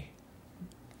me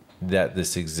that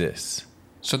this exists?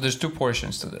 So there's 2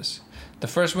 portions to this. The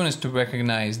first one is to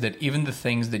recognize that even the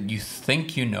things that you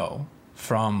think you know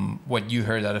from what you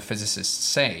heard other physicists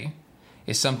say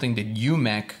is something that you,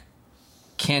 Mack,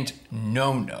 can't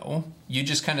know. You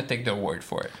just kind of take their word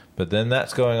for it. But then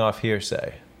that's going off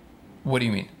hearsay. What do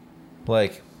you mean?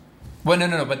 Like, well,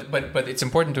 no. But it's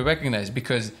important to recognize,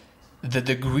 because the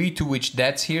degree to which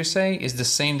that's hearsay is the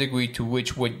same degree to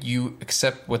which what you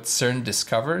accept what CERN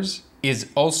discovers is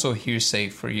also hearsay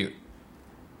for you.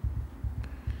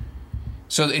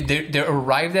 So they're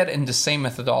arrived at in the same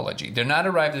methodology. They're not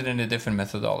arrived at in a different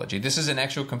methodology. This is an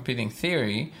actual competing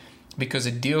theory because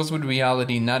it deals with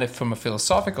reality not from a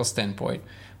philosophical standpoint,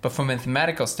 but from a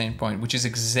mathematical standpoint, which is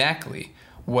exactly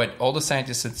what all the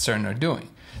scientists at CERN are doing.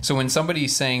 So when somebody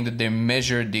is saying that they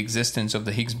measured the existence of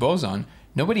the Higgs boson,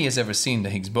 nobody has ever seen the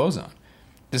Higgs boson.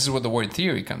 This is where the word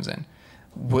theory comes in.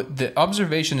 The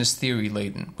observation is theory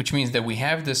laden, which means that we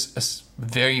have this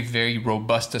very, very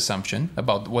robust assumption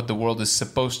about what the world is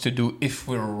supposed to do if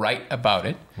we're right about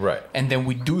it. Right. And then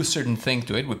we do a certain thing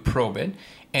to it, we probe it.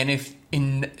 And if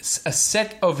in a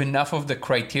set of enough of the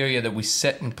criteria that we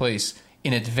set in place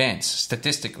in advance,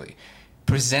 statistically,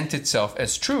 present itself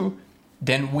as true,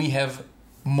 then we have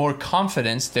more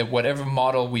confidence that whatever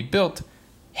model we built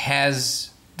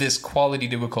has this quality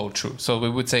that we call true. So we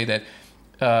would say that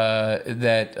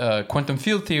quantum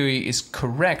field theory is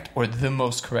correct, or the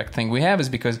most correct thing we have, is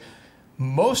because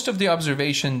most of the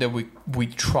observation that we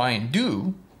try and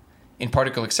do in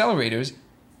particle accelerators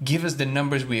give us the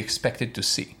numbers we expected to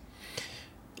see.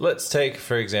 Let's take,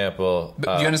 for example...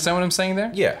 But do you understand what I'm saying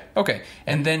there? Yeah. Okay.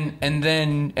 And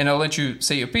I'll let you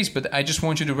say your piece, but I just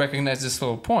want you to recognize this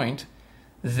little point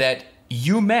that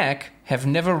you, Mack, have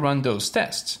never run those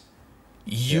tests.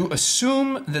 You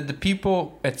assume that the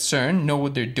people at CERN know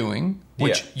what they're doing,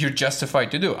 which you're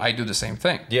justified to do. I do the same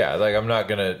thing. Yeah, like I'm not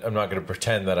gonna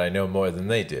pretend that I know more than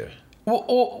they do.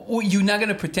 Well, you're not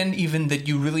gonna pretend even that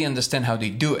you really understand how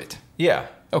they do it. Yeah.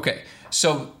 Okay,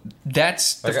 so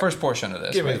that's the first portion of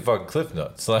this. Give me the fucking cliff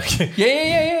notes, like.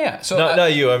 Yeah. So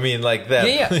not you. I mean, like them.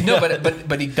 Yeah. No,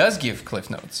 but he does give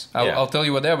cliff notes. I'll tell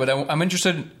you what they are. But I'm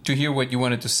interested to hear what you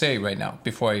wanted to say right now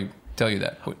before I tell you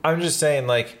that. I'm just saying,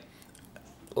 like,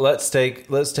 let's take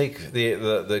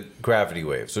the gravity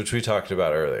waves, which we talked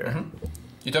about earlier. Mm-hmm.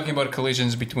 You're talking about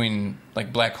collisions between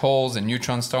like black holes and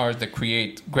neutron stars that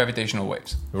create gravitational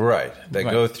waves, right?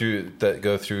 That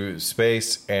go through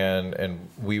space, and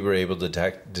we were able to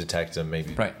detect them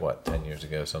maybe 10 years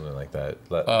ago, something like that.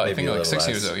 Maybe I think like 6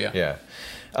 years ago. Yeah.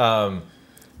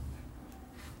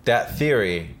 That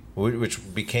theory,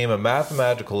 which became a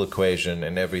mathematical equation,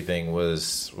 and everything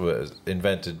was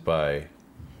invented by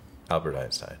Albert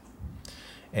Einstein,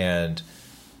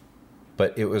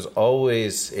 but it was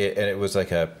always, and it was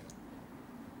a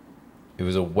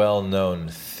well-known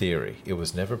theory. It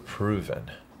was never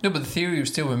proven. No, but the theory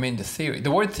still remained the theory.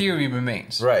 The word theory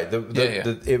remains. Right.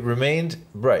 It remained,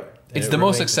 right. It's the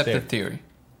most accepted theory.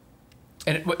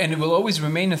 And it will always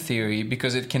remain a theory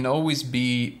because it can always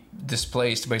be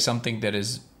displaced by something that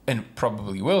is, and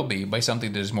probably will be, by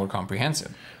something that is more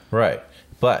comprehensive. Right.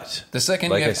 But the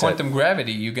second you have quantum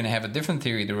gravity, you're going to have a different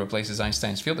theory that replaces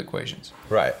Einstein's field equations.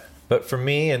 Right. But for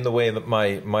me, and the way that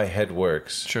my head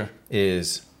works,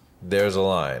 is there's a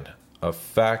line of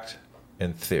fact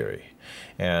and theory,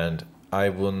 and I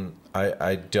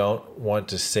don't want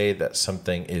to say that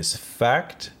something is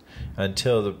fact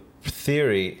until the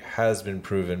theory has been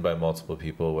proven by multiple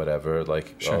people, whatever,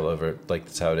 all over, like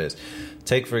that's how it is.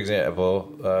 Take for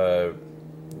example,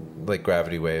 like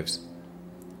gravity waves.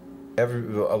 A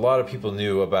lot of people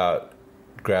knew about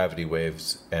gravity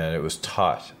waves, and it was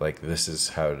taught like this is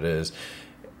how it is,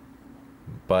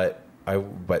 but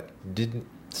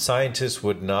scientists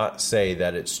would not say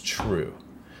that it's true,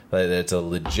 that it's a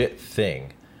legit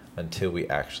thing until we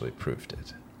actually proved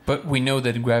it. But we know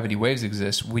that gravity waves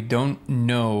exist. We don't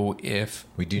know if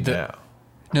we do now.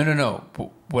 No.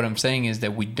 What I'm saying is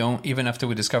that we don't, even after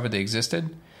we discovered they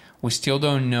existed, we still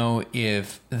don't know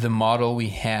if the model we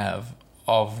have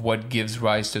of what gives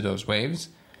rise to those waves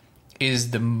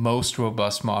is the most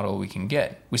robust model we can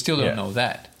get. We still don't know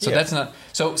that. So that's not.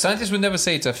 So scientists would never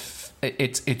say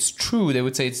it's true. They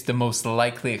would say it's the most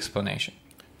likely explanation.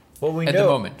 Well, we know the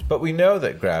moment. But we know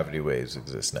that gravity waves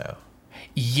exist now.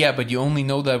 Yeah, but you only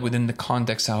know that within the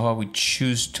context of how we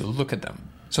choose to look at them.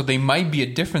 So they might be a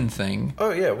different thing. Oh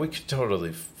yeah, we could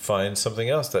totally find something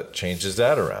else that changes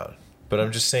that around. But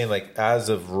I'm just saying, like, as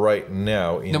of right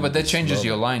now... No, but that changes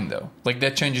your line, though. Like,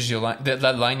 that changes your line.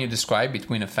 That line you describe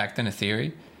between a fact and a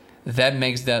theory, that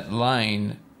makes that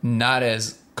line not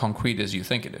as concrete as you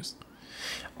think it is.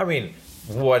 I mean,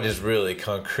 what is really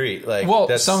concrete? Like,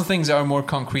 some things are more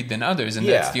concrete than others, and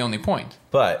that's the only point.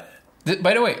 But...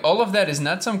 By the way, all of that is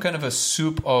not some kind of a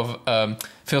soup of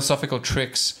philosophical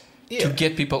tricks to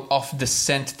get people off the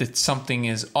scent that something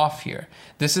is off here.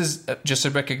 This is just a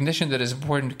recognition that is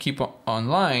important to keep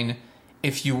online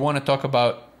if you want to talk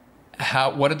about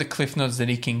what are the cliff notes that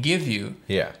he can give you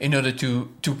in order to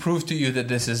prove to you that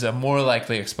this is a more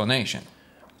likely explanation.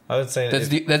 I would say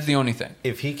that's the only thing.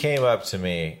 If he came up to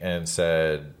me and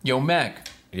said, "Yo, Mac,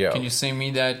 can you sing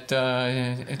me that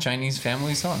Chinese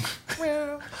family song?"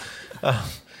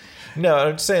 No,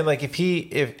 I'm just saying, like,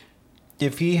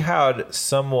 if he had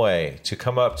some way to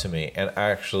come up to me and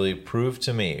actually prove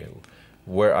to me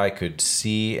where I could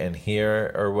see and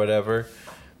hear or whatever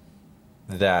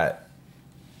that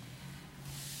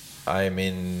I'm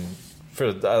in,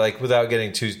 for like, without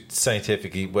getting too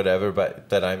scientific-y, whatever, but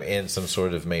that I'm in some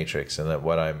sort of matrix and that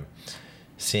what I'm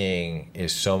seeing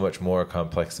is so much more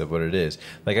complex than what it is.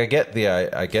 Like, I get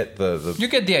the you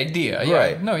get the idea,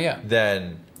 right? Yeah. No, yeah.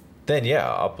 Then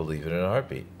yeah, I'll believe it in a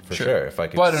heartbeat for sure. If I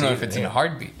could, well, I don't know if it's in a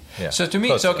heartbeart. Yeah. So to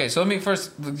me, so let me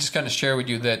first just kind of share with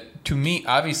you that to me,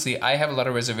 obviously, I have a lot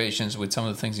of reservations with some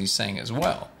of the things he's saying as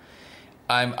well.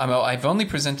 I've only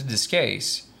presented this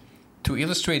case to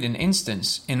illustrate an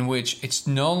instance in which it's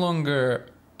no longer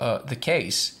the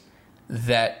case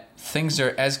that things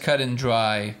are as cut and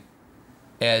dry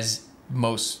as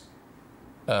most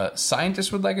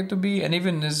scientists would like it to be, and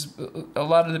even as a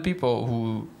lot of the people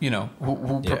who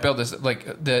propel this,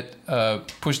 like that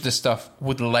push this stuff,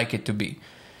 would like it to be.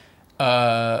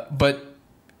 But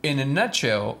in a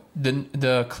nutshell,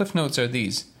 the cliff notes are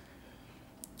these.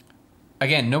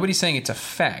 Again, nobody's saying it's a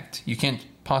fact. You can't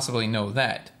possibly know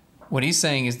that. What he's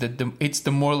saying is that it's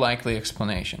the more likely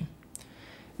explanation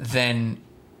than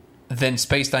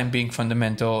space-time being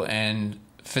fundamental and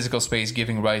physical space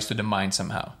giving rise to the mind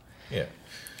somehow. Yeah.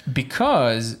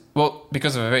 Because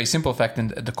of a very simple fact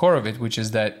at the core of it, which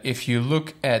is that if you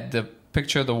look at the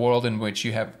picture of the world in which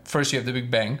you have the Big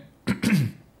Bang,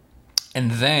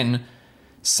 and then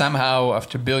somehow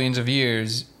after billions of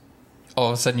years, all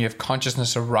of a sudden you have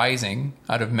consciousness arising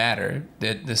out of matter,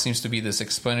 that there seems to be this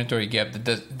explanatory gap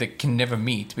that can never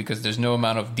meet, because there's no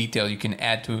amount of detail you can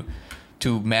add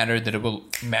to matter that it will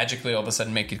magically all of a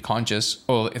sudden make it conscious,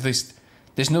 or at least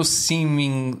there's no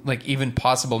seeming like even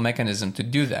possible mechanism to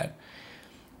do that.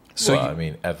 So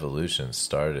evolution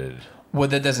started. Well,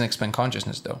 that doesn't explain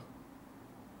consciousness though.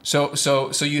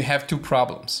 So you have two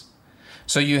problems.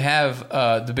 So you have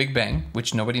the Big Bang,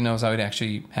 which nobody knows how it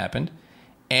actually happened.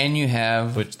 And you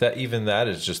have... that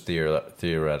is just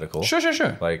theoretical.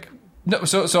 Sure. Like... No,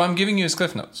 so I'm giving you his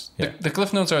cliff notes. Yeah. The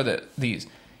cliff notes are these.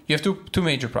 You have two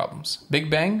major problems. Big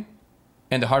Bang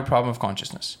and the hard problem of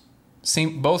consciousness.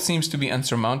 Both seems to be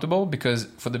unsurmountable, because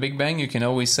for the Big Bang, you can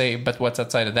always say, but what's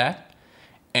outside of that?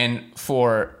 And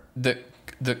for the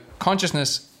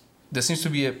consciousness, there seems to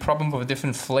be a problem of a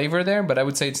different flavor there, but I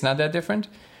would say it's not that different.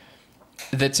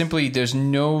 That simply there's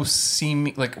no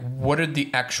seeming, like, what are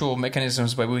the actual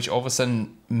mechanisms by which all of a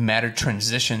sudden matter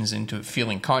transitions into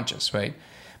feeling conscious, right?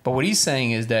 But what he's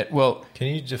saying is that, well... Can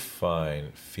you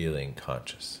define feeling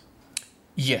conscious?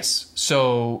 Yes.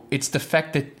 So it's the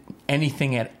fact that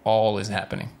anything at all is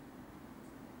happening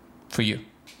for you.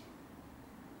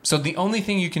 So the only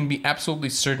thing you can be absolutely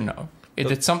certain of is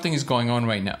that something is going on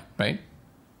right now, right?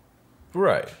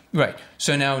 Right.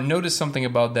 So now notice something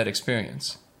about that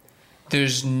experience.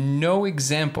 There's no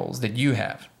examples that you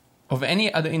have of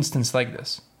any other instance like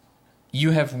this.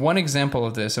 You have one example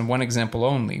of this and one example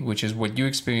only, which is what you're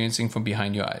experiencing from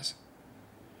behind your eyes.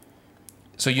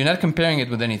 So you're not comparing it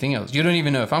with anything else. You don't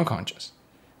even know if I'm conscious.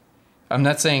 I'm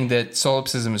not saying that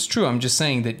solipsism is true. I'm just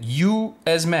saying that you,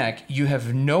 as Mack, you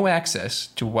have no access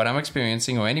to what I'm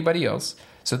experiencing or anybody else.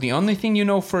 So the only thing you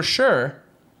know for sure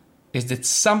is that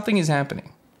something is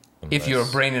happening. If you're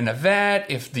a brain in a vat,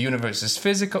 if the universe is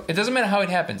physical, it doesn't matter how it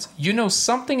happens. You know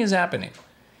something is happening.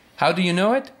 How do you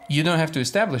know it? You don't have to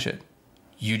establish it.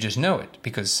 You just know it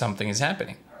because something is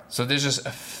happening. So there's just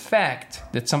a fact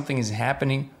that something is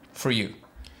happening for you.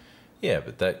 Yeah,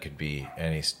 but that could be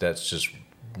that's just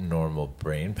normal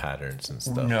brain patterns and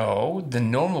stuff. No, the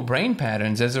normal brain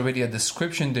patterns, there's already a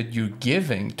description that you're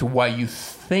giving to why you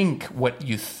think what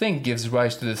you think gives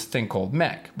rise to this thing called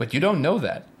Mack. But you don't know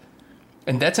that.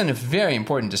 And that's a very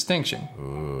important distinction.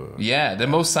 Ooh. Yeah, that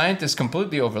most scientists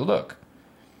completely overlook.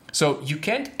 So you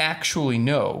can't actually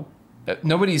know.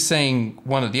 Nobody's saying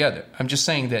one or the other. I'm just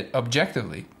saying that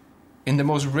objectively, in the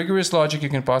most rigorous logic you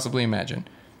can possibly imagine,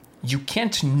 you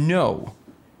can't know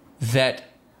that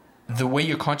the way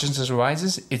your consciousness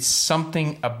arises, it's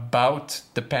something about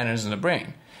the patterns in the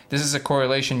brain. This is a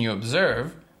correlation you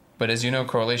observe, but as you know,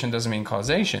 correlation doesn't mean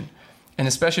causation. And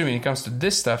especially when it comes to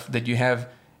this stuff that you have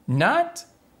not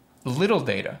little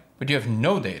data, but you have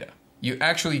no data. You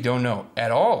actually don't know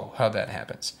at all how that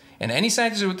happens. And any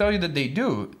scientist who will tell you that they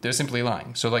do, they're simply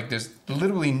lying. So like there's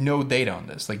literally no data on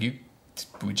this.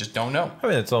 We just don't know. I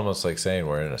mean, it's almost like saying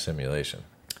we're in a simulation.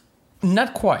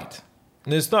 Not quite.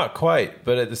 It's not quite,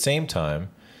 but at the same time,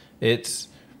 it's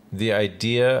the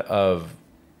idea of,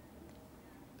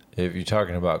 if you're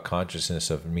talking about consciousness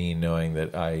of me knowing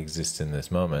that I exist in this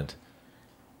moment,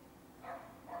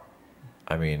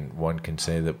 I mean, one can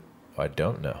say that I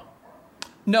don't know.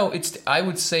 No, I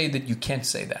would say that you can't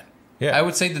say that. Yeah. I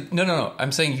would say that, no.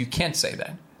 I'm saying you can't say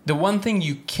that. The one thing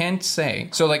you can't say,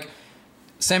 so like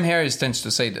Sam Harris tends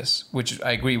to say this, which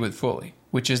I agree with fully,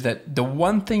 which is that the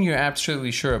one thing you're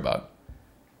absolutely sure about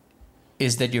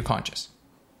is that you're conscious.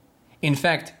 In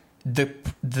fact, the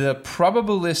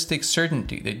probabilistic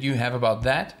certainty that you have about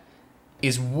that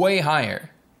is way higher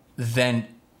than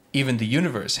even the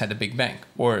universe had a Big Bang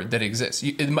or that exists.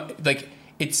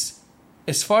 It's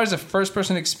as far as a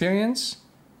first-person experience,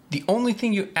 the only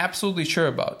thing you're absolutely sure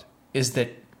about is that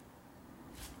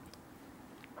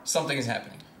something is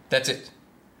happening. That's it.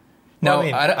 Now,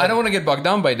 well, I don't want to get bogged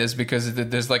down by this because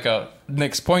there's like a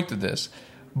next point to this,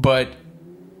 but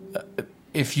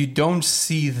if you don't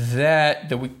see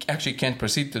that we actually can't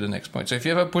proceed to the next point. So if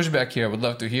you have a pushback here, I would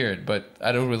love to hear it, but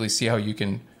I don't really see how you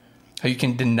can How you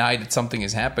can deny that something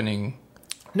is happening.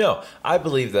 No, I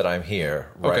believe that I'm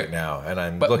here right now, and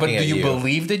I'm looking at you. But do you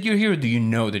believe that you're here, or do you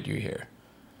know that you're here?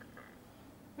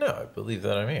 No, I believe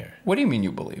that I'm here. What do you mean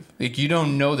you believe? Like, you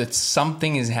don't know that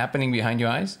something is happening behind your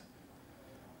eyes?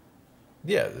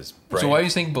 Yeah, this brain. So why are you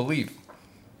saying believe?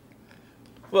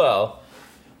 Well,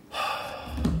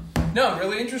 no, I'm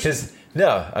really interested.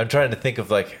 No, I'm trying to think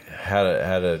of like how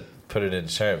to put it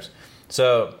into terms.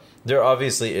 So there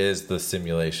obviously is the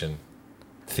simulation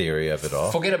theory of it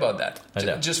all. Forget about that. I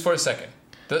know. Just for a second.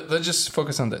 Let's just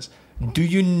focus on this. Do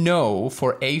you know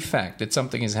for a fact that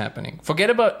something is happening? Forget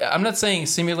about... I'm not saying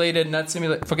simulated, not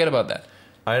simulated. Forget about that.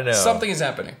 I know. Something is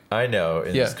happening. I know.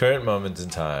 In this current moment in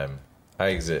time, I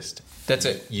exist. That's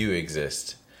it. You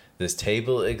exist. This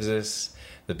table exists.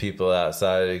 The people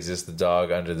outside exist. The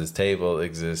dog under this table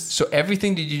exists. So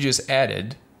everything that you just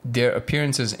added, they're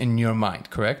appearances in your mind,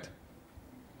 correct?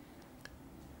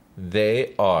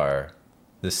 They are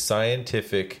the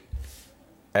scientific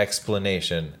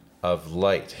explanation of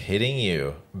light hitting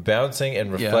you, bouncing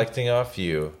and reflecting off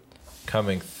you,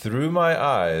 coming through my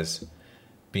eyes,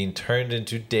 being turned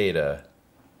into data,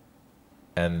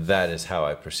 and that is how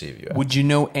I perceive you. Would you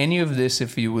know any of this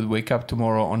if you would wake up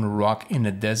tomorrow on a rock in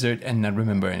a desert and not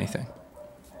remember anything?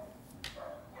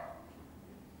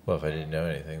 Well, if I didn't know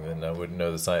anything, then I wouldn't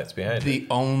know the science behind it. The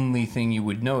only thing you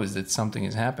would know is that something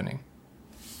is happening.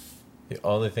 The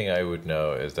only thing I would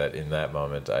know is that in that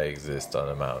moment I exist on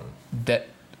a mountain.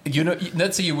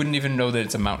 Let's say you wouldn't even know that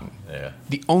it's a mountain. Yeah.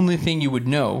 The only thing you would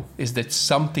know is that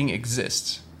something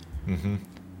exists. Mm-hmm.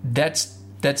 That's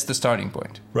the starting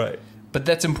point. Right. But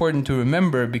that's important to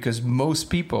remember because most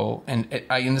people, and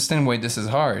I understand why this is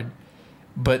hard,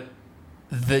 but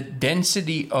the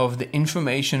density of the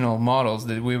informational models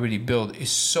that we already build is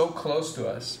so close to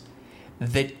us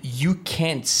that you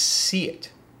can't see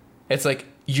it. It's like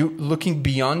you're looking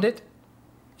beyond it.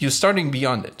 You're starting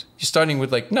beyond it. You're starting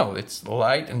with like, no, it's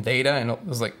light and data. And it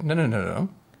was like, no.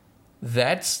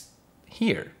 That's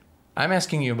here. I'm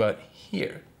asking you about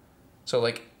here. So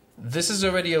like, this is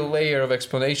already a layer of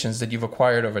explanations that you've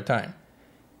acquired over time.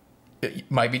 It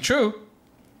might be true,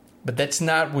 but that's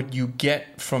not what you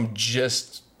get from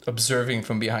just observing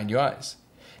from behind your eyes.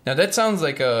 Now that sounds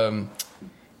like a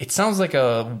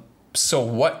so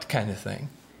what kind of thing,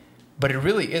 but it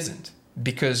really isn't,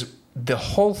 because the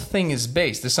whole thing is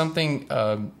based. There's something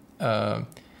called,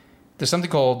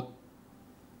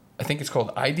 I think it's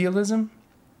called idealism,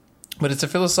 but it's a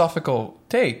philosophical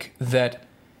take that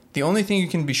the only thing you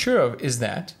can be sure of is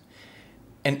that,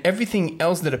 and everything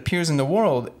else that appears in the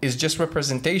world is just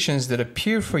representations that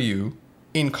appear for you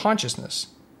in consciousness.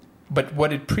 But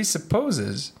what it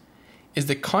presupposes is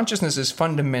that consciousness is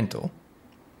fundamental,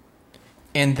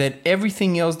 and that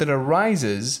everything else that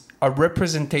arises are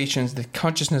representations that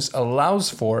consciousness allows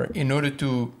for in order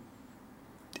to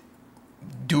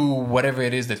do whatever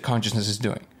it is that consciousness is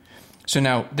doing. So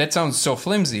now, that sounds so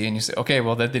flimsy, and you say, okay,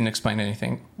 well, that didn't explain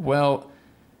anything. Well,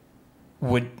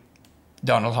 what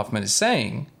Donald Hoffman is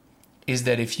saying is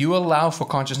that if you allow for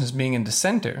consciousness being in the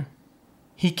center,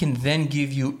 he can then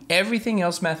give you everything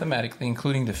else mathematically,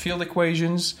 including the field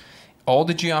equations, all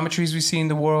the geometries we see in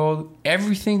the world,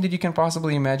 everything that you can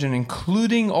possibly imagine,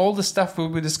 including all the stuff we'll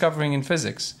be discovering in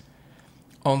physics.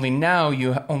 Only now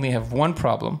you only have one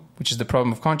problem, which is the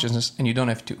problem of consciousness, and you don't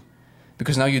have two.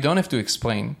 Because now you don't have to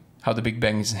explain how the Big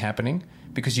Bang is happening,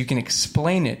 because you can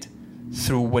explain it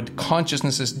through what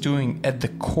consciousness is doing at the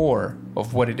core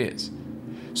of what it is.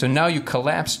 So now you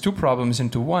collapse two problems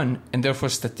into one, and therefore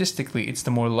statistically it's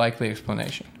the more likely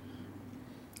explanation.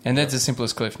 And that's the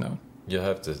simplest cliff note. You'll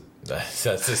have to... That's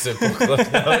a simple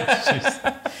cliff note.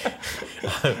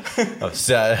 I'm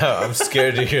sad. I'm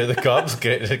scared to hear the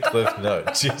complicated cliff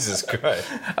note. Jesus Christ.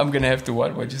 I'm going to have to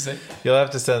what? What'd you say? You'll have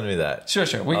to send me that. Sure.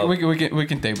 We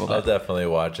can table that. I'll definitely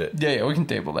watch it. Yeah, we can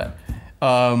table that.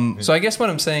 So I guess what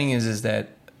I'm saying is that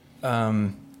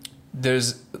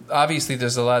there's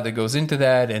a lot that goes into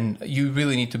that, and you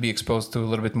really need to be exposed to a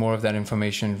little bit more of that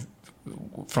information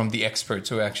from the experts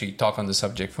who actually talk on the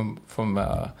subject, from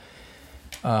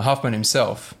Hoffman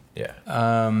himself. Yeah.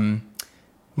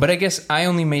 But I guess I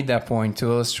only made that point to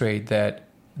illustrate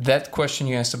that question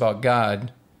you asked about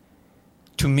God.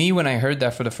 To me, when I heard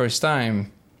that for the first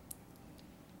time,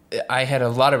 I had a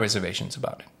lot of reservations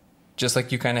about it. Just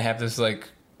like you kind of have this like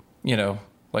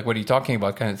what are you talking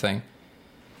about kind of thing.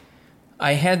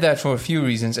 I had that for a few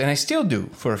reasons, and I still do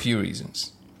for a few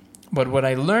reasons. But what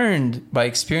I learned by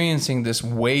experiencing this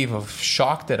wave of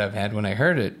shock that I've had when I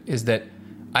heard it is that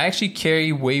I actually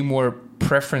carry way more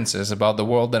preferences about the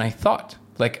world than I thought.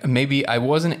 Like maybe I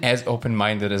wasn't as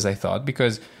open-minded as I thought,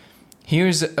 because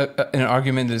here's an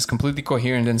argument that is completely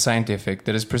coherent and scientific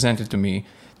that is presented to me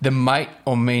that may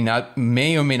or may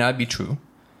not be true.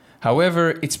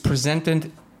 However, it's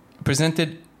presented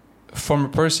from a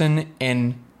person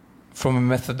and from a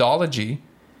methodology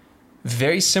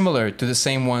very similar to the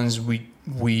same ones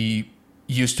we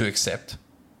used to accept.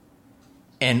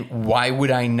 And why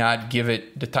would I not give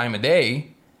it the time of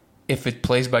day if it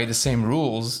plays by the same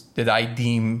rules that I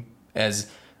deem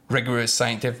as rigorous,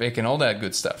 scientific, and all that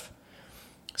good stuff?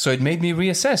 So it made me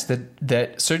reassess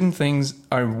that certain things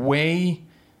are way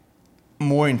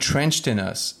more entrenched in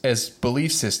us as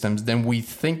belief systems than we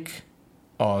think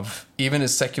of, even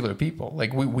as secular people.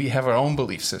 Like we have our own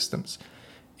belief systems.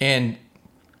 And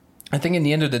I think in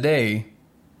the end of the day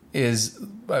is,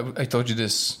 I told you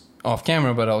this off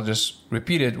camera, but I'll just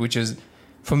repeat it, which is,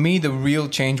 for me, the real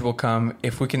change will come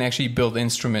if we can actually build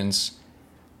instruments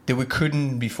that we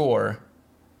couldn't before,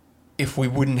 if we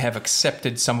wouldn't have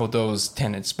accepted some of those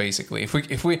tenets, basically. If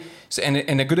we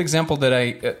and a good example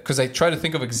that because I try to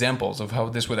think of examples of how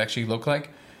this would actually look like.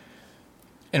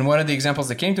 And one of the examples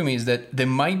that came to me is that there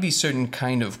might be certain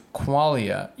kind of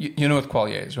qualia. You know what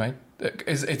qualia is, right?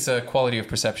 It's a quality of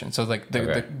perception. So like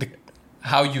the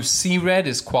how you see red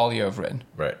is qualia of red.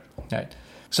 Right. Right.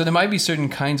 So there might be certain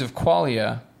kinds of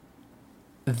qualia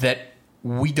that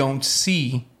we don't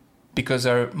see because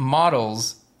our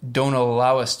models don't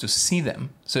allow us to see them.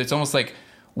 So it's almost like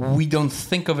we don't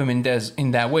think of them in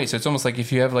that way. So it's almost like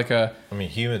if you have like a... I mean,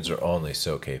 humans are only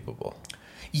so capable.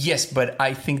 Yes, but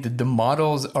I think that the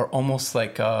models are almost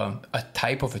like a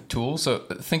type of a tool. So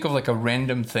think of like a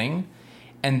random thing,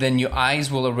 and then your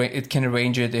eyes it can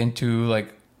arrange it into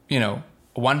like,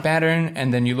 one pattern,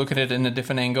 and then you look at it in a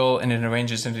different angle, and it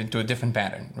arranges it into a different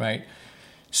pattern, right?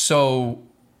 So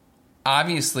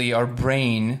obviously our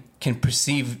brain can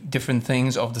perceive different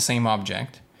things of the same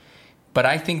object, but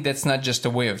I think that's not just a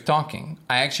way of talking.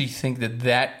 I actually think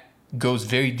that goes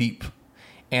very deep.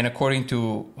 And according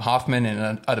to Hoffman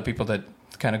and other people that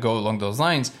kind of go along those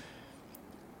lines,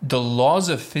 the laws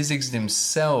of physics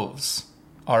themselves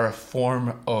are a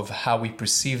form of how we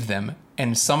perceive them,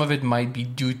 and some of it might be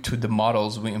due to the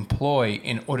models we employ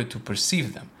in order to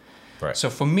perceive them. Right.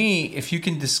 So for me,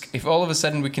 if all of a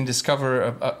sudden we can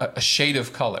discover a shade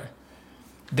of color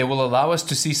that will allow us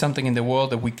to see something in the world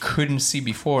that we couldn't see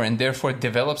before, and therefore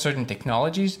develop certain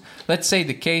technologies. Let's say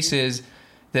the case is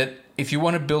that if you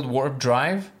want to build warp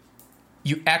drive,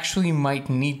 you actually might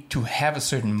need to have a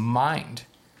certain mind.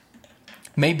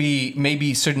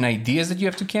 Maybe certain ideas that you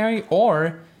have to carry,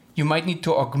 or you might need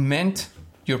to augment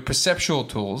your perceptual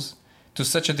tools to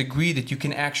such a degree that you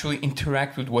can actually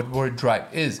interact with what warp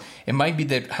drive is. It might be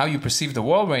that how you perceive the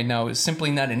world right now is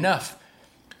simply not enough.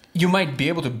 You might be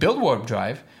able to build warp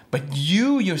drive, but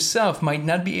you yourself might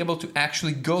not be able to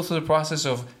actually go through the process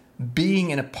of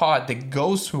being in a pod that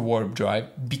goes through warp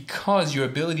drive, because your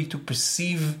ability to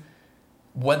perceive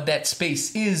what that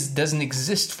space is doesn't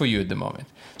exist for you at the moment.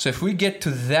 So if we get to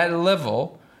that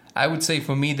level, I would say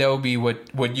for me that would be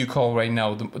what you call right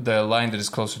now the line that is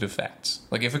closer to facts.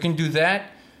 Like if we can do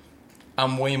that,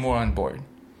 I'm way more on board.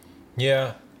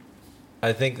 Yeah.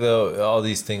 I think though all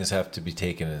these things have to be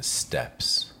taken in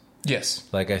steps. Yes.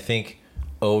 Like I think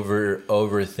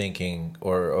overthinking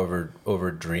or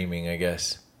over dreaming, I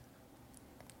guess.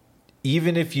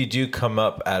 Even if you do come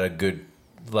up at a good,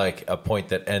 like a point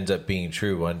that ends up being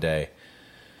true one day,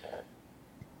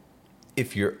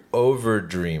 if you're over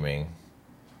dreaming,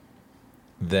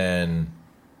 then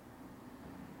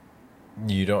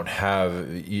you don't have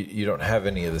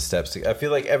any of the steps. I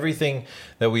feel like everything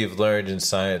that we've learned in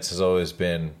science has always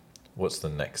been, what's the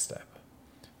next step?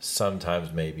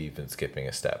 Sometimes maybe even skipping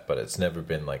a step, but it's never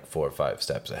been like 4 or 5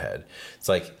 steps ahead. It's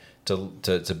like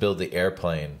to build the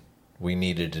airplane, we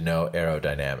needed to know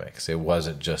aerodynamics. It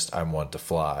wasn't just I want to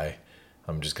fly,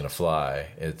 I'm just going to fly.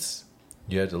 It's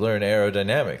you had to learn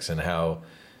aerodynamics and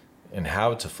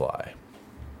how to fly.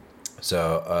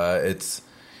 So it's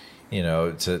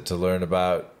to learn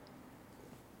about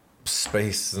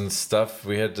space and stuff.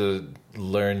 We had to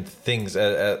learn things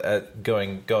at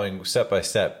going step by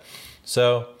step.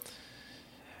 So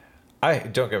I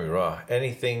don't get me wrong.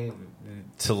 Anything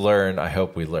to learn, I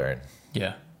hope we learn.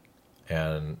 Yeah.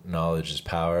 And knowledge is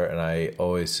power. And I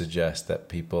always suggest that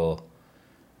people,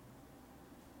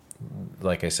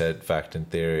 like I said, fact and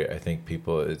theory. I think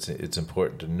people, it's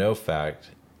important to know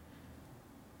fact,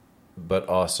 but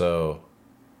also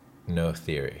know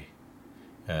theory,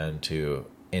 and to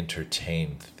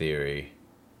entertain theory,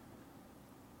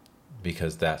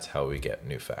 because that's how we get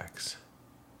new facts.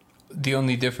 The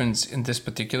only difference in this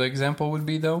particular example would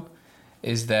be, though,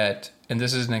 is that, and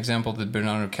this is an example that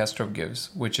Bernardo Kastrup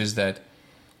gives, which is that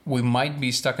we might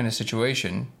be stuck in a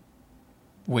situation,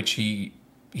 which he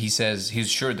says he's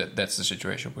sure that that's the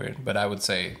situation we're in. But I would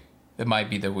say it might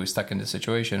be that we're stuck in the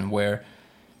situation where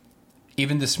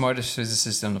even the smartest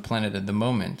physicists on the planet at the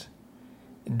moment,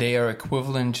 they are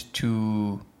equivalent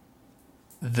to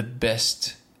the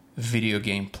best video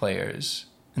game players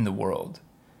in the world.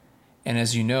 And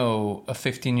as you know, a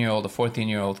 15-year-old, a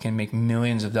 14-year-old can make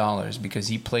millions of dollars because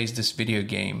he plays this video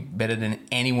game better than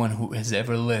anyone who has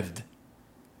ever lived.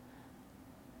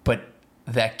 But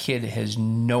that kid has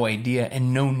no idea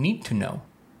and no need to know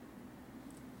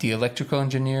the electrical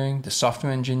engineering, the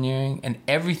software engineering, and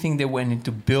everything that went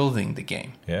into building the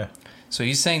game. Yeah. So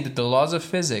he's saying that the laws of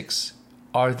physics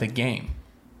are the game,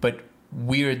 but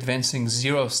we're advancing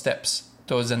 0 steps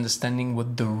towards understanding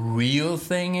what the real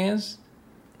thing is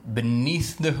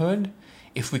beneath the hood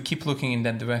if we keep looking in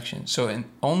that direction. So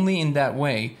only in that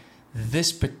way,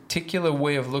 this particular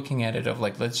way of looking at it, of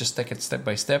like, let's just take it step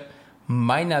by step,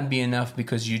 might not be enough,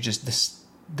 because you just,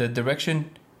 the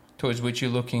direction towards which you're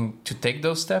looking to take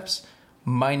those steps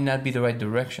might not be the right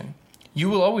direction. You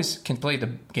will always can play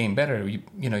the game better,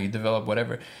 you develop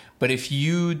whatever. But if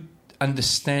you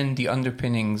understand the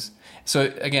underpinnings,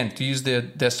 so again, to use the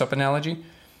desktop analogy,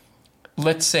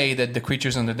 let's say that the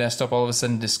creatures on the desktop all of a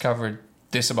sudden discovered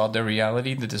this about their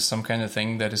reality, that is some kind of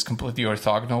thing that is completely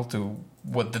orthogonal to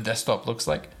what the desktop looks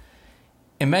like.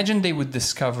 Imagine they would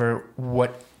discover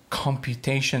what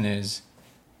computation is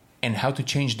and how to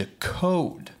change the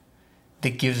code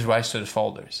that gives rise to the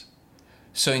folders.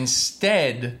 So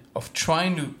instead of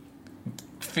trying to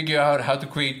figure out how to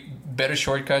create better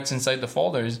shortcuts inside the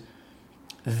folders,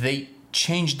 they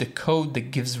change the code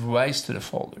that gives rise to the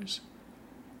folders.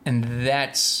 And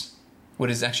that's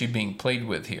what is actually being played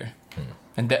with here.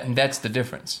 And that's the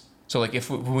difference. So like if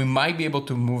we might be able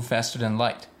to move faster than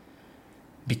light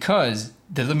because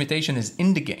the limitation is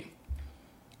in the game.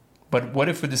 But what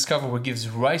if we discover what gives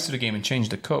rise to the game and change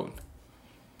the code?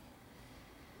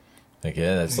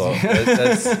 Again, that's all.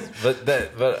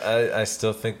 But I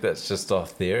still think that's just all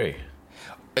theory.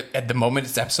 At the moment,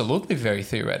 it's absolutely very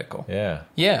theoretical. Yeah.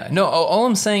 Yeah. No, all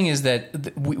I'm saying is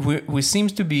that we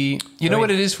seems to be... You know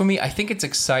what it is for me? I think it's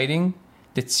exciting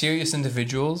that serious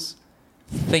individuals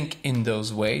think in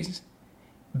those ways,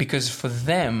 because for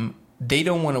them, they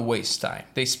don't want to waste time.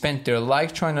 They spent their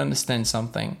life trying to understand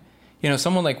something. You know,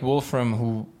 someone like Wolfram,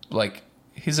 who, like,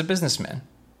 he's a businessman.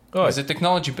 Oh, he's a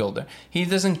technology builder. He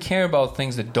doesn't care about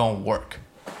things that don't work.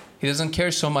 He doesn't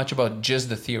care so much about just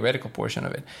the theoretical portion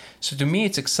of it. So to me,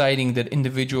 it's exciting that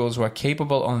individuals who are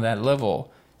capable on that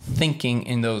level thinking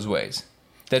in those ways.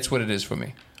 That's what it is for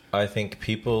me. I think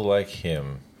people like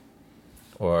him,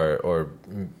 or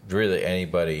really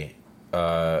anybody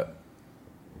who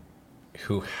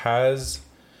has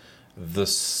the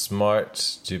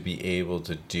smarts to be able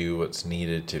to do what's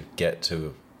needed to get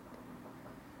to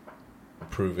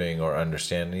proving or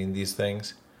understanding these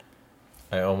things,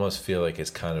 I almost feel like it's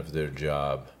kind of their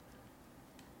job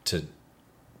to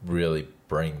really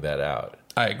bring that out.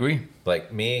 I agree.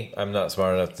 Like me, I'm not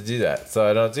smart enough to do that, so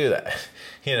I don't do that.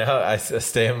 You know, I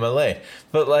stay in my lane.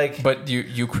 But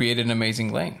you created an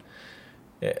amazing lane.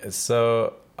 Yeah,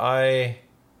 so I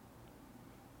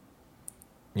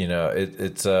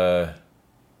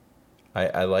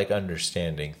like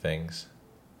understanding things,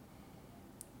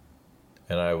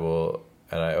 and I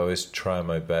always try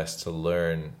my best to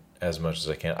learn as much as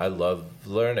I can. I love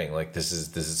learning. Like this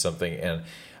is something, and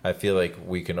I feel like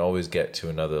we can always get to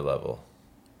another level.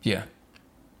 Yeah.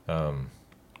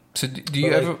 So do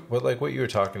you ever... what you were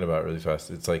talking about really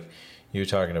fast, it's like you were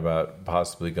talking about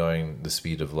possibly going the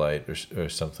speed of light or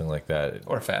something like that.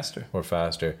 Or faster.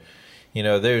 You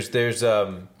know, there's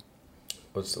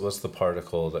what's the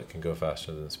particle that can go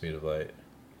faster than the speed of light?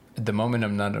 At the moment,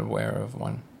 I'm not aware of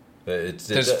one.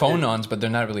 There's phonons, but they're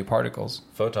not really particles.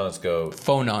 Photons go...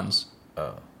 Phonons.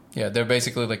 Oh. Yeah, they're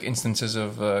basically like instances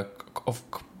of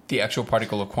the actual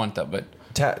particle of quanta, but...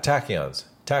 Tachyons.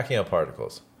 Tachyon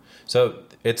particles. So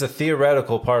it's a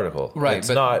theoretical particle. Right. It's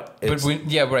not... It's,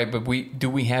 but do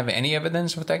we have any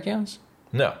evidence for tachyons?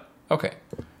 No. Okay.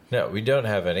 No, we don't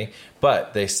have any.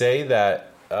 But they say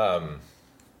that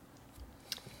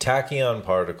tachyon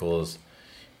particles,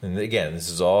 and again, this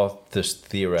is all just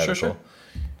theoretical, sure.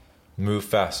 move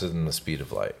faster than the speed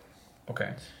of light.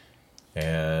 Okay.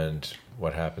 And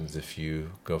what happens if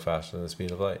you go faster than the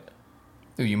speed of light?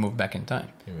 You move back in time.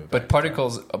 But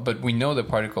we know that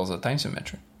particles are time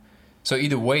symmetric. So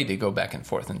either way, they go back and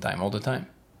forth in time all the time.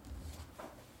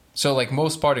 So like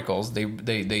most particles,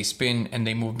 they spin and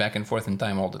they move back and forth in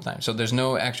time all the time. So there's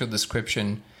no actual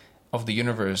description of the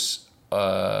universe,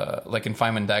 like in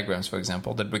Feynman diagrams, for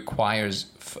example, that requires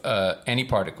any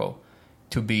particle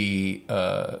to be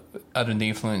under the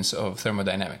influence of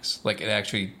thermodynamics. Like it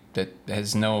actually that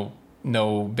has no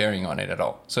bearing on it at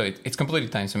all. So it's completely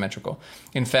time symmetrical.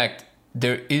 In fact,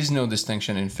 there is no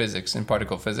distinction in physics, in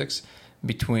particle physics,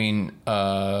 between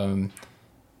an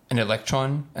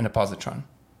electron and a positron.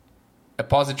 A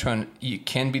positron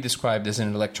can be described as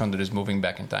an electron that is moving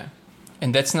back in time.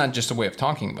 And that's not just a way of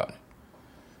talking about it.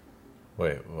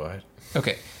 Wait, what?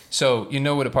 Okay, so you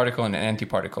know what a particle and an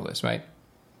antiparticle is, right?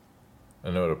 I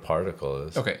know what a particle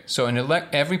is. Okay, so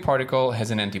every particle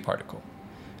has an antiparticle.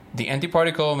 The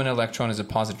antiparticle of an electron is a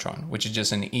positron, which is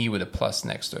just an E with a plus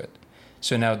next to it.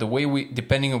 So now the way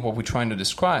depending on what we're trying to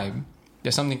describe,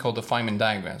 there's something called the Feynman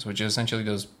diagrams, which are essentially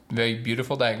those very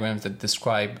beautiful diagrams that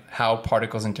describe how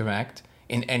particles interact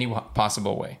in any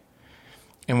possible way.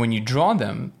 And when you draw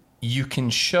them, you can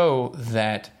show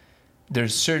that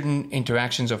there's certain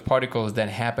interactions of particles that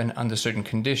happen under certain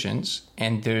conditions,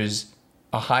 and there's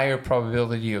a higher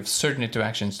probability of certain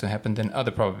interactions to happen than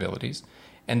other probabilities.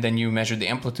 And then you measure the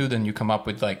amplitude and you come up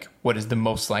with like what is the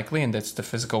most likely, and that's the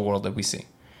physical world that we see.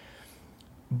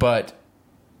 But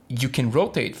you can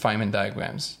rotate Feynman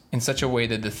diagrams in such a way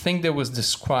that the thing that was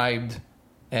described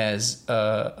as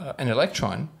an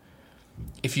electron,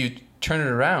 if you turn it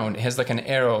around, it has like an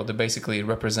arrow that basically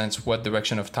represents what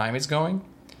direction of time it's going.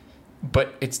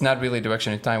 But it's not really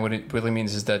direction of time. What it really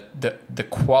means is that the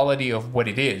quality of what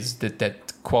it is,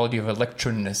 that quality of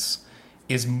electronness,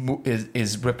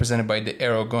 is represented by the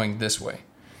arrow going this way.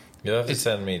 You'll have to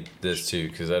send me this too,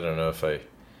 because I don't know if I...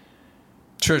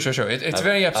 Sure. It's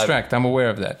very abstract. I'm aware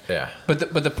of that. Yeah.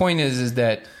 But the point is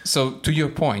that, so to your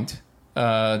point,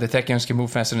 the tachyons can move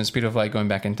faster than the speed of light going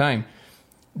back in time.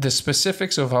 The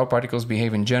specifics of how particles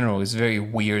behave in general is very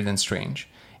weird and strange.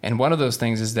 And one of those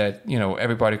things is that,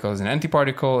 every particle is an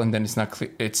antiparticle, and then it's not clear.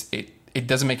 It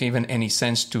doesn't make even any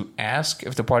sense to ask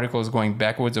if the particle is going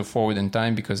backwards or forward in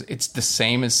time, because it's the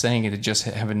same as saying it just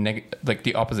have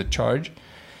the opposite charge.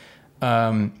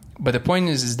 But the point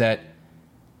is that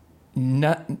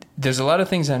there's a lot of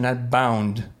things that are not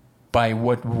bound by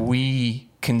what we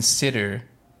consider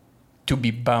to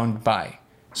be bound by.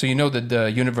 So that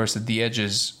the universe, at the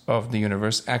edges of the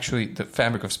universe, actually the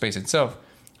fabric of space itself,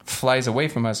 flies away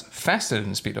from us faster than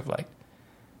the speed of light.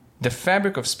 The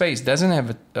fabric of space doesn't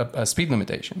have a speed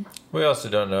limitation. We also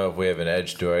don't know if we have an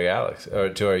edge to our galaxy or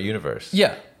to our universe.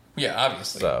 Yeah,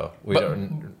 obviously. So we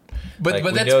don't. But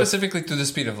that's specifically to the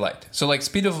speed of light. So like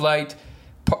speed of light,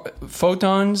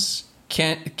 photons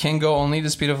can go only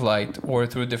the speed of light or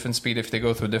through a different speed if they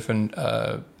go through different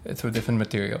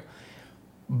material.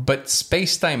 But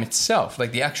space-time itself,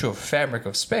 like the actual fabric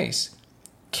of space,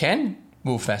 can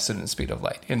move faster than the speed of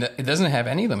light, and it doesn't have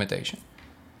any limitation.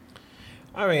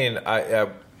 I mean,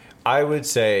 I would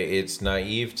say it's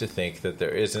naive to think that there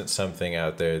isn't something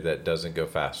out there that doesn't go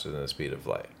faster than the speed of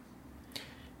light.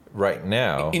 Right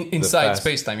now, inside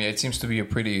space-time, it seems to be a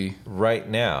pretty... Right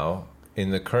now,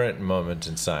 in the current moment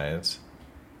in science,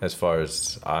 as far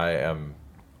as I am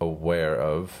aware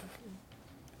of,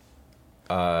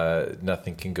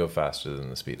 nothing can go faster than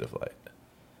the speed of light.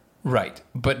 Right,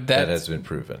 but that has been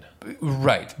proven.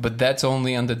 Right, but that's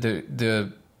only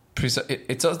under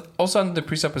it's also under the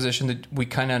presupposition that we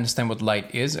kind of understand what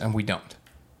light is, and we don't.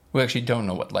 We actually don't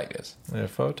know what light is. They're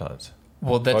photons.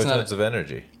 Well, that's photons of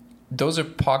energy. Those are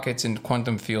pockets in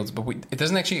quantum fields, but it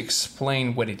doesn't actually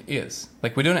explain what it is.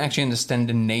 Like, we don't actually understand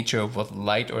the nature of what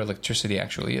light or electricity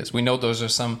actually is. We know those are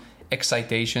some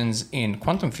excitations in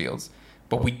quantum fields,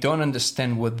 but we don't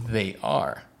understand what they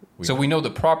are. We know the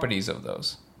properties of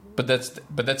those, but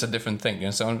that's a different thing. You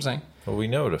understand what I'm saying? Well, we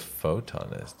know what a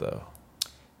photon is, though.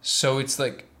 So it's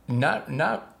like not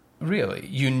really.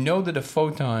 You know that a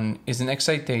photon is an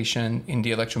excitation in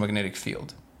the electromagnetic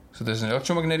field. So there's an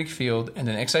electromagnetic field, and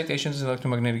then excitations in the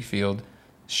electromagnetic field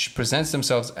presents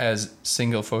themselves as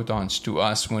single photons to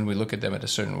us when we look at them in a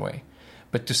certain way.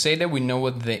 But to say that we know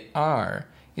what they are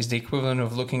is the equivalent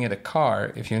of looking at a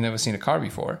car, if you've never seen a car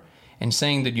before, and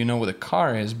saying that you know what a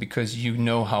car is because you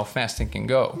know how fast it can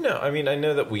go. No, I mean, I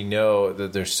know that we know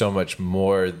that there's so much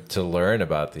more to learn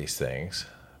about these things.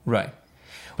 Right.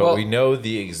 But we know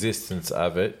the existence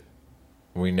of it.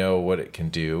 We know what it can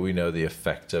do. We know the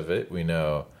effect of it. We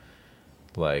know,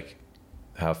 like,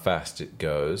 how fast it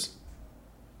goes.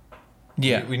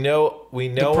 Yeah. We know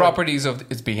the properties of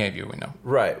its behavior, we know.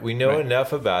 Right. We know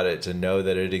enough about it to know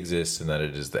that it exists and that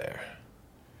it is there.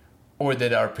 Or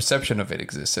that our perception of it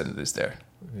exists and it is there.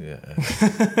 Yeah.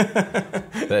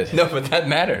 No, but that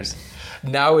matters.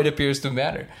 Now it appears to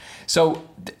matter. So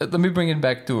let me bring it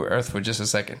back to Earth for just a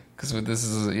second, because this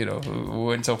is, we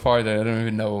went so far that I don't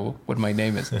even know what my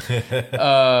name is.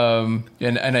 I'm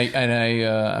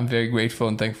very grateful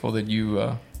and thankful that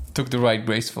you took the ride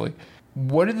gracefully.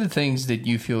 What are the things that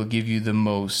you feel give you the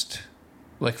most,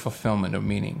 like, fulfillment or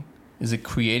meaning? Is it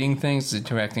creating things? Is it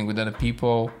interacting with other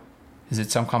people? Is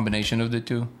it some combination of the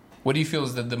two? What do you feel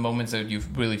is the moments that you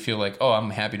really feel like, oh,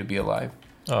 I'm happy to be alive?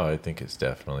 Oh, I think it's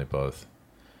definitely both.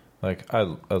 Like, I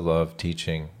love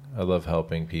teaching. I love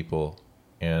helping people.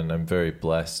 And I'm very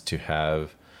blessed to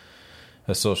have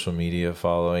a social media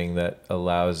following that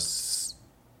allows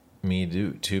me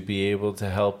to be able to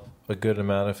help a good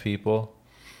amount of people.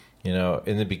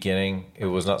 In the beginning, it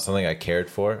was not something I cared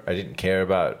for. I didn't care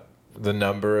about the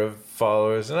number of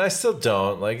followers, and I still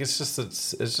don't. Like, it's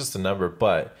just a number,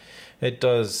 but it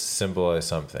does symbolize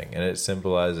something, and it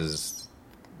symbolizes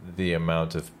the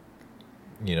amount of,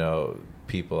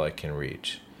 people I can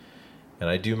reach. And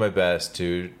I do my best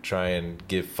to try and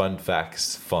give fun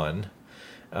facts fun.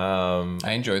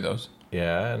 I enjoy those.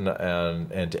 Yeah,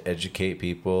 and to educate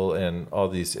people and all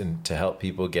these, and to help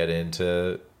people get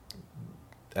into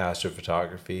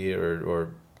astrophotography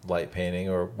or light painting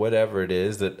or whatever it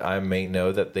is that I may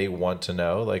know that they want to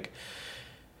know. Like,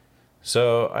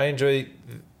 so I enjoy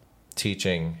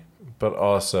teaching, but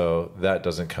also that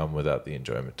doesn't come without the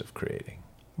enjoyment of creating.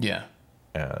 Yeah.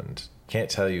 And can't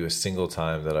tell you a single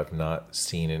time that I've not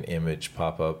seen an image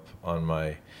pop up on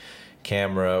my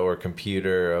camera or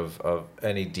computer of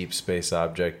any deep space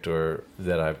object, or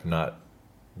that I've not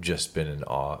just been in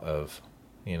awe of.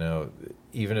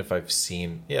 Even if I've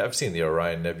seen the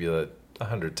Orion Nebula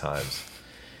 100 times,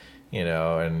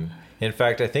 and in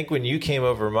fact, I think when you came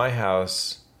over to my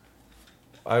house,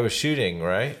 I was shooting,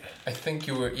 right? I think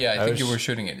you were, I think you were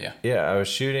shooting it, yeah. Yeah, I was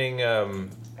shooting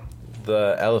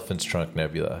the Elephant's Trunk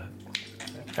Nebula.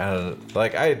 And,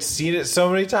 like, I had seen it so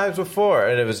many times before,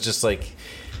 and it was just like,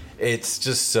 it's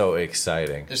just so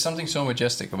exciting. There's something so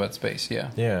majestic about space,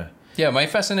 yeah. Yeah. Yeah, my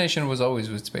fascination was always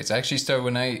with space. I actually started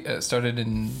when I started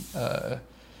in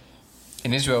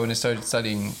Israel, when I started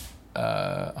studying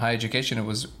higher education. It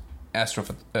was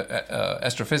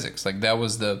astrophysics. Like, that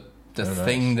was the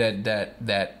thing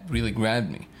that really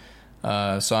grabbed me.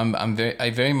 So I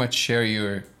very much share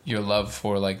your love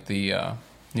for, like, the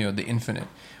the infinite.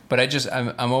 But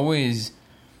I'm always.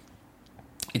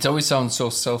 It always sounds so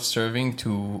self-serving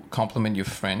to compliment your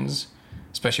friends,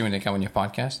 especially when they come on your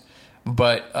podcast.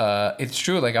 But it's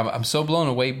true. Like, I'm so blown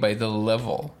away by the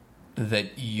level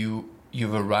that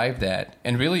you've arrived at,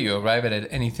 and really you arrive at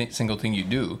any single thing you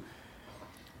do.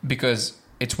 Because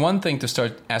it's one thing to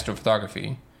start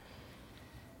astrophotography.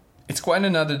 It's quite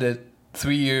another that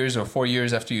 3 years or 4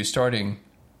 years after you're starting,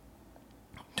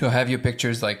 to have your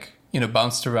pictures, like,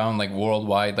 bounced around, like,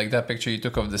 worldwide. Like that picture you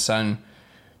took of the sun.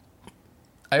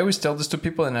 I always tell this to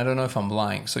people, and I don't know if I'm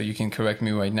lying, so you can correct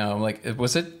me right now. I'm like,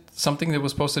 was it something that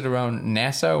was posted around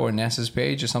NASA or NASA's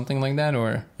page or something like that?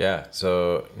 Or yeah,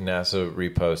 so NASA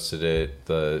reposted it.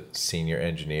 The senior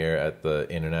engineer at the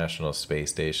International Space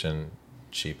Station,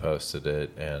 she posted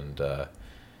it, and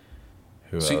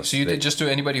who else? So you did, just to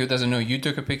anybody who doesn't know, you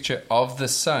took a picture of the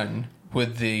sun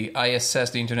with the ISS,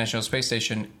 the International Space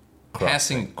Station,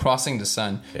 crossing the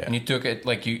sun, yeah. And you took it,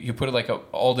 like, you put it, like,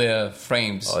 all the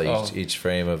frames, each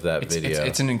frame of that video.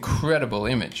 It's an incredible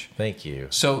image. Thank you.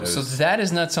 So that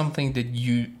is not something that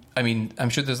I mean, I'm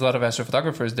sure there's a lot of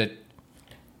astrophotographers that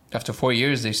after 4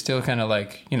 years they still kind of,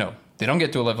 like, they don't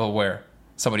get to a level where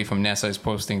somebody from NASA is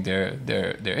posting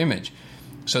their image.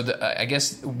 So I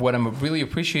guess what I'm really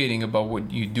appreciating about what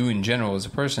you do in general as a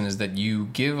person is that you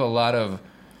give a lot of,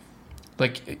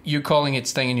 like, you're calling it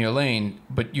staying in your lane,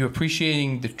 but you're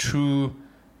appreciating the true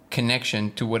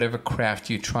connection to whatever craft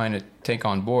you're trying to take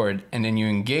on board, and then you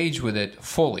engage with it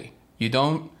fully. You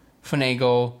don't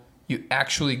finagle. You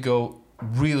actually go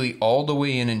really all the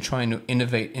way in and trying to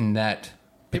innovate in that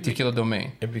particular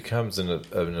domain. It becomes an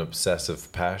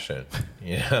obsessive passion,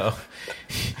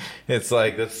 It's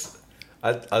like,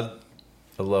 I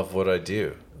love what I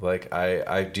do. Like,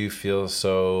 I do feel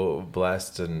so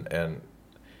blessed, and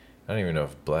I don't even know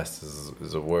if blessed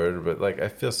is a word, but, like, I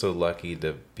feel so lucky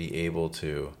to be able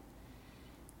to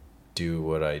do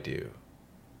what I do.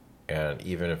 And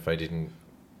even if I didn't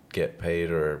get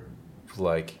paid or,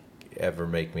 like, ever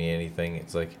make me anything,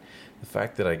 it's like the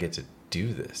fact that I get to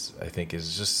do this, I think,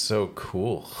 is just so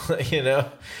cool, And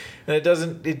it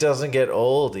doesn't get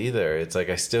old either. It's like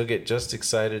I still get just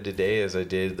excited today as I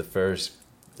did the first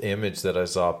image that I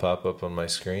saw pop up on my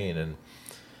screen,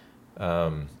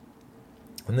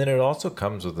 and then it also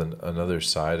comes with another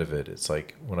side of it. It's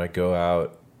like when I go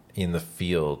out in the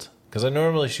field, because I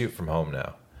normally shoot from home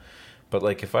now, But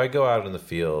like if I go out in the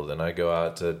field and I go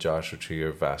out to Joshua Tree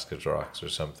or Vasquez Rocks or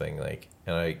something, like,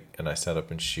 and I set up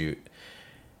and shoot,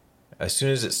 as soon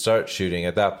as it starts shooting,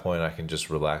 at that point I can just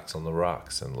relax on the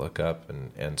rocks and look up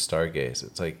and stargaze.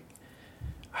 It's like,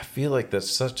 I feel like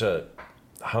that's such a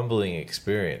humbling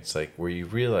experience, like where you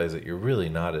realize that you're really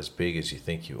not as big as you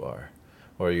think you are,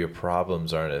 or your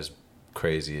problems aren't as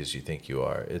crazy as you think you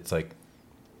are. It's like,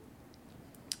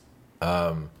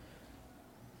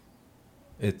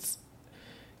 it's,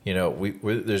 you know,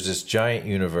 there's this giant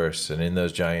universe, and in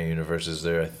those giant universes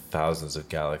there are thousands of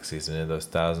galaxies, and in those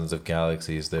thousands of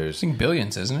galaxies there's, I think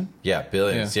billions, isn't it? Yeah,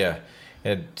 billions. Yeah.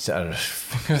 And I don't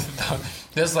know.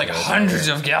 There's like hundreds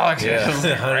of galaxies.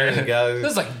 Yeah, hundreds of galaxies.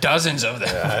 There's like dozens of them.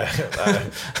 Yeah,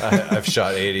 I've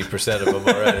shot 80% of them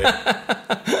already.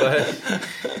 But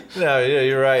no,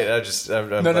 you're right. I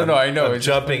know. I'm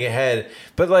jumping ahead,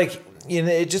 but like, you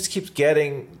know, it just keeps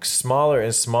getting smaller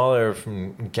and smaller,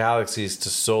 from galaxies to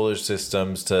solar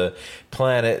systems to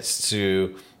planets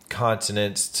to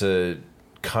continents to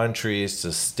countries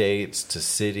to states to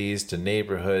cities to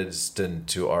neighborhoods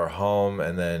to our home,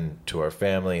 and then to our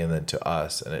family, and then to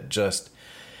us. And it just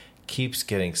keeps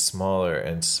getting smaller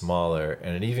and smaller,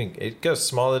 and it goes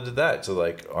smaller to that, to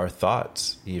like our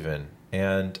thoughts even.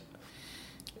 And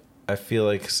I feel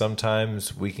like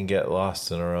sometimes we can get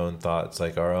lost in our own thoughts,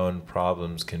 like our own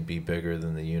problems can be bigger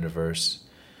than the universe,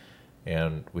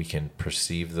 and we can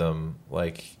perceive them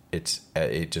like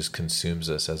it just consumes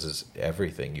us as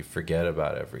everything. You forget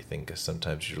about everything because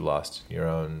sometimes you're lost in your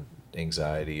own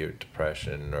anxiety or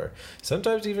depression, or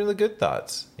sometimes even the good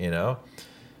thoughts, you know.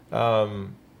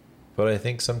 But I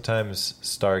think sometimes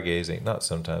stargazing, not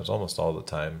sometimes, almost all the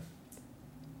time,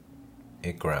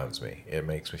 it grounds me. It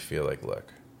makes me feel like,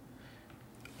 look,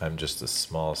 I'm just a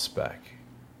small speck,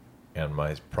 and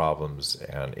my problems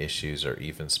and issues are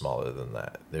even smaller than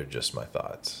that. They're just my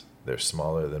thoughts. They're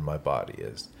smaller than my body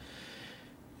is.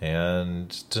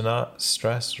 And to not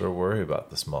stress or worry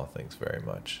about the small things very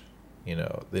much. You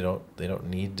know, they don't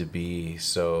need to be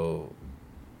so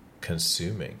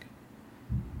consuming.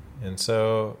 And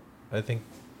so I think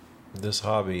this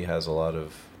hobby has a lot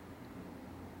of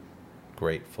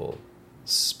grateful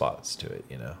spots to it,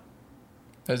 you know.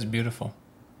 That's beautiful.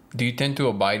 Do you tend to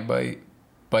abide by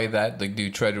that? Like, do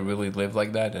you try to really live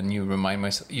like that, and you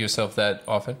remind yourself that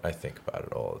often? I think about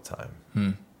it all the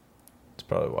time. It's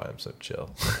probably why I'm so chill.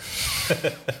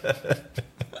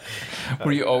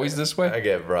 Were you always this way? I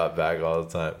get brought back all the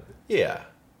time. Yeah.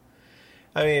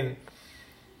 I mean,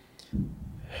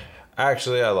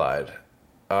 actually, I lied.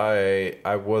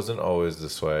 I wasn't always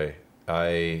this way.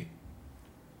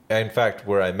 In fact,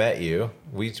 where I met you,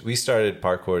 we started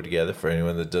parkour together. For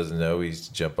anyone that doesn't know, we used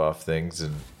to jump off things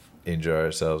and enjoy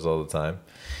ourselves all the time.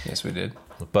 Yes, we did.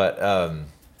 But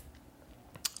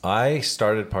I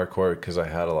started parkour because I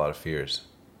had a lot of fears.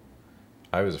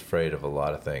 I was afraid of a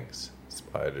lot of things.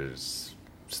 Spiders,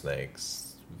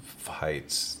 snakes,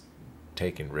 heights,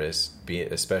 taking risks,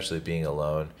 especially being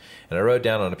alone. And I wrote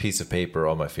down on a piece of paper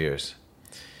all my fears.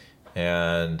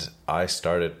 And I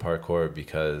started parkour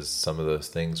because some of those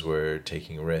things were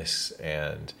taking risks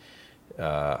and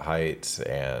heights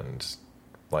and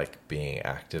like being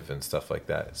active and stuff like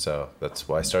that. So that's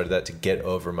why I started that, to get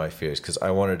over my fears, because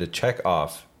I wanted to check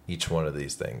off each one of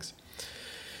these things.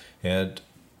 And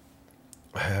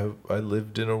I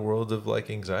lived in a world of like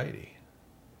anxiety,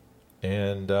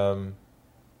 and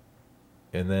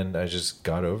then I just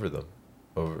got over them,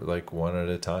 over like one at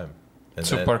a time. And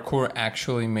so parkour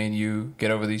actually made you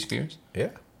get over these fears?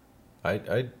 Yeah.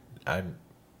 I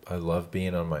love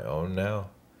being on my own now.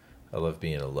 I love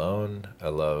being alone.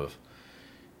 I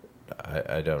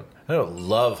don't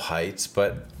love heights,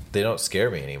 but they don't scare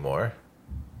me anymore.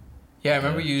 Yeah, I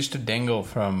remember you used to dangle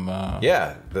from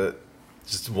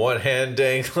just one hand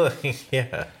dangling.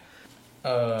 Yeah.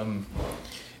 And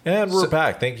we're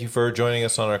back. Thank you for joining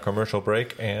us on our commercial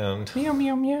break. And meow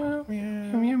meow meow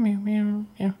meow meow meow meow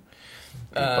meow.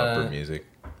 Bumper music.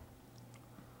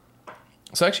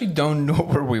 So I actually don't know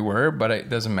where we were, but it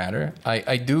doesn't matter.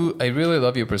 I really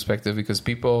love your perspective, because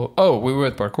we were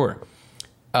at parkour.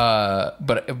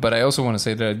 But I also want to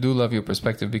say that I do love your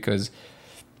perspective, because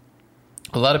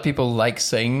a lot of people like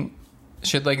saying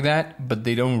shit like that, but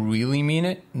they don't really mean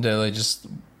it.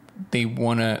 They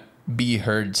want to be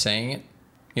heard saying it.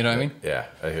 You know what I mean? Yeah,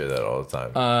 I hear that all the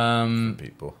time from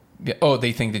people. Yeah. Oh,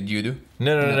 they think that you do?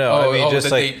 No. I mean, just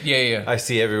like, I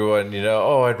see everyone,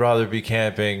 I'd rather be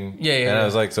camping. Yeah. And I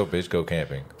was like, so bitch, go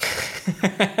camping.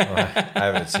 I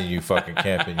haven't seen you fucking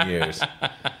camp in years.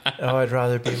 I'd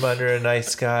rather be under a nice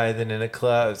sky than in a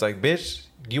club. It's like, bitch,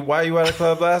 why you at a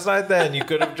club last night then? You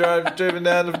could have driven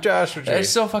down to Joshua Tree. That's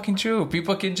so fucking true.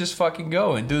 People can just fucking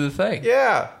go and do the thing.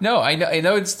 Yeah. No, I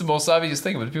know it's the most obvious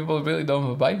thing, but people really don't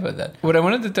abide by that. What I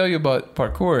wanted to tell you about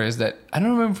parkour is that I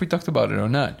don't remember if we talked about it or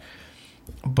not,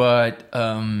 but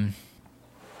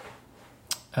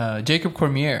Jacob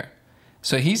Cormier.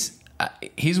 So he's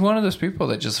one of those people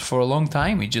that just for a long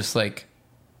time he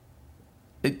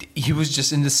was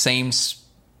just in the same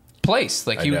place.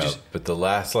 Like he was just, but the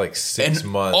last like 6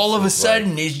 months, all of a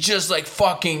sudden he's just like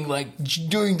fucking like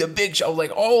doing the big show. Like,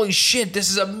 holy shit,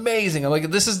 this is amazing. I'm like,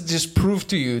 this is just proof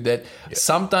to you that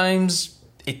sometimes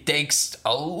it takes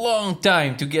a long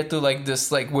time to get to like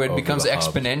this, like where it becomes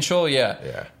exponential.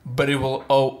 Yeah. But it will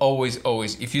always,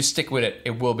 if you stick with it,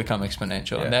 it will become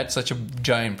exponential. Yeah. And that's such a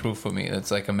giant proof for me. That's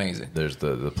like amazing. There's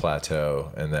the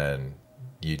plateau, and then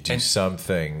you do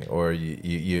something, or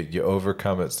you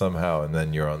overcome it somehow, and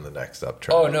then you're on the next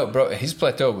uptrend. Oh no, bro, his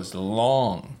plateau was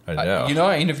long. I know.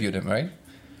 I interviewed him, right?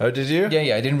 Oh, did you?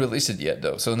 Yeah. I didn't release it yet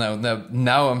though. So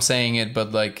now I'm saying it,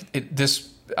 but like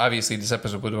this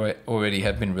episode would already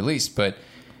have been released, but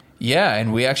yeah,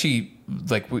 and we actually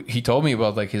he told me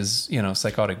about like his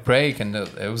psychotic break, and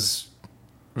it was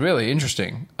really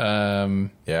interesting. I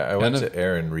went to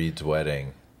Aaron Reed's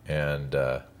wedding, and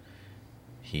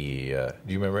he do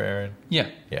you remember Aaron? Yeah,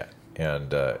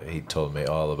 and he told me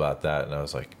all about that, and I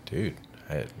was like, dude,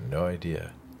 I had no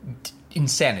idea.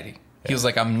 Insanity. He was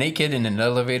like, I'm naked in an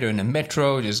elevator in a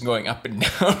metro, just going up and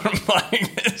down. I'm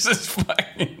like, this is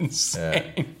fucking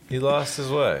insane. Yeah. He lost his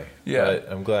way. Yeah,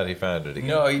 but I'm glad he found it again.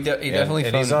 No, he definitely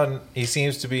found it. He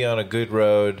seems to be on a good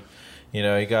road. He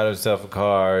got himself a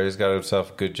car. He's got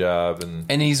himself a good job,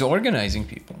 and he's organizing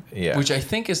people. Yeah, which I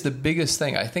think is the biggest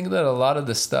thing. I think that a lot of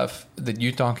the stuff that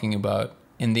you're talking about,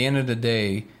 in the end of the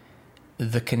day,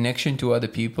 the connection to other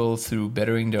people through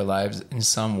bettering their lives in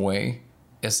some way,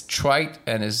 as trite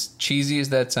and as cheesy as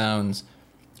that sounds,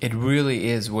 it really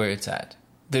is where it's at.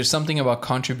 There's something about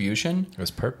contribution. There's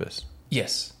purpose.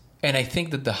 Yes. And I think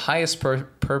that the highest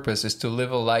purpose is to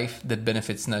live a life that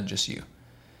benefits not just you.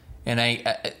 And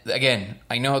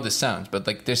I know how this sounds, but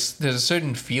like there's a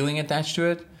certain feeling attached to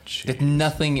it that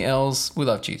nothing else. We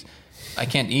love cheese. I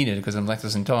can't eat it because I'm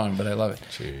lactose intolerant, but I love it.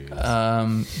 Cheese.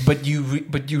 But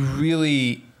you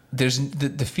really, there's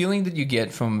the feeling that you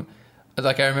get from.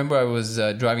 Like I remember I was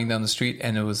driving down the street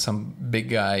and it was some big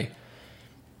guy.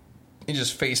 He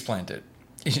just face planted.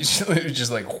 He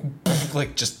just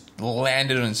like just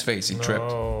landed on his face. He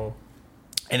tripped,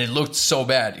 and it looked so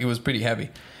bad. It was pretty heavy,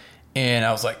 and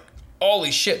I was like,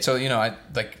 "Holy shit!" So I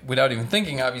like without even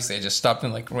thinking. Obviously, I just stopped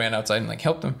and like ran outside and like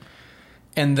helped him.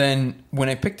 And then when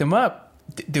I picked him up,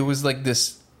 there was like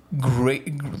this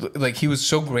great, like he was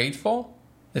so grateful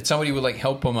that somebody would like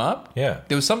help him up. Yeah,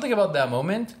 there was something about that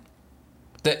moment.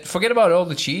 That forget about all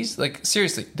the cheese. Like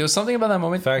seriously, there was something about that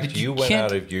moment. In fact, you went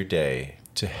out of your day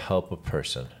to help a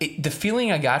person. The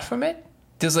feeling I got from it,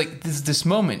 there's this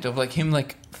moment of like him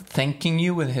like thanking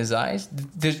you with his eyes.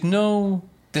 There's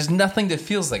nothing that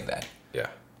feels like that.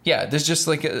 Yeah. There's just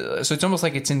like so it's almost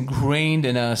like it's ingrained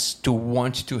in us to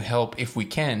want to help if we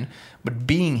can, but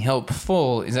being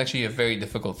helpful is actually a very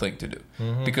difficult thing to do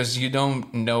because you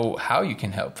don't know how you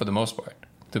can help for the most part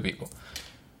to people.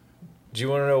 Do you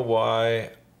want to know why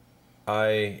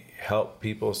I help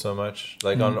people so much?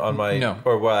 Like on my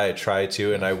or why I try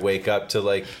to, and I wake up to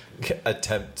like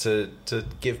attempt to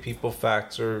give people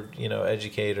facts or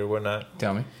educate or whatnot.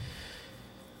 Tell me.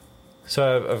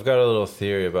 So I've got a little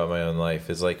theory about my own life.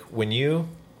 Is like when you're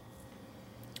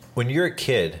a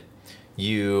kid,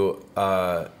 you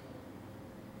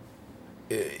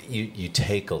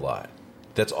take a lot.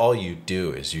 That's all you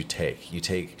do is you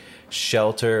take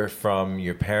shelter from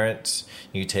your parents,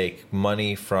 you take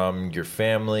money from your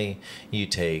family, you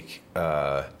take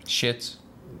shits.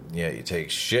 Yeah, you take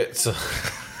shits.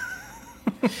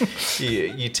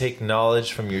 you take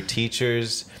knowledge from your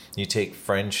teachers, you take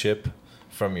friendship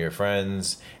from your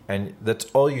friends, and that's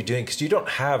all you're doing because you don't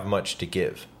have much to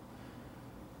give.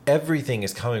 Everything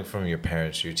is coming from your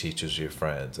parents, your teachers, your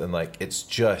friends, and like it's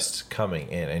just coming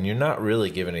in, and you're not really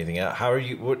giving anything out. How are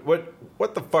you?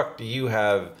 What the fuck do you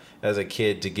have as a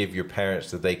kid to give your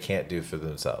parents that they can't do for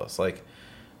themselves? Like,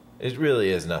 it really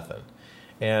is nothing.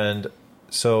 And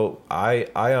so I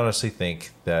honestly think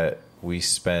that we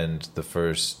spend the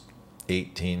first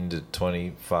 18 to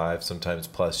 25, sometimes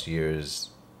plus years,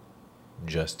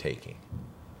 just taking,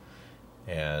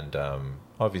 and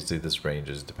obviously, this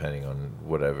ranges depending on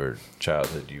whatever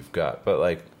childhood you've got. But,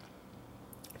 like,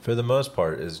 for the most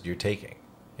part, is you're taking.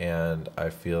 And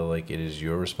I feel like it is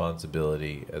your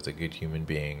responsibility as a good human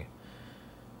being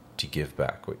to give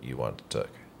back what you once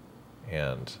took.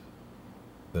 And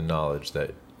the knowledge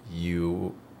that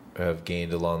you have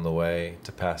gained along the way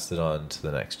to pass it on to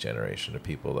the next generation of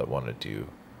people that want to do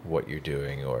what you're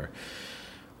doing or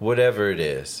whatever it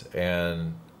is.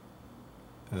 And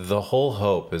the whole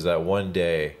hope is that one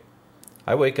day,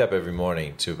 I wake up every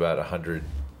morning to about 100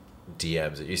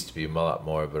 DMs. It used to be a lot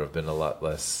more, but I've been a lot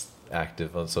less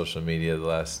active on social media the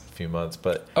last few months.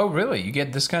 But oh, really? You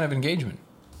get this kind of engagement?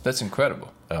 That's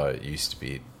incredible. Oh, it used to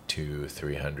be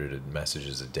 200-300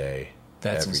 messages a day.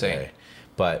 That's every insane.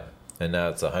 Day. And now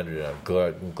it's 100.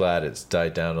 I'm glad it's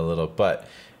died down a little, but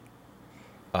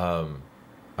I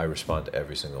respond to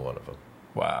every single one of them.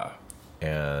 Wow.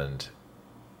 And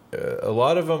a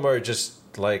lot of them are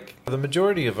just like, the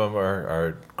majority of them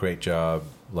are great job,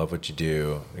 love what you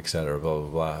do, etc., blah, blah,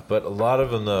 blah. But a lot of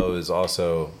them, though, is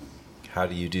also, how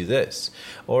do you do this?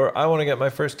 Or I want to get my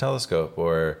first telescope,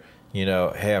 or,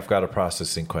 hey, I've got a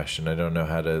processing question. I don't know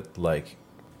how to,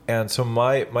 and so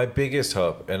my biggest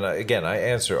hope, and again, I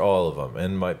answer all of them,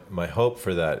 and my hope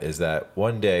for that is that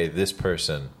one day this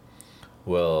person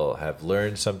will have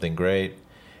learned something great,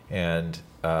 and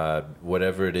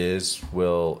whatever it is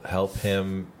will help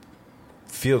him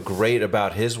feel great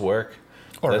about his work.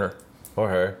 Or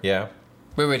her, yeah.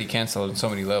 We already canceled on so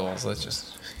many levels. Let's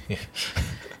just...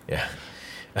 Yeah.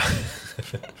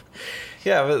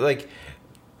 Yeah, but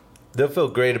they'll feel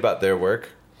great about their work,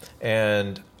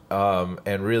 and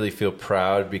really feel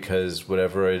proud because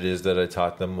whatever it is that I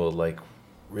taught them will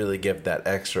really give that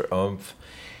extra oomph.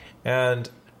 And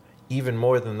even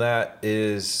more than that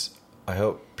is, I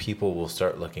hope people will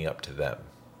start looking up to them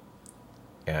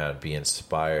and be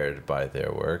inspired by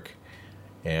their work,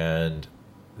 and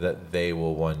that they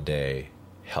will one day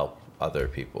help other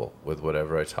people with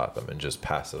whatever I taught them and just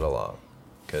pass it along.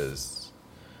 Because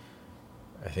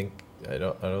I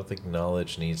don't think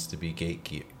knowledge needs to be gate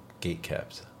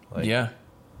kept.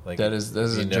 That is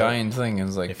a giant thing.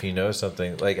 It's if you know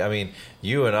something,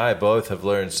 you and I both have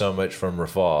learned so much from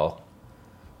Rafal,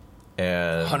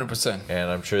 and 100%. And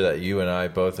I'm sure that you and I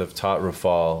both have taught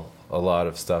Rafal a lot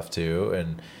of stuff too.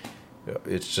 And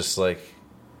it's just and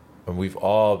we've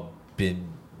all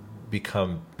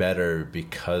become better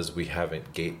because we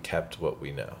haven't gate kept what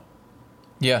we know.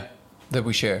 Yeah, that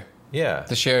we share. Yeah,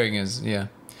 the sharing is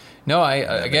No,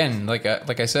 again, like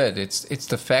I said, it's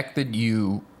the fact that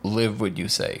you live what you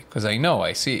say, because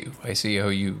I see you. I see how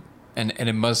you, and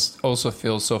it must also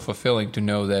feel so fulfilling to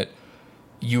know that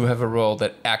you have a role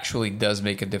that actually does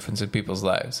make a difference in people's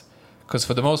lives. Because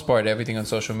for the most part, everything on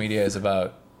social media is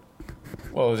about,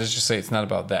 well, let's just say it's not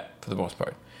about that for the most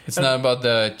part. It's not about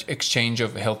the exchange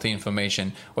of healthy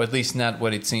information, or at least not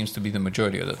what it seems to be the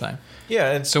majority of the time. Yeah,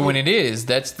 and so when it is,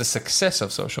 that's the success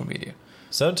of social media.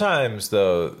 Sometimes,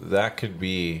 though, that could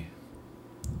be,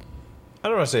 I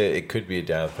don't want to say it could be a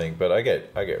down thing, but I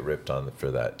get ripped on for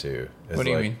that too. It's what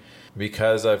do you mean?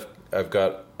 Because I've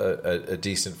got a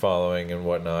decent following and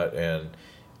whatnot, and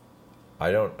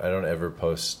I don't ever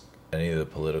post any of the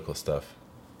political stuff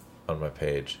on my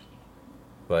page.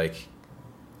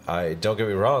 I don't get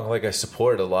me wrong, I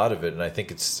support a lot of it, and I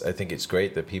think it's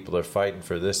great that people are fighting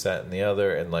for this, that, and the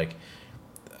other, and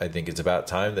I think it's about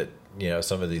time that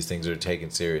some of these things are taken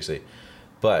seriously.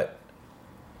 But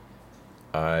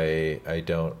I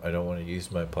don't want to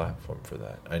use my platform for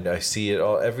that. I see it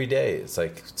all every day. It's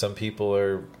some people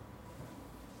are,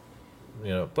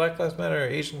 Black Lives Matter,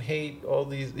 Asian hate, all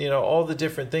these, all the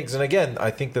different things. And again,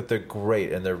 I think that they're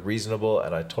great and they're reasonable,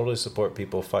 and I totally support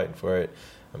people fighting for it.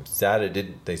 I'm sad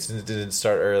they didn't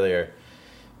start earlier,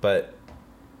 but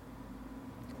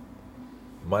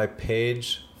my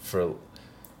page, for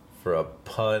a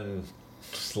pun,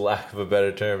 lack of a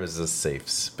better term, is a safe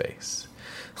space.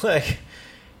 But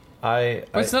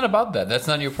it's not about that. That's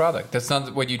not your product. That's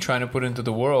not what you're trying to put into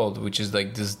the world, which is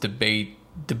this debate-based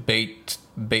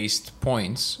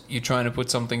points. You're trying to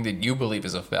put something that you believe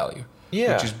is of value.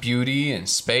 Yeah. Which is beauty and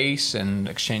space and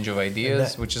exchange of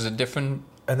ideas, which is a different...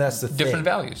 And that's the different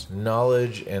values.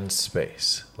 Knowledge and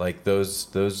space. Those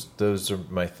are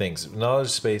my things. Knowledge,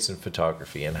 space, and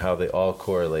photography, and how they all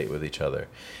correlate with each other.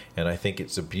 And I think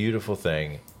it's a beautiful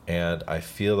thing. And I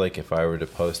feel like if I were to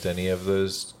post any of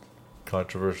those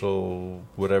controversial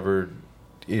whatever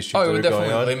issues that are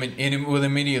going on, it will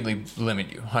immediately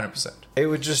limit you 100%. It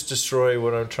would just destroy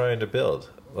what I'm trying to build.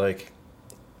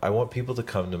 I want people to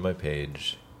come to my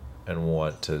page and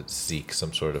want to seek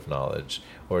some sort of knowledge,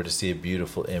 or to see a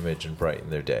beautiful image and brighten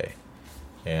their day.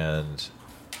 And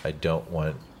I don't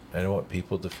want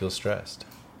people to feel stressed.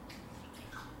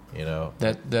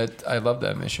 That I love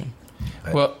that mission.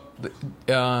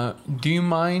 Do you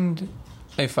mind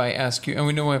if I ask you, and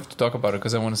we know we have to talk about it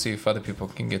because I want to see if other people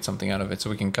can get something out of it, so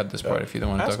we can cut this part if you don't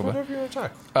want to talk about it. Whatever you want to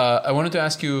talk. I wanted to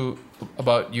ask you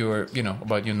about your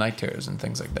night terrors and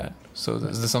things like that. So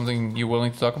is this something you're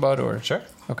willing to talk about, or? Sure.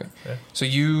 Okay. Yeah. So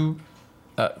you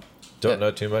don't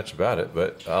know too much about it,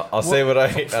 but I'll say what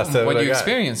I what you're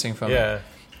experiencing from it. Yeah.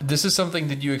 This is something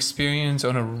that you experience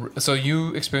so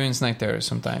you experience night terrors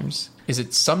sometimes. Is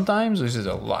it sometimes, or is it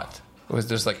a lot? Or is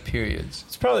there like periods?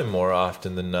 It's probably more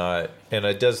often than not, and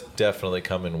it does definitely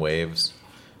come in waves.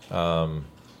 I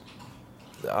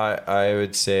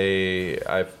would say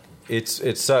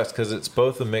it sucks because it's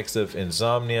both a mix of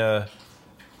insomnia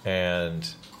and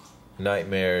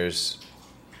nightmares,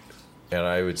 and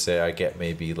I would say I get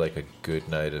maybe like a good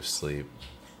night of sleep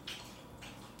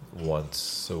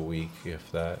once a week,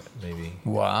 if that, maybe.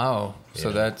 Wow.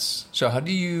 Yeah. So how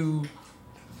do you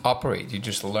operate? You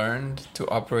just learned to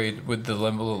operate with the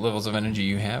levels of energy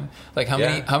you have? Like how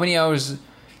many hours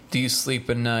do you sleep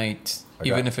a night,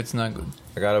 even if it's not good?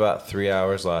 I got about 3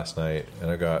 hours last night, and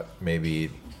I got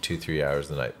maybe 2-3 hours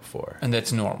the night before. And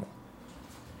that's normal?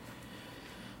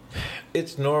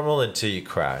 It's normal until you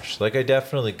crash. Like, I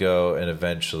definitely go, and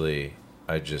eventually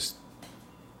I just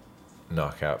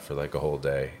knock out for like a whole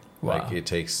day. Wow. Like, it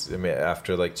takes, I mean,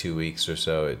 after like 2 weeks or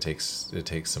so, it takes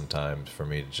some time for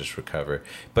me to just recover.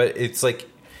 But it's like,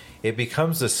 it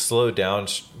becomes a slow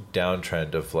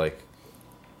downtrend of like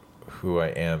who I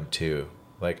am too.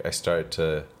 Like,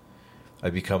 I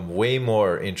become way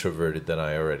more introverted than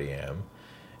I already am.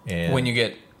 And when you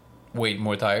get way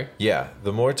more tired? Yeah.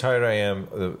 The more tired I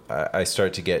am, I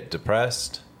start to get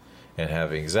depressed and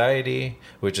have anxiety,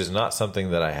 which is not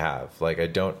something that I have. Like,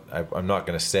 I'm not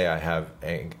going to say I have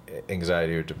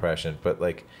anxiety or depression, but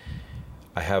like,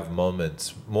 I have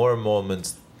more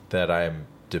moments that I'm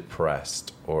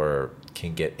depressed or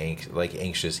can get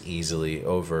anxious easily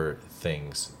over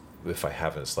things if I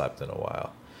haven't slept in a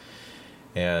while.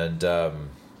 And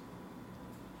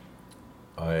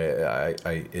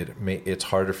it's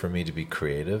harder for me to be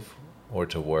creative or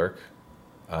to work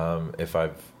if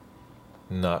I've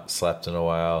not slept in a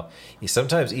while.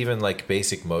 Sometimes even like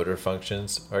basic motor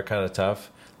functions are kind of tough,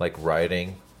 like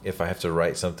writing. If I have to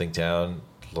write something down,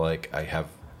 like I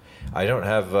don't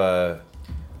have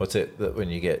what's it when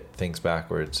you get things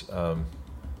backwards?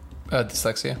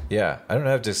 Dyslexia. Yeah, I don't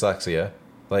have dyslexia.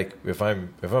 Like, if I'm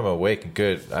awake and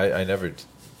good, I never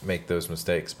make those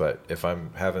mistakes. But if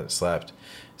haven't slept,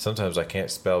 sometimes I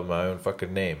can't spell my own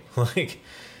fucking name. Like,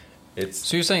 it's.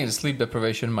 So you're saying the sleep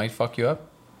deprivation might fuck you up?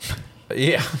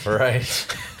 Yeah, right.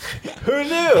 Who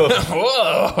knew?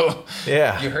 Whoa!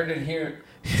 Yeah, you heard it here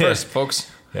first,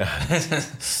 folks. Yeah.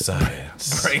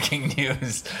 Science. Breaking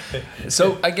news.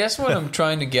 So I guess what I'm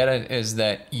trying to get at is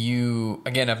that you,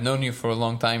 again, I've known you for a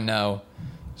long time now,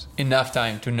 enough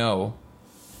time to know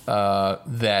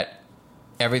that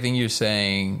everything you're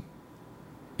saying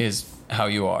is how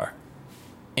you are.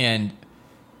 And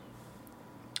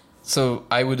so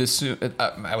I would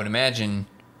imagine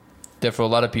that for a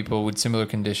lot of people with similar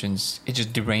conditions, it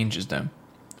just deranges them.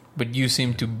 But you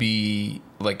seem to be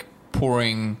like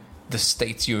pouring the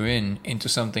states you're in into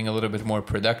something a little bit more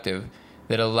productive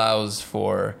that allows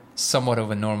for somewhat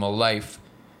of a normal life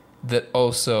that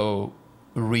also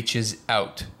reaches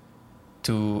out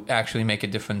to actually make a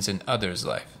difference in others'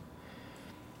 life.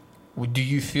 Do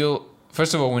you feel,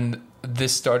 first of all, when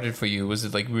this started for you, was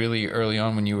it like really early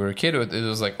on when you were a kid, or it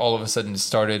was like all of a sudden it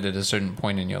started at a certain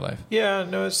point in your life? Yeah,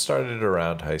 no, it started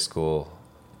around high school.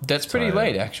 That's pretty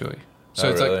late, actually. So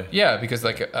it's really? like, yeah, because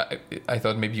like I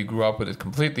thought maybe you grew up with it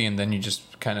completely, and then you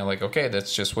just kind of like, okay,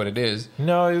 that's just what it is.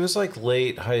 No, it was like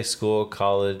late high school,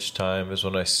 college time is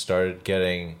when I started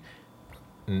getting.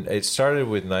 It started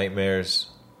with nightmares.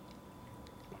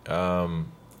 And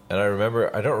I don't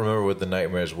remember what the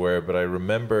nightmares were, but I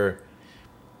remember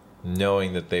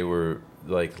knowing that they were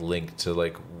like linked to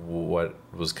like what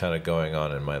was kind of going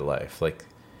on in my life. Like,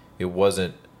 they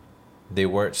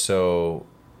weren't so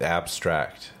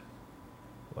abstract.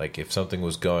 Like, if something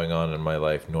was going on in my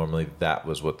life, normally that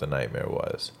was what the nightmare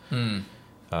was.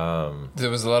 There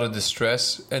was a lot of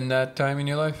distress in that time in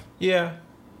your life? Yeah.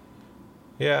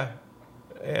 Yeah.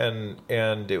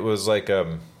 And it was like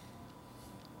I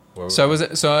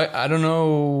don't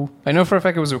know. I know for a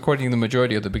fact it was recording the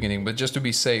majority of the beginning, but just to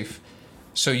be safe.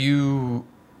 So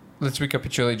let's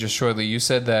recapitulate just shortly. You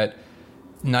said that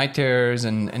night terrors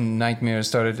and nightmares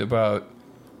started about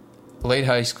late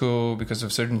high school because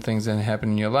of certain things that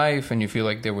happened in your life, and you feel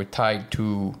like they were tied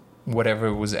to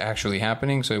whatever was actually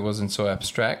happening, so it wasn't so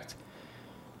abstract.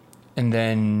 And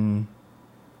then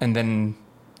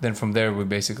from there we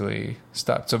basically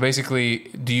stopped. So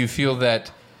basically, do you feel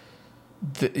that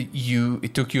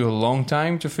it took you a long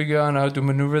time to figure out how to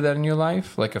maneuver that in your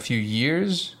life, like a few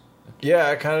years. Yeah,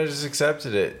 I kind of just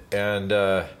accepted it, and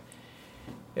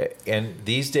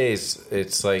these days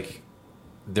it's like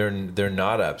they're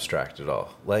not abstract at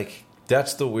all. Like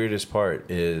that's the weirdest part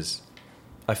is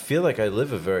I feel like I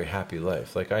live a very happy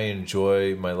life. Like I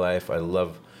enjoy my life. I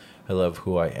love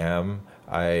who I am.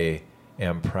 I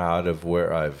am proud of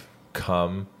where I've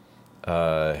come.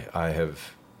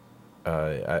 I've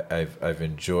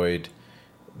enjoyed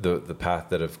the path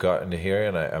that I've gotten to here,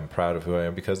 and I'm proud of who I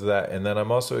am because of that. And then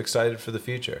I'm also excited for the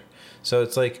future. So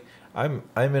it's like I'm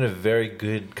in a very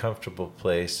good, comfortable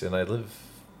place, and I live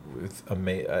with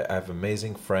I have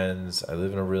amazing friends. I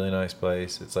live in a really nice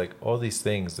place. It's like all these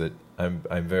things that I'm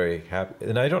very happy,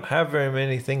 and I don't have very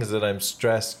many things that I'm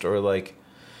stressed or like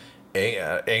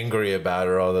angry about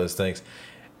or all those things.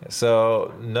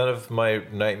 So none of my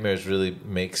nightmares really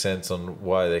make sense on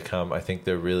why they come. I think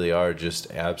they really are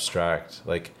just abstract.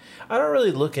 Like I don't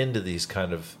really look into these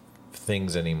kind of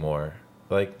things anymore.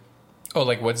 Like, oh,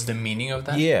 like what's the meaning of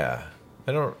that? Yeah,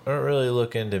 I don't really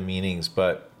look into meanings,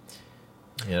 but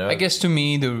you know, I guess to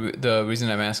me the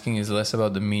reason I'm asking is less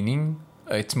about the meaning.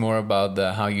 It's more about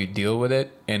how you deal with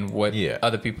it and what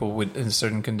other people in a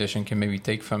certain condition can maybe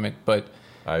take from it. But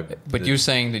you're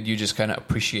saying that you just kind of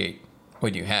appreciate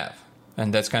what you have,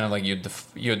 and that's kind of like your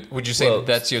would you say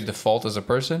that's your default as a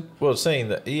person? Well, saying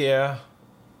that, yeah.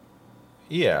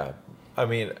 I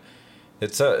mean,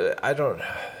 it's I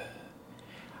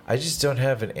just don't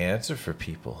have an answer for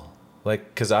people, like,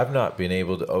 because I've not been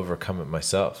able to overcome it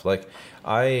myself. Like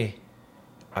I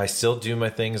still do my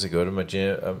things. I go to my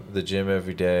the gym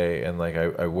every day, and like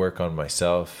I work on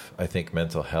myself. I think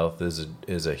mental health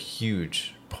is a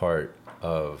huge part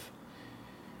of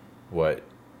what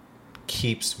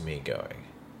keeps me going.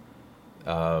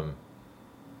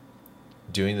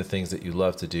 Doing the things that you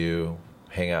love to do,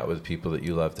 hang out with people that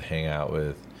you love to hang out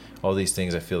with, all these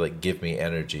things I feel like give me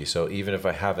energy. So even if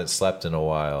I haven't slept in a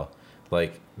while,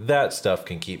 like that stuff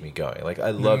can keep me going. Like I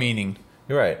love the meaning.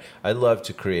 You're right. I love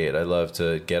to create. I love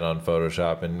to get on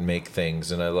Photoshop and make things,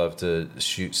 and I love to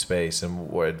shoot space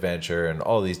and adventure and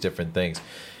all these different things.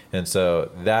 And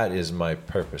so that is my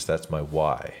purpose. That's my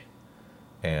why.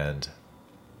 And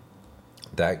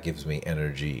that gives me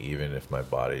energy even if my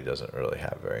body doesn't really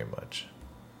have very much.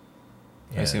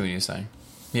 I see what you're saying.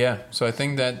 Yeah. So I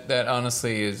think that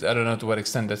honestly is, I don't know to what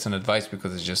extent that's an advice,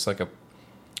 because it's just like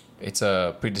it's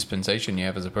a predispensation you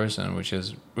have as a person, which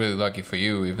is really lucky for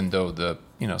you, even though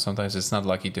sometimes it's not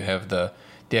lucky to have the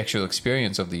actual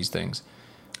experience of these things.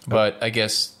 But I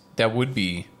guess that would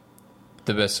be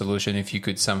the best solution if you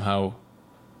could somehow,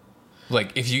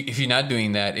 like if you're not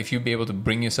doing that, if you'd be able to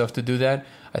bring yourself to do that,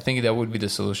 I think that would be the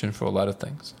solution for a lot of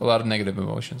things, a lot of negative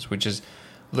emotions, which is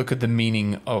look at the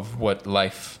meaning of what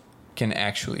life can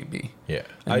actually be. Yeah.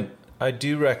 I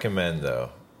do recommend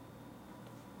though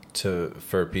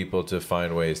for people to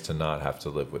find ways to not have to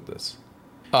live with this.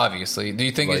 Obviously. Do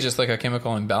you think it's just like a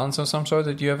chemical imbalance of some sort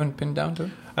that you haven't pinned down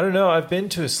to? I don't know. I've been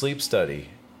to a sleep study,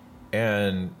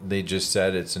 and they just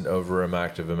said it's an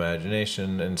overactive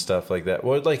imagination and stuff like that.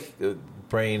 Well, like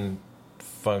brain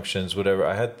functions, whatever.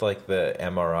 I had like the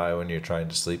MRI when you're trying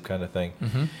to sleep kind of thing.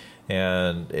 Mm-hmm.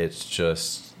 And it's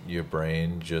just your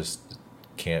brain just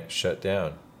can't shut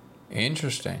down.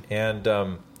 Interesting.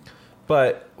 And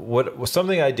but what was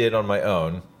something I did on my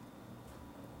own,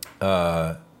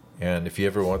 and if you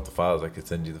ever want the files, I could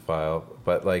send you the file,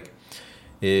 but like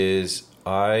is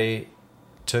I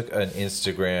took an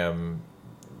Instagram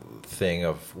thing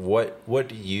of what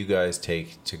do you guys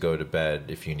take to go to bed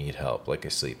if you need help, like a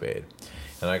sleep aid.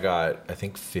 And I got, I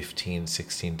think 15,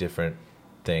 16 different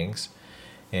things,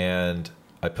 and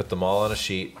I put them all on a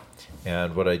sheet.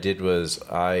 And what I did was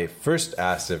I first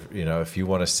asked if you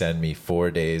want to send me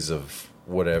 4 days of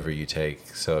whatever you take.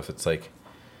 So if it's like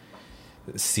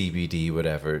CBD,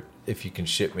 whatever, if you can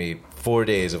ship me 4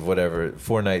 days of whatever,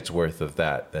 4 nights worth of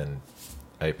that, then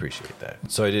I appreciate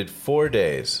that. So I did 4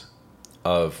 days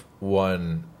of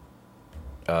one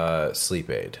sleep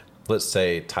aid. Let's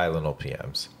say Tylenol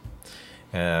PMs.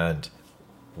 And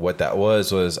what that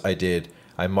was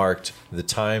I marked the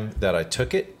time that I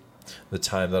took it, the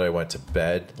time that I went to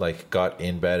bed, like got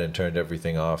in bed and turned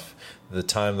everything off, the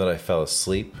time that I fell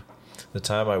asleep, the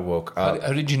time I woke up.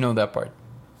 How did you know that part?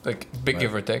 Like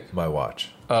give or take? My watch.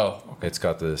 Oh, okay. It's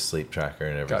got the sleep tracker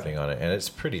and everything on it, and it's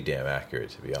pretty damn accurate,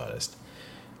 to be honest.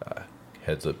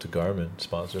 Heads up to Garmin,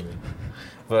 sponsor me.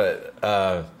 But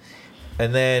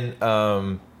and then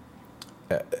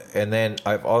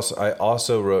I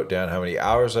also wrote down how many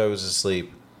hours I was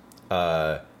asleep,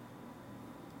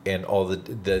 and all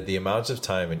the amounts of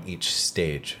time in each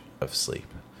stage of sleep.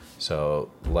 So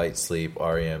light sleep,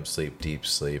 REM sleep, deep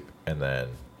sleep, and then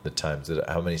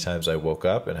how many times I woke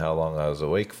up and how long I was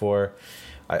awake for.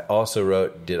 I also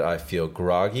wrote, did I feel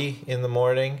groggy in the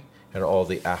morning, and all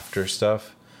the after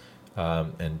stuff,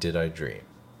 and did I dream?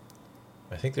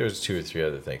 I think there was 2 or 3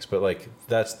 other things, but like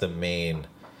that's the main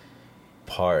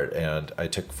part. And I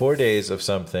took 4 days of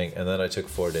something, and then I took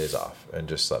 4 days off and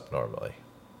just slept normally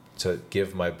to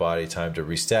give my body time to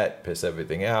reset, piss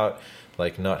everything out,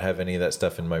 like not have any of that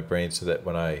stuff in my brain, so that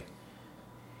when I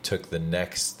took the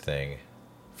next thing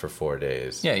for 4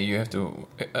 days, you have to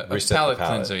reset palate the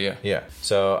palate. cleanser. Yeah.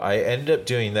 So I ended up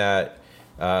doing that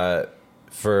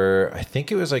for, I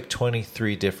think it was like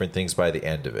 23 different things by the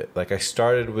end of it. Like I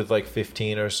started with like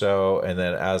 15 or so, and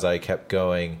then as I kept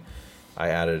going, I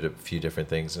added a few different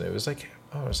things, and it was like,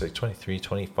 it was like 23,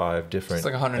 25 different. It's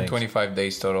like 125 things.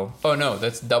 days total. Oh no,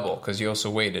 that's double because you also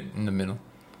waited in the middle.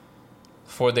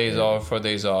 4 days off, 4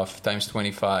 days off times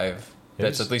 25.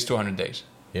 That's at least 200 days.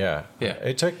 Yeah.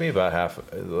 It took me about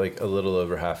a little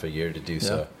over half a year to do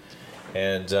so.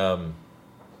 And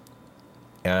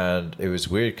it was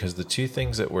weird because the 2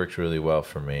 things that worked really well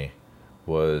for me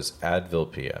was Advil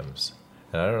PMs.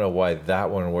 And I don't know why that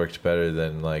one worked better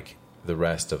than like the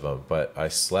rest of them, but I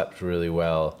slept really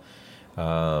well.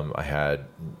 I had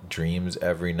dreams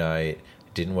every night.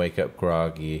 Didn't wake up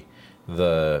groggy.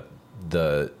 The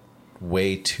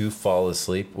way to fall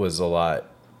asleep was a lot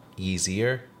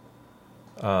easier,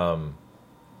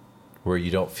 where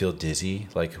you don't feel dizzy,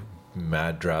 like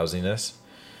mad drowsiness.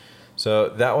 So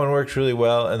that one worked really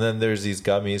well. And then there's these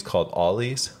gummies called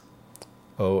Ollies,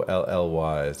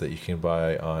 OLLYs, that you can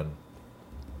buy on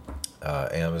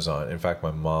Amazon. In fact, my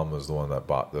mom was the one that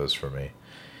bought those for me.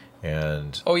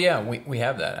 And we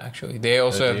have that actually. They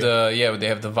also have they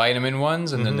have the vitamin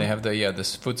ones, and then they have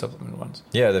the food supplement ones.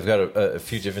 Yeah, they've got a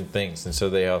few different things, and so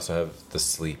they also have the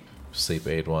sleep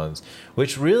aid ones,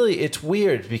 which really, it's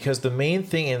weird because the main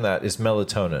thing in that is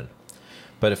melatonin.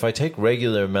 But if I take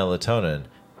regular melatonin,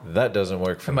 that doesn't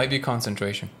work for me. It might be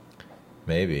concentration.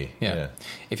 Maybe. Yeah.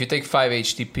 If you take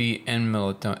 5-HTP and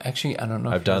melatonin, actually, I don't know.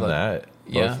 I've done that.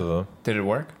 Both of them. Did it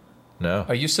work? No.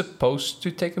 Are you supposed to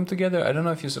take them together? I don't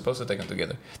know if you're supposed to take them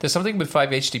together. There's something with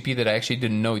 5-HTP that I actually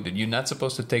didn't know, that you're not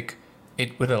supposed to take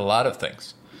it with a lot of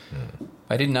things.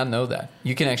 I did not know that.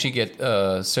 You can actually get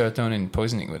serotonin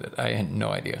poisoning with it. I had no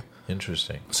idea.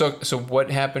 Interesting. So what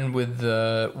happened with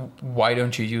why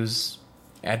don't you use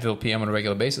Advil PM on a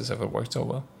regular basis if it worked so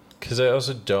well? Because I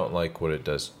also don't like what it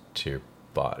does to your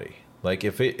body. Like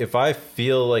if I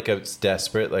feel like it's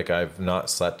desperate, like I've not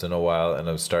slept in a while and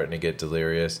I'm starting to get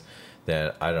delirious,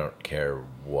 then I don't care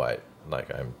what,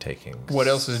 like I'm taking. What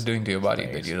else is it doing to your body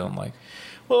that you don't like?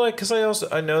 Well, like, because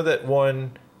I know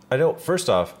that first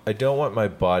off, I don't want my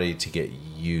body to get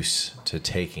used to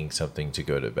taking something to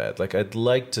go to bed. Like I'd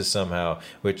like to somehow,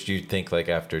 which you'd think like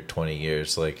after 20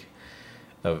 years, like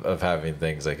of having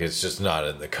things, like it's just not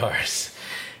in the cards.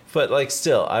 But like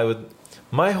still, I would,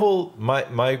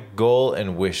 my goal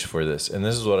and wish for this, and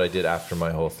this is what I did after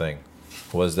my whole thing,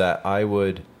 was that I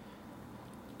would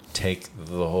take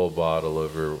the whole bottle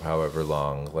over however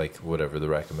long, like whatever the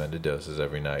recommended dose is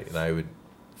every night, and I would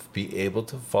be able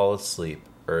to fall asleep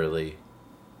early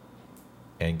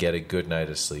and get a good night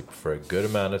of sleep for a good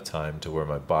amount of time to where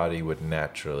my body would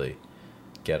naturally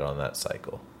get on that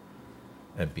cycle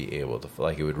and be able to,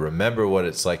 like, it would remember what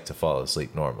it's like to fall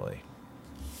asleep normally.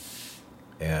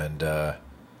 And and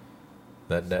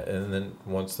then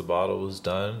once the bottle was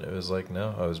done, it was like,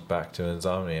 no, I was back to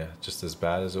insomnia, just as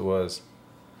bad as it was.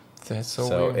 That's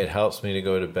so weird. It helps me to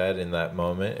go to bed in that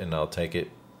moment, and I'll take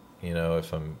it,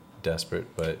 if I'm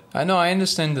desperate. But I know, I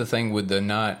understand the thing with the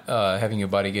not having your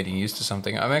body getting used to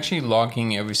something. I'm actually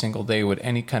logging every single day with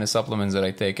any kind of supplements that I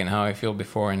take and how I feel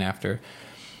before and after.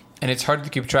 And it's hard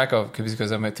to keep track of because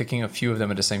I'm taking a few of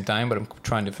them at the same time, but I'm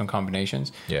trying different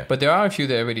combinations. Yeah. But there are a few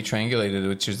that I already triangulated,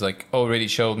 which is like already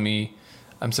showed me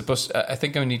I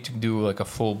think I need to do like a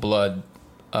full blood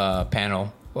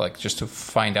panel, like just to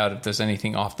find out if there's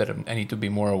anything off that I need to be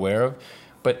more aware of.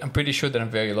 But I'm pretty sure that I'm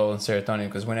very low in serotonin,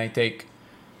 because when I take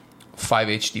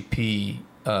 5-HTP,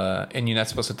 and you're not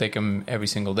supposed to take them every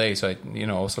single day, so I,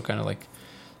 also kind of like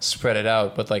spread it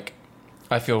out. But like,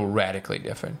 I feel radically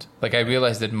different. Like, I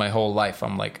realized that my whole life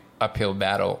I'm like uphill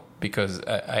battle because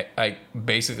I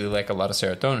basically lack a lot of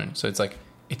serotonin. So it's like,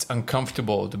 it's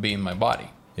uncomfortable to be in my body.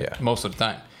 Yeah. Most of the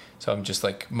time. So I'm just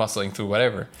like muscling through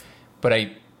whatever. But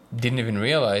I didn't even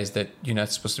realize that you're not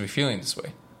supposed to be feeling this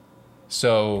way.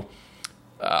 So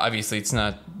obviously it's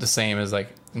not the same as like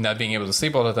not being able to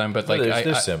sleep all the time, but like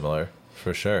they're similar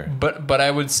for sure. But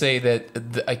I would say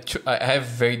that I have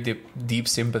very deep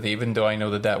sympathy, even though I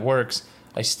know that works.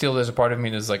 there's a part of me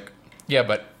that's like, yeah,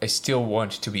 but I still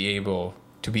want to be able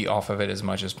to be off of it as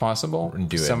much as possible. And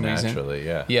do it naturally,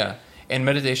 yeah. Yeah. And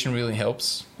meditation really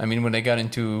helps. I mean, when I got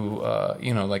into,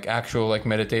 like actual like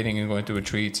meditating and going to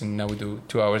retreats, and now we do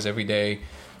 2 hours every day,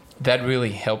 that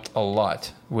really helped a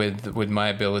lot with my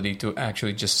ability to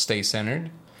actually just stay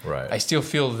centered. Right. I still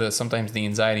feel sometimes the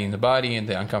anxiety in the body and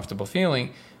the uncomfortable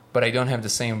feeling, but I don't have the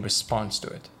same response to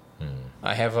it.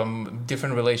 I have a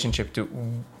different relationship to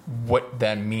what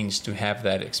that means to have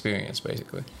that experience,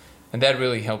 basically. And that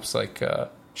really helps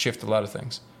shift a lot of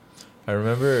things. I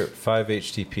remember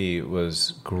 5-HTP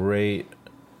was great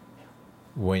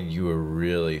when you were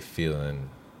really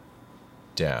feeling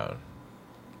down.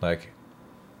 Like,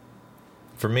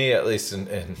 for me, at least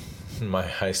in my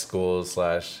high school /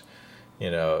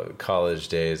 college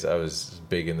days, I was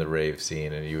big in the rave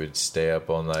scene, and you would stay up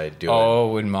all night doing... Oh,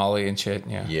 with Molly and shit,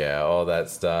 yeah. Yeah, all that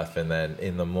stuff. And then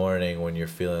in the morning, when you're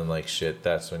feeling like shit,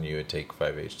 that's when you would take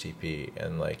 5-HTP.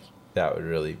 And, like, that would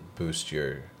really boost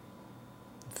your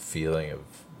feeling of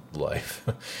life.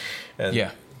 And,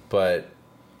 yeah. But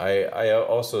I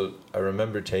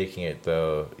remember taking it,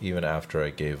 though, even after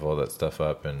I gave all that stuff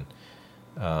up, and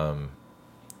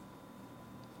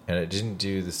it didn't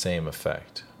do the same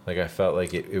effect. Like, I felt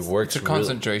like it works. It's a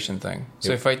concentration thing.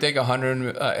 So if I take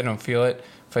 100, I don't feel it.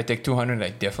 If I take 200, I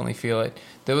definitely feel it.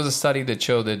 There was a study that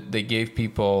showed that they gave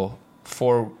people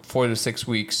 4 to 6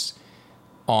 weeks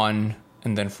on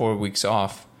and then 4 weeks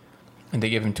off, and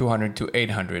they gave them 200 to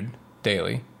 800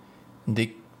 daily.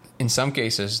 In some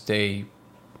cases, they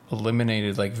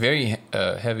eliminated like very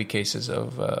heavy cases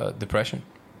of depression,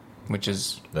 which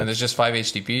is, and it's just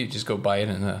 5-HTP. You just go buy it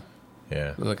in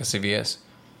like a CVS.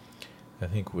 I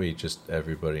think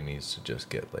everybody needs to just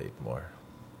get laid more.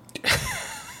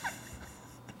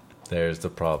 There's the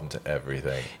problem to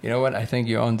everything. You know what? I think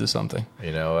you're onto something.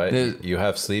 You know what? You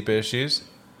have sleep issues?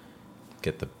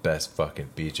 Get the best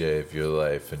fucking BJ of your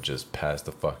life and just pass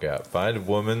the fuck out. Find a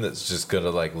woman that's just going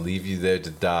to like leave you there to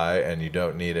die and you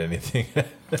don't need anything.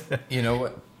 You know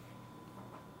what?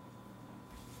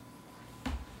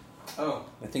 Oh,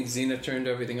 I think Zena turned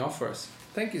everything off for us.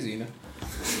 Thank you, Zena.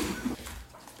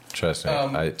 Trust me,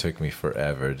 it took me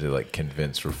forever to like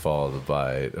convince Rafal to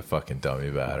buy a fucking dummy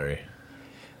battery.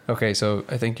 Okay, so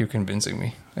I think you're convincing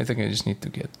me. I think I just need to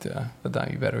get a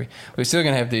dummy battery. We're still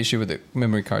going to have the issue with the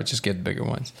memory cards, just get bigger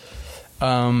ones.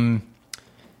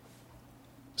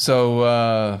 So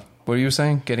what were you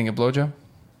saying? Getting a blowjob?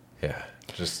 Yeah,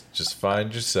 just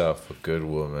find yourself a good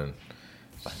woman.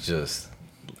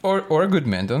 Or a good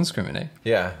man. Don't discriminate.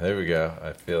 Yeah, there we go.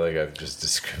 I feel like I've just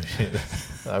discriminated.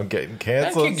 I'm getting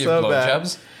canceled I can give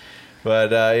blowjobs. But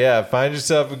find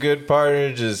yourself a good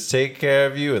partner. Just take care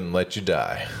of you and let you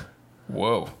die.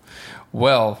 Whoa.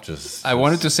 Well, I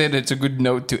wanted to say that it's a good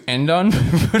note to end on,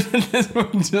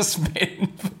 but we just made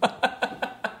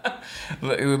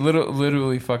it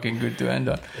literally fucking good to end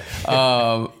on.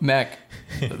 Mac,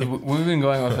 we've been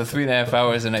going on for 3.5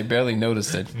 hours and I barely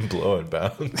noticed it. Blowing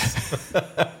bounds.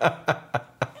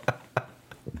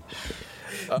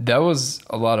 That was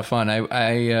a lot of fun.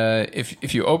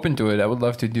 If you're open to it, I would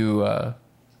love to do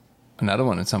another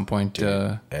one at some point.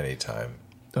 Anytime.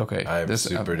 Okay. I'm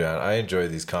super down. I enjoy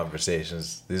these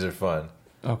conversations. These are fun.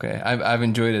 Okay. I've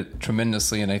enjoyed it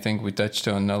tremendously, and I think we touched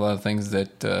on a lot of things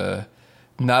that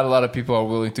not a lot of people are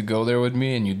willing to go there with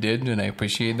me, and you did, and I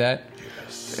appreciate that.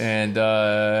 Yes. And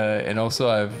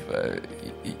also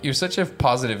you're such a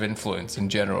positive influence in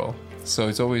general. So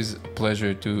it's always a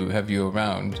pleasure to have you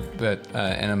around,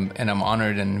 and I'm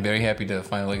honored and very happy to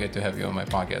finally get to have you on my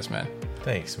podcast, man.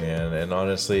 Thanks, man. And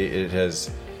honestly, it has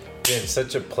been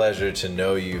such a pleasure to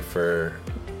know you for,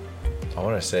 I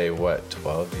want to say,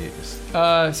 12 years?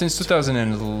 Since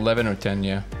 2011 or 10,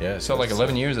 yeah. Yeah. So like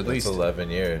 11 years at least. 11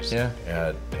 years. Yeah.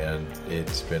 And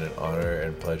it's been an honor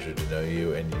and pleasure to know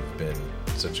you, and you've been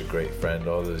such a great friend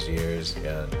all those years,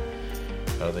 and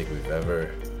I don't think we've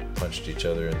ever punched each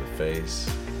other in the face.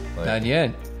 Not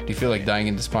yet. Do you feel like dying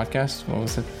in this podcast? What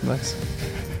was it, Lex?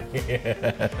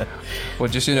 Yeah. Well,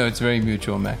 just it's very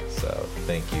mutual, Mac. So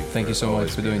thank you. Thank you so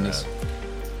much for doing this.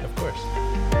 Of course.